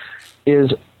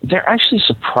is they're actually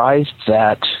surprised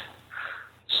that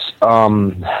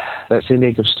that San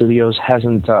Diego Studios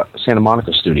hasn't Santa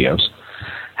Monica Studios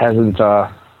hasn't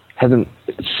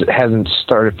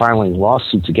started filing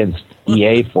lawsuits against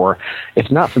EA for, if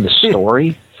not for the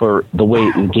story, for the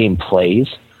way the game plays.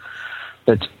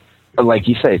 That's, like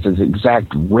you say, it's an exact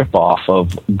ripoff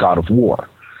of God of War.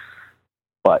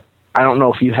 But I don't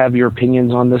know if you have your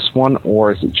opinions on this one,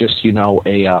 or is it just kind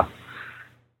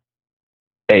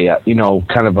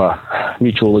of a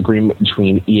mutual agreement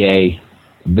between EA,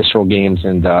 Visceral Games,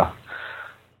 and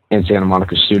Santa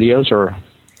Monica Studios, or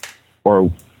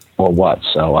what?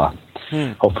 So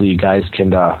hopefully you guys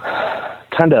can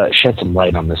kind of shed some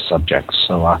light on this subject.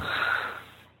 So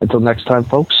until next time,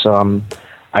 folks,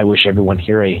 I wish everyone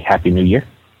here a happy New Year.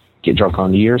 Get drunk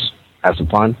on New Year's, have some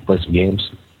fun, play some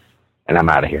games, and I'm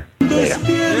out of here. Later.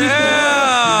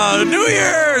 Yeah, New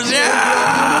Year's.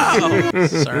 Yeah. Oh,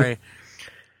 sorry,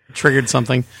 triggered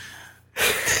something.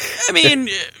 I mean,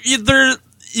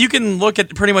 you can look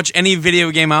at pretty much any video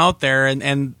game out there,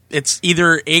 and it's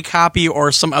either a copy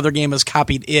or some other game has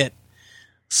copied it.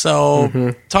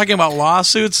 So talking about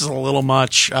lawsuits is a little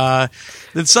much. You know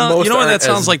what that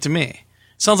sounds like to me? It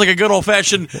sounds like a good old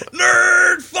fashioned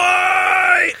nerd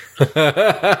fight.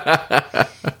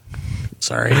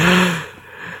 Sorry.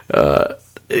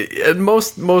 And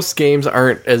most games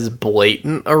aren't as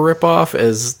blatant a ripoff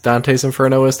as Dante's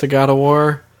Inferno is to God of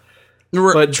War.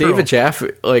 But True. David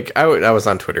Jaffe, I was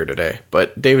on Twitter today,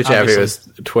 but David Jaffe was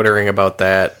twittering about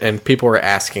that, and people were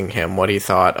asking him what he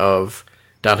thought of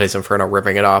Dante's Inferno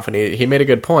ripping it off, and he made a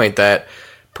good point that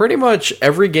pretty much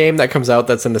every game that comes out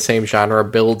that's in the same genre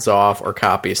builds off or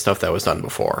copies stuff that was done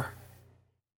before.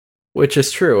 Which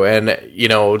is true, and,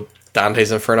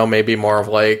 Dante's Inferno may be more of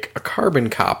like a carbon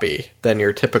copy than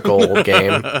your typical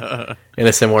game in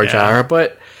a similar genre,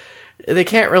 but they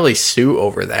can't really sue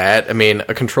over that. I mean,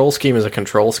 a control scheme is a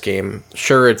control scheme.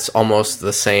 Sure, it's almost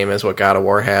the same as what God of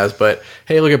War has, but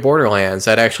hey, look at Borderlands.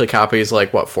 That actually copies,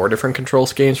 4 different control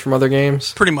schemes from other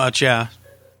games? Pretty much, yeah.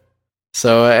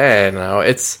 So, I don't know.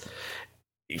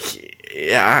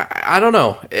 I don't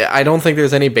know. I don't think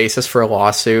there's any basis for a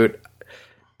lawsuit.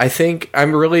 I think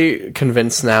I'm really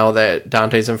convinced now that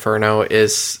Dante's Inferno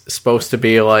is supposed to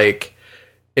be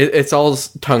it's all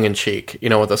tongue-in-cheek,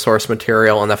 with the source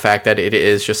material and the fact that it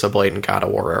is just a blatant God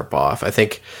of War ripoff. I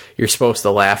think you're supposed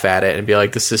to laugh at it and be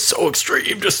like, this is so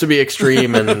extreme just to be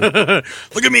extreme. And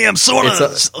look at me, I'm sewing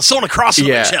a cross on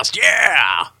my chest.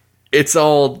 Yeah! It's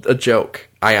all a joke.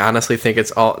 I honestly think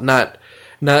it's all not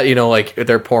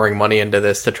they're pouring money into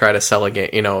this to try to sell a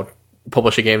game,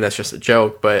 publish a game that's just a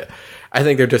joke, but I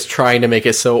think they're just trying to make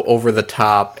it so over the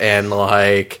top and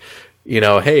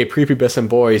hey, prepubescent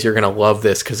boys, you're going to love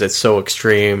this because it's so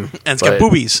extreme. And it's got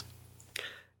boobies.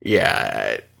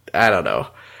 Yeah, I don't know.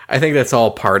 I think that's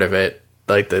all part of it,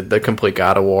 the complete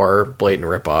God of War blatant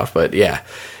ripoff. But yeah,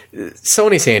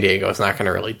 Sony San Diego is not going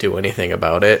to really do anything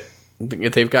about it.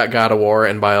 They've got God of War,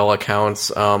 and by all accounts,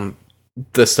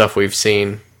 the stuff we've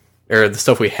seen, or the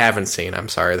stuff we haven't seen, I'm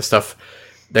sorry, the stuff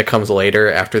that comes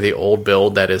later after the old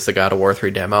build that is the God of War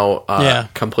 3 demo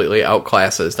completely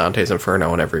outclasses Dante's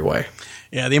Inferno in every way.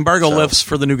 Yeah, the embargo lifts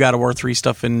for the new God of War 3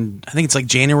 stuff in, I think it's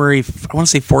January, I want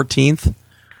to say 14th.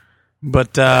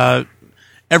 But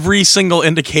every single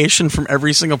indication from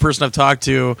every single person I've talked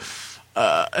to,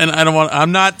 and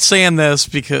I'm not saying this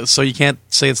so you can't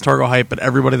say it's Torgo hype, but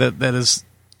everybody that is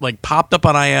popped up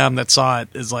on IM that saw it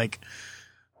is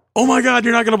oh my God,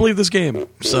 you're not going to believe this game.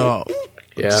 So...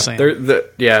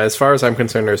 Yeah, as far as I'm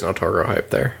concerned, there's no Torgo hype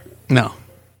there. No,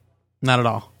 not at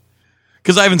all.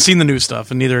 Because I haven't seen the new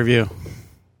stuff, and neither have you.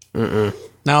 Mm-mm.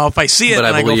 Now, if I see it, but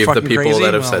and I believe go fucking the people crazy,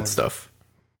 that have said stuff.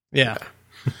 Yeah.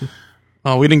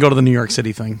 Oh, we didn't go to the New York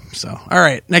City thing. So, all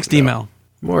right, next email.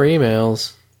 More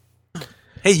emails.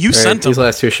 Hey, you sent them. These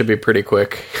last two should be pretty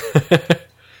quick.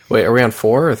 Wait, are we on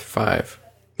 4 or 5?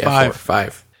 Yeah,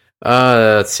 5.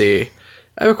 Let's see.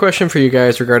 I have a question for you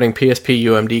guys regarding PSP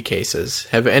UMD cases.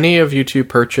 Have any of you two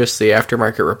purchased the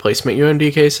aftermarket replacement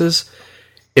UMD cases?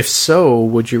 If so,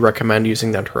 would you recommend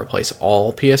using them to replace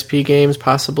all PSP games,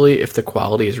 possibly, if the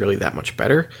quality is really that much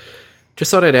better?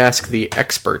 Just thought I'd ask the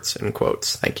experts, in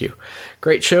quotes. Thank you.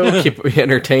 Great show. Keep me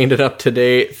entertained and up to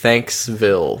date. Thanks,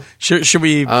 Vil. Should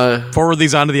we forward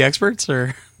these on to the experts?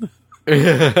 Or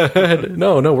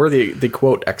No, we're the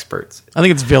quote experts. I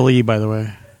think it's Villy, by the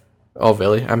way. Oh,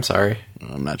 Villy? I'm sorry.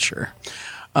 I'm not sure.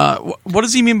 What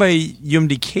does he mean by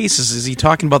UMD cases? Is he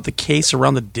talking about the case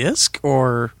around the disc,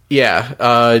 or?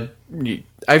 Yeah,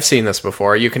 I've seen this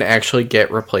before. You can actually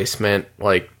get replacement,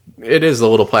 like, it is the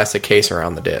little plastic case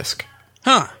around the disc.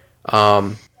 Huh.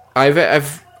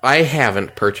 I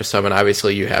haven't purchased them, and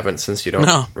obviously you haven't, since you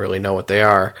don't really know what they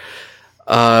are.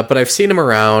 But I've seen them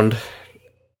around.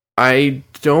 I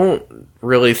don't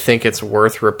really think it's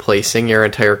worth replacing your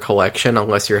entire collection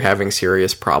unless you're having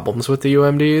serious problems with the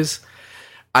UMDs.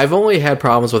 I've only had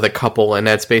problems with a couple, and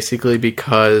that's basically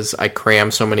because I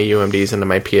cram so many UMDs into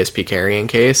my PSP carrying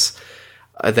case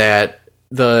that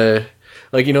there's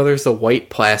the white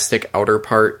plastic outer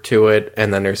part to it,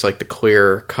 and then there's like the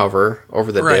clear cover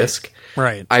over the disc.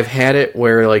 Right. I've had it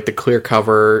where like the clear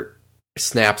cover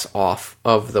snaps off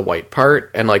of the white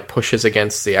part and like pushes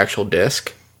against the actual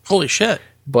disc. Holy shit.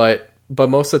 But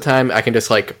most of the time I can just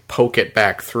like poke it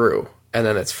back through and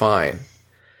then it's fine.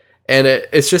 And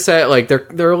it's just that like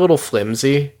they're a little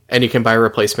flimsy, and you can buy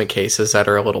replacement cases that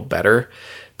are a little better.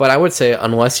 But I would say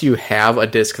unless you have a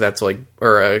disc that's like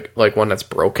one that's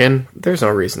broken, there's no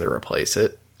reason to replace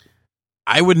it.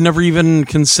 I would never even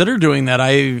consider doing that.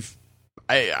 I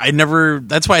never.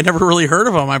 That's why I never really heard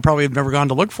of them. I probably have never gone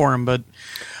to look for them. But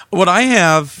what I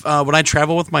have when I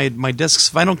travel with my discs,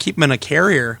 if I don't keep them in a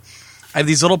carrier, I have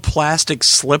these little plastic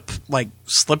slip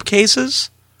cases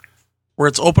where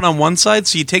it's open on one side.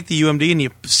 So you take the UMD and you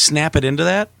snap it into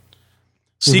that.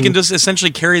 So you can just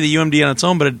essentially carry the UMD on its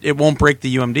own, but it won't break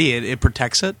the UMD. It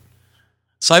protects it.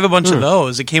 So I have a bunch of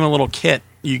those. It came in a little kit.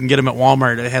 You can get them at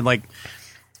Walmart. It had like,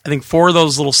 I think 4 of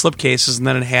those little slip cases, and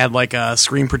then it had like a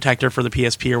screen protector for the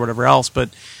PSP or whatever else. But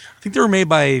I think they were made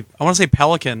by, I want to say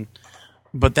Pelican,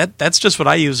 but that's just what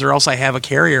I use, or else I have a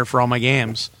carrier for all my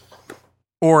games.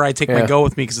 Or I take my Go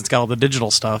with me because it's got all the digital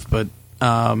stuff. But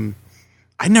I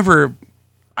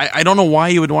don't know why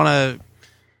you would want to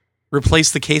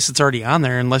replace the case that's already on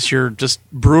there unless you're just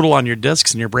brutal on your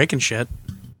discs and you're breaking shit.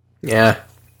 Yeah.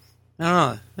 I don't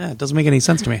know. Yeah, it doesn't make any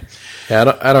sense to me.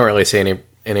 Yeah, I don't really see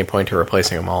any point to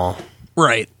replacing them all.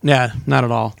 Right. Yeah, not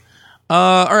at all.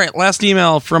 All right, last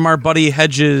email from our buddy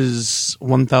Hedges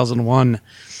 1001.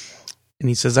 And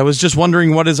he says, I was just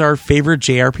wondering what is our favorite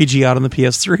JRPG out on the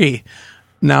PS3.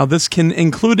 Now, this can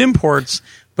include imports,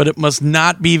 but it must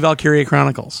not be Valkyria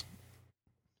Chronicles.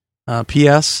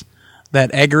 P.S.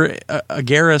 That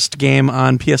Agarist game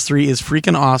on PS3 is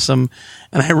freaking awesome,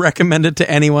 and I recommend it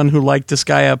to anyone who liked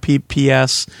Disgaea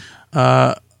PPS.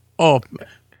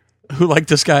 Who liked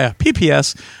Disgaea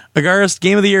PPS. Agarist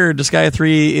Game of the Year. Disgaea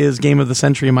 3 is Game of the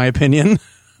Century, in my opinion.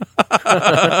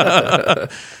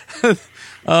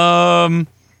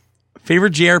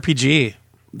 Favorite JRPG?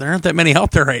 There aren't that many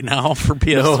out there right now for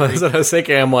PS3. No, that's what I was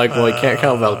thinking. I'm like, well, I can't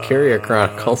count Valkyria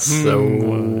Chronicles, so...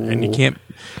 And you can't...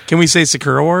 Can we say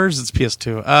Sakura Wars? It's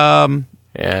PS2.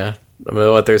 Yeah. I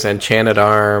mean, there's Enchanted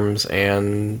Arms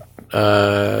and...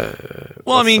 how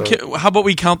about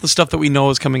we count the stuff that we know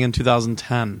is coming in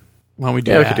 2010? Why don't we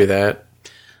do that? Yeah, we could do that.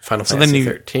 Final Fantasy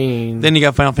 13. Then you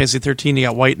got Final Fantasy 13, you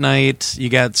got White Knight, you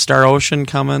got Star Ocean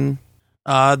coming.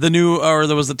 There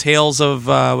was the Tales of,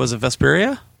 was it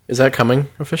Vesperia? Is that coming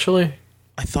officially?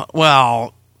 I thought,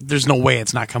 well, there's no way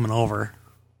it's not coming over.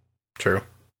 True.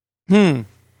 There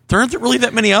aren't really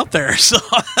that many out there, so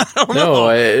I don't know. No,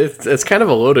 it's kind of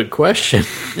a loaded question.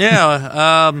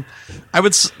 Yeah, I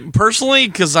would personally,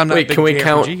 because I'm not a big can we JRPG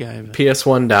count guy, but...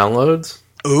 PS1 downloads?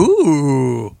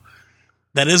 Ooh,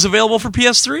 that is available for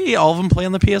PS3. All of them play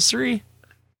on the PS3.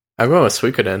 I'm going with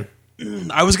Suikoden.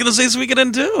 I was going to say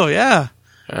Suikoden too, yeah.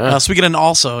 Suikoden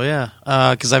also, yeah.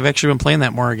 Because I've actually been playing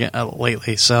that more again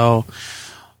lately, so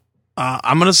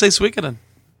I'm going to say Suikoden.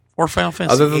 Or Final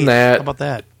Fantasy Other than 8. that... How about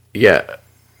that? Yeah,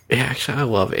 actually, I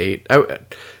love 8.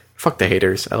 Fuck the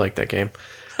haters. I like that game.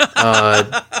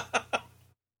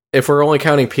 If we're only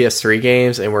counting PS3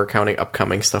 games and we're counting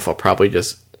upcoming stuff, I'll probably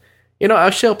just...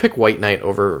 I'll pick White Knight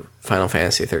over Final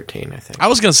Fantasy 13, I think. I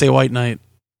was going to say White Knight.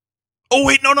 Oh,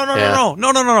 wait, no. What?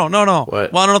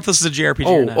 Well, I don't know if this is a JRPG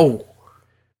or not.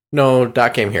 No,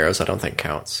 Dot Game Heroes I don't think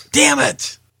counts. Damn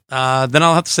it! Then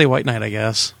I'll have to say White Knight, I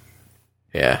guess.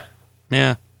 Yeah.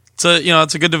 Yeah.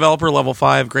 It's a good developer, level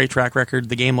 5, great track record.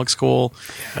 The game looks cool.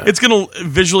 Yeah. It's gonna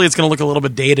look a little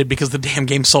bit dated because the damn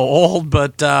game's so old,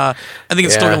 but I think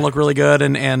it's still gonna look really good.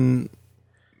 And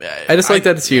I just like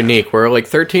that it's unique. Where like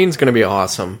 13 is gonna be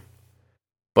awesome,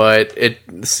 but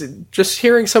just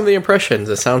hearing some of the impressions,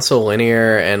 it sounds so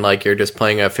linear and like you're just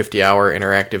playing a 50-hour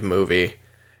interactive movie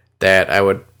that I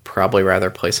would probably rather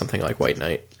play something like White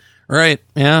Knight. Right.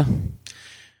 Yeah.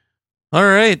 All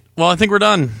right. Well, I think we're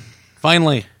done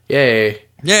Finally. Yay.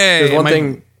 Yay. There's one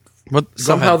thing.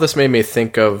 Somehow ahead. this made me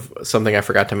think of something I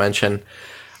forgot to mention.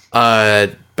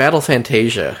 Battle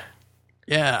Fantasia.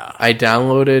 Yeah. I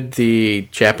downloaded the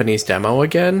Japanese demo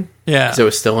again. Yeah. Because it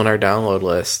was still in our download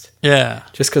list. Yeah.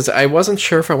 Just because I wasn't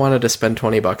sure if I wanted to spend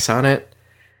 $20 on it.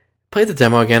 Played the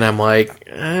demo again. I'm like,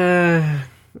 I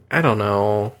don't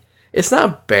know. It's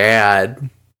not bad,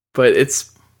 but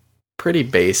it's pretty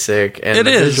basic. And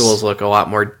the visuals look a lot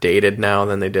more dated now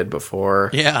than they did before.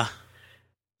 Yeah.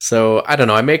 So, I don't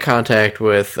know. I made contact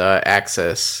with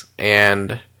Axis,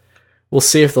 and we'll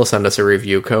see if they'll send us a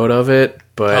review code of it.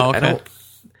 But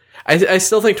I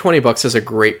still think $20 is a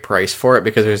great price for it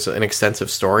because there's an extensive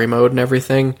story mode and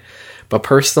everything. But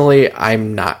personally,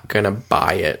 I'm not going to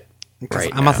buy it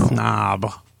right I'm now. a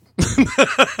snob.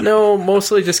 No,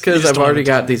 mostly just because I've already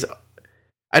got these...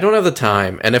 I don't have the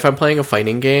time. And if I'm playing a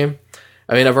fighting game...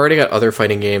 I mean, I've already got other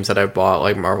fighting games that I've bought,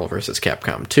 like Marvel vs.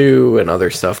 Capcom 2 and other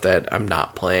stuff that I'm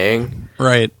not playing.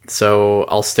 Right. So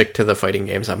I'll stick to the fighting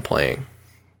games I'm playing.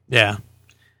 Yeah.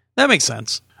 That makes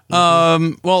sense.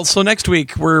 Well, so next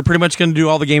week, we're pretty much going to do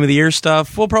all the Game of the Year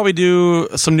stuff. We'll probably do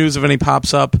some news if any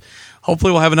pops up.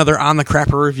 Hopefully, we'll have another On the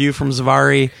Crapper review from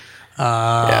Savari.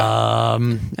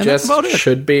 And Jess that's about it.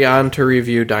 should be on to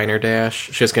review Diner Dash.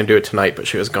 She was going to do it tonight, but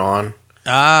she was gone.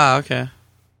 Okay.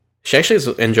 She actually is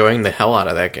enjoying the hell out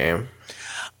of that game.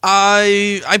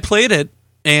 I played it,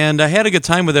 and I had a good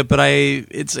time with it, but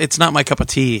it's not my cup of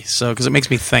tea, so because it makes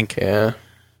me think. Yeah.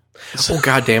 Oh,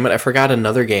 god damn it. I forgot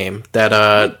another game.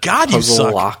 That, God, you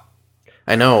suck.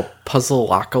 I know.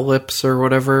 Puzzle-Apocalypse or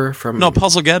whatever. No,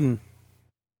 Puzzlegeddon.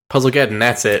 Puzzlegeddon,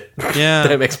 that's it. Yeah.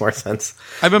 That makes more sense.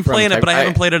 I've been playing it, but I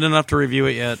haven't played it enough to review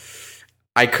it yet.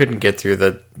 I couldn't get through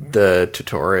the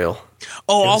tutorial.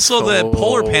 Oh, also the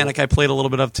Polar Panic I played a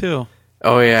little bit of, too.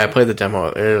 Oh, yeah, I played the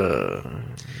demo.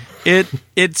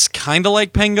 It's kind of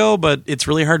like Pengo, but it's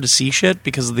really hard to see shit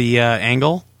because of the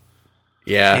angle.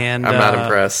 Yeah, and, I'm not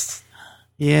impressed.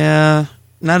 Yeah,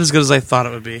 not as good as I thought it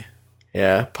would be.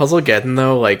 Yeah, Puzzlegeddon,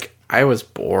 though, like, I was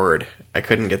bored. I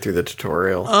couldn't get through the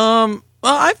tutorial. Well,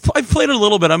 I've played it a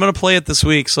little bit. I'm going to play it this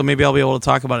week, so maybe I'll be able to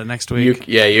talk about it next week.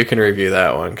 You can review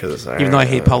that one. Even though I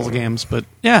hate puzzle games, but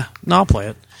yeah, no, I'll play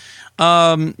it.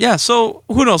 Yeah, so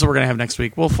who knows what we're going to have next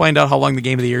week. We'll find out how long the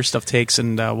Game of the Year stuff takes,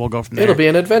 and we'll go from there. It'll be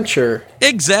an adventure.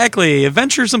 Exactly.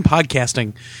 Adventures in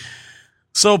podcasting.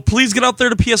 So please get out there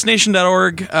to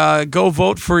psnation.org. Go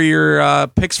vote for your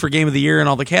picks for Game of the Year and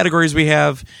all the categories we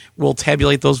have. We'll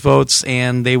tabulate those votes,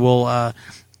 and they will...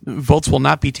 votes will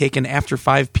not be taken after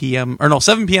 7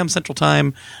 p.m. Central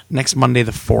Time next Monday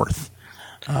the 4th.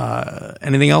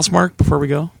 Anything else, Mark, before we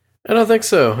go? I don't think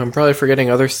so. I'm probably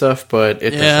forgetting other stuff, but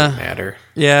it doesn't matter.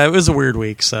 Yeah, it was a weird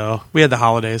week, so we had the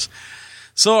holidays.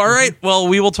 So, all right, well,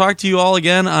 we will talk to you all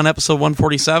again on episode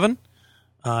 147.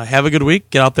 Have a good week.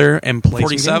 Get out there and play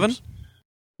 47.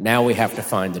 Now we have to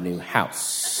find a new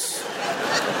house.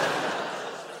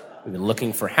 We've been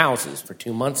looking for houses for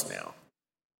 2 months now.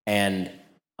 And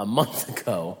a month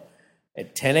ago,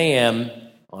 at 10 a.m.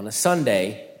 on a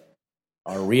Sunday,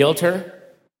 our realtor,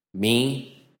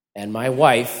 me, and my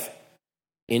wife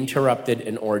interrupted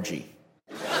an orgy.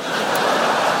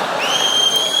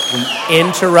 We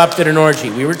interrupted an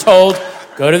orgy. We were told,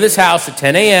 go to this house at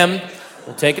 10 a.m.,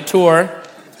 we'll take a tour.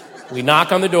 We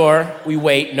knock on the door, we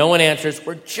wait, no one answers.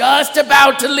 We're just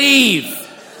about to leave.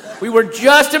 We were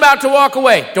just about to walk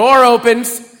away. Door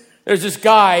opens, there's this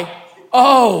guy.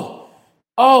 Oh,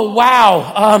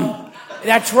 wow.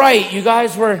 That's right. You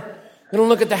guys were going to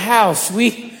look at the house.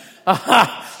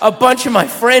 A bunch of my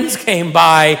friends came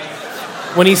by.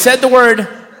 When he said the word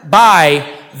 "by,"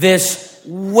 this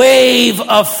wave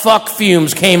of fuck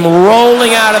fumes came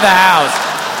rolling out of the house.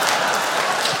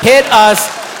 Hit us.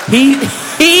 He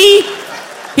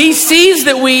sees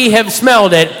that we have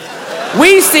smelled it.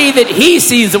 We see that he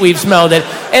sees that we've smelled it.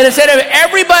 And instead of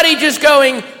everybody just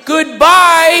going,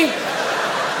 goodbye,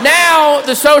 now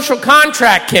the social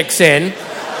contract kicks in,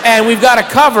 and we've got to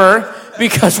cover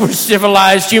because we're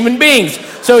civilized human beings.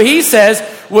 So he says,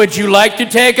 would you like to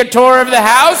take a tour of the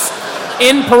house?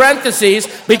 In parentheses,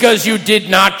 because you did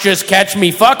not just catch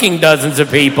me fucking dozens of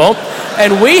people.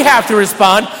 And we have to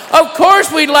respond, of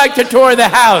course we'd like to tour the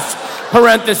house.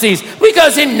 Parentheses,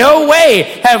 because in no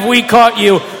way have we caught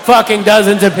you fucking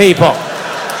dozens of people.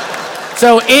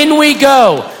 So in we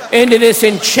go into this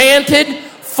enchanted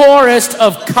forest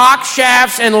of cock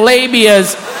shafts and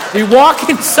labias. We walk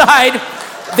inside.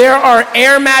 There are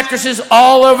air mattresses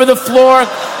all over the floor.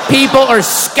 People are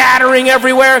scattering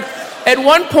everywhere. At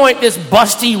one point, this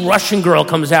busty Russian girl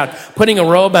comes out, putting a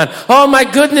robe on. Oh my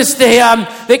goodness,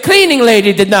 the cleaning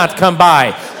lady did not come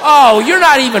by. Oh, you're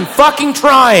not even fucking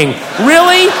trying.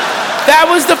 Really? That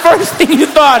was the first thing you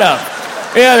thought of.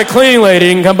 Yeah, the cleaning lady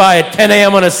didn't come by at 10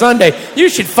 a.m. on a Sunday. You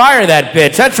should fire that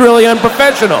bitch. That's really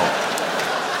unprofessional.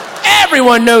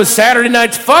 Everyone knows Saturday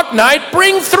night's fuck night.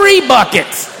 Bring 3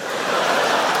 buckets.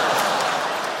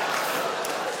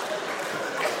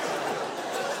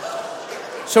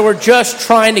 So we're just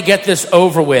trying to get this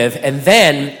over with, and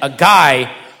then a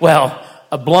guy,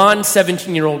 a blonde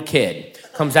 17-year-old kid,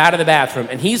 comes out of the bathroom,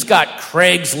 and he's got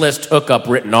Craigslist hookup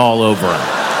written all over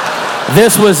him.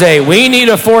 This was we need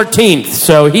a 14th.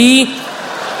 So he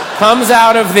comes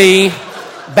out of the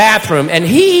bathroom, and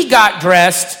he got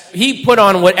dressed. He put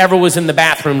on whatever was in the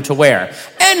bathroom to wear.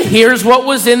 And here's what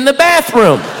was in the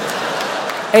bathroom.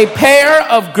 A pair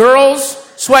of girls'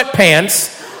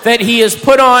 sweatpants that he has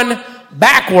put on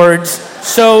backwards,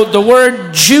 so the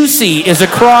word juicy is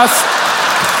across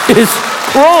his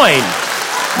groin.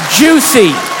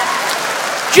 Juicy.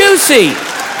 Juicy.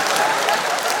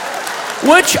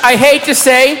 Which, I hate to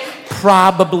say,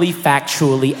 probably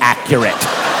factually accurate.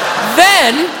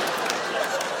 Then,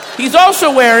 he's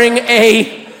also wearing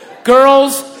a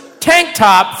girl's tank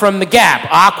top from the Gap,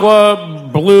 aqua,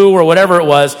 blue, or whatever it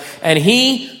was, and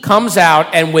he comes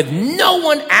out, and with no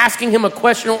one asking him a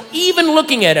question or even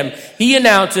looking at him, he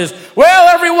announces, "Well,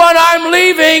 everyone, I'm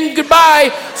leaving,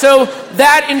 goodbye." So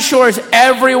that ensures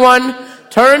everyone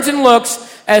turns and looks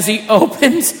as he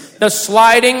opens the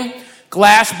sliding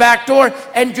glass back door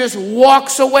and just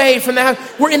walks away from the house.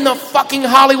 We're in the fucking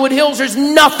Hollywood Hills. There's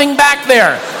nothing back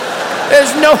there.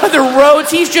 There's no other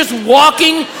roads. He's just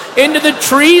walking into the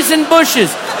trees and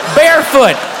bushes,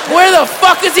 barefoot. Where the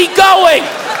fuck is he going?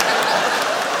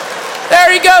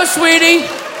 There he goes, sweetie.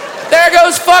 There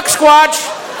goes Fuck Squatch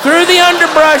through the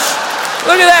underbrush.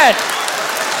 Look at that.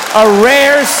 A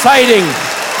rare sighting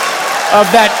of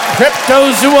that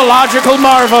cryptozoological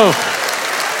marvel.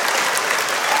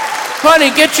 Honey,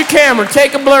 get your camera.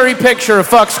 Take a blurry picture of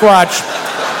Fuck Squatch.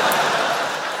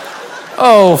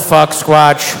 Oh, Fuck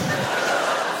Squatch.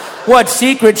 What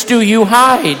secrets do you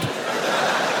hide?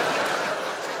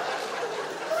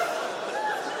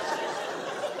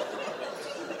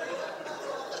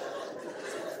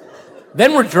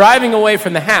 Then we're driving away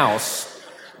from the house,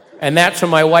 and that's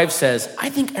when my wife says, "I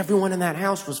think everyone in that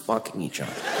house was fucking each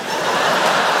other."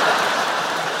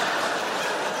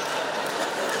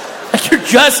 You're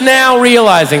just now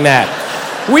realizing that.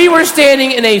 We were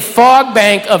standing in a fog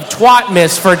bank of twat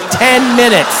mist for 10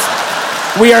 minutes.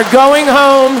 We are going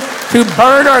home to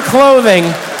burn our clothing,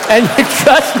 and it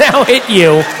just now hit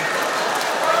you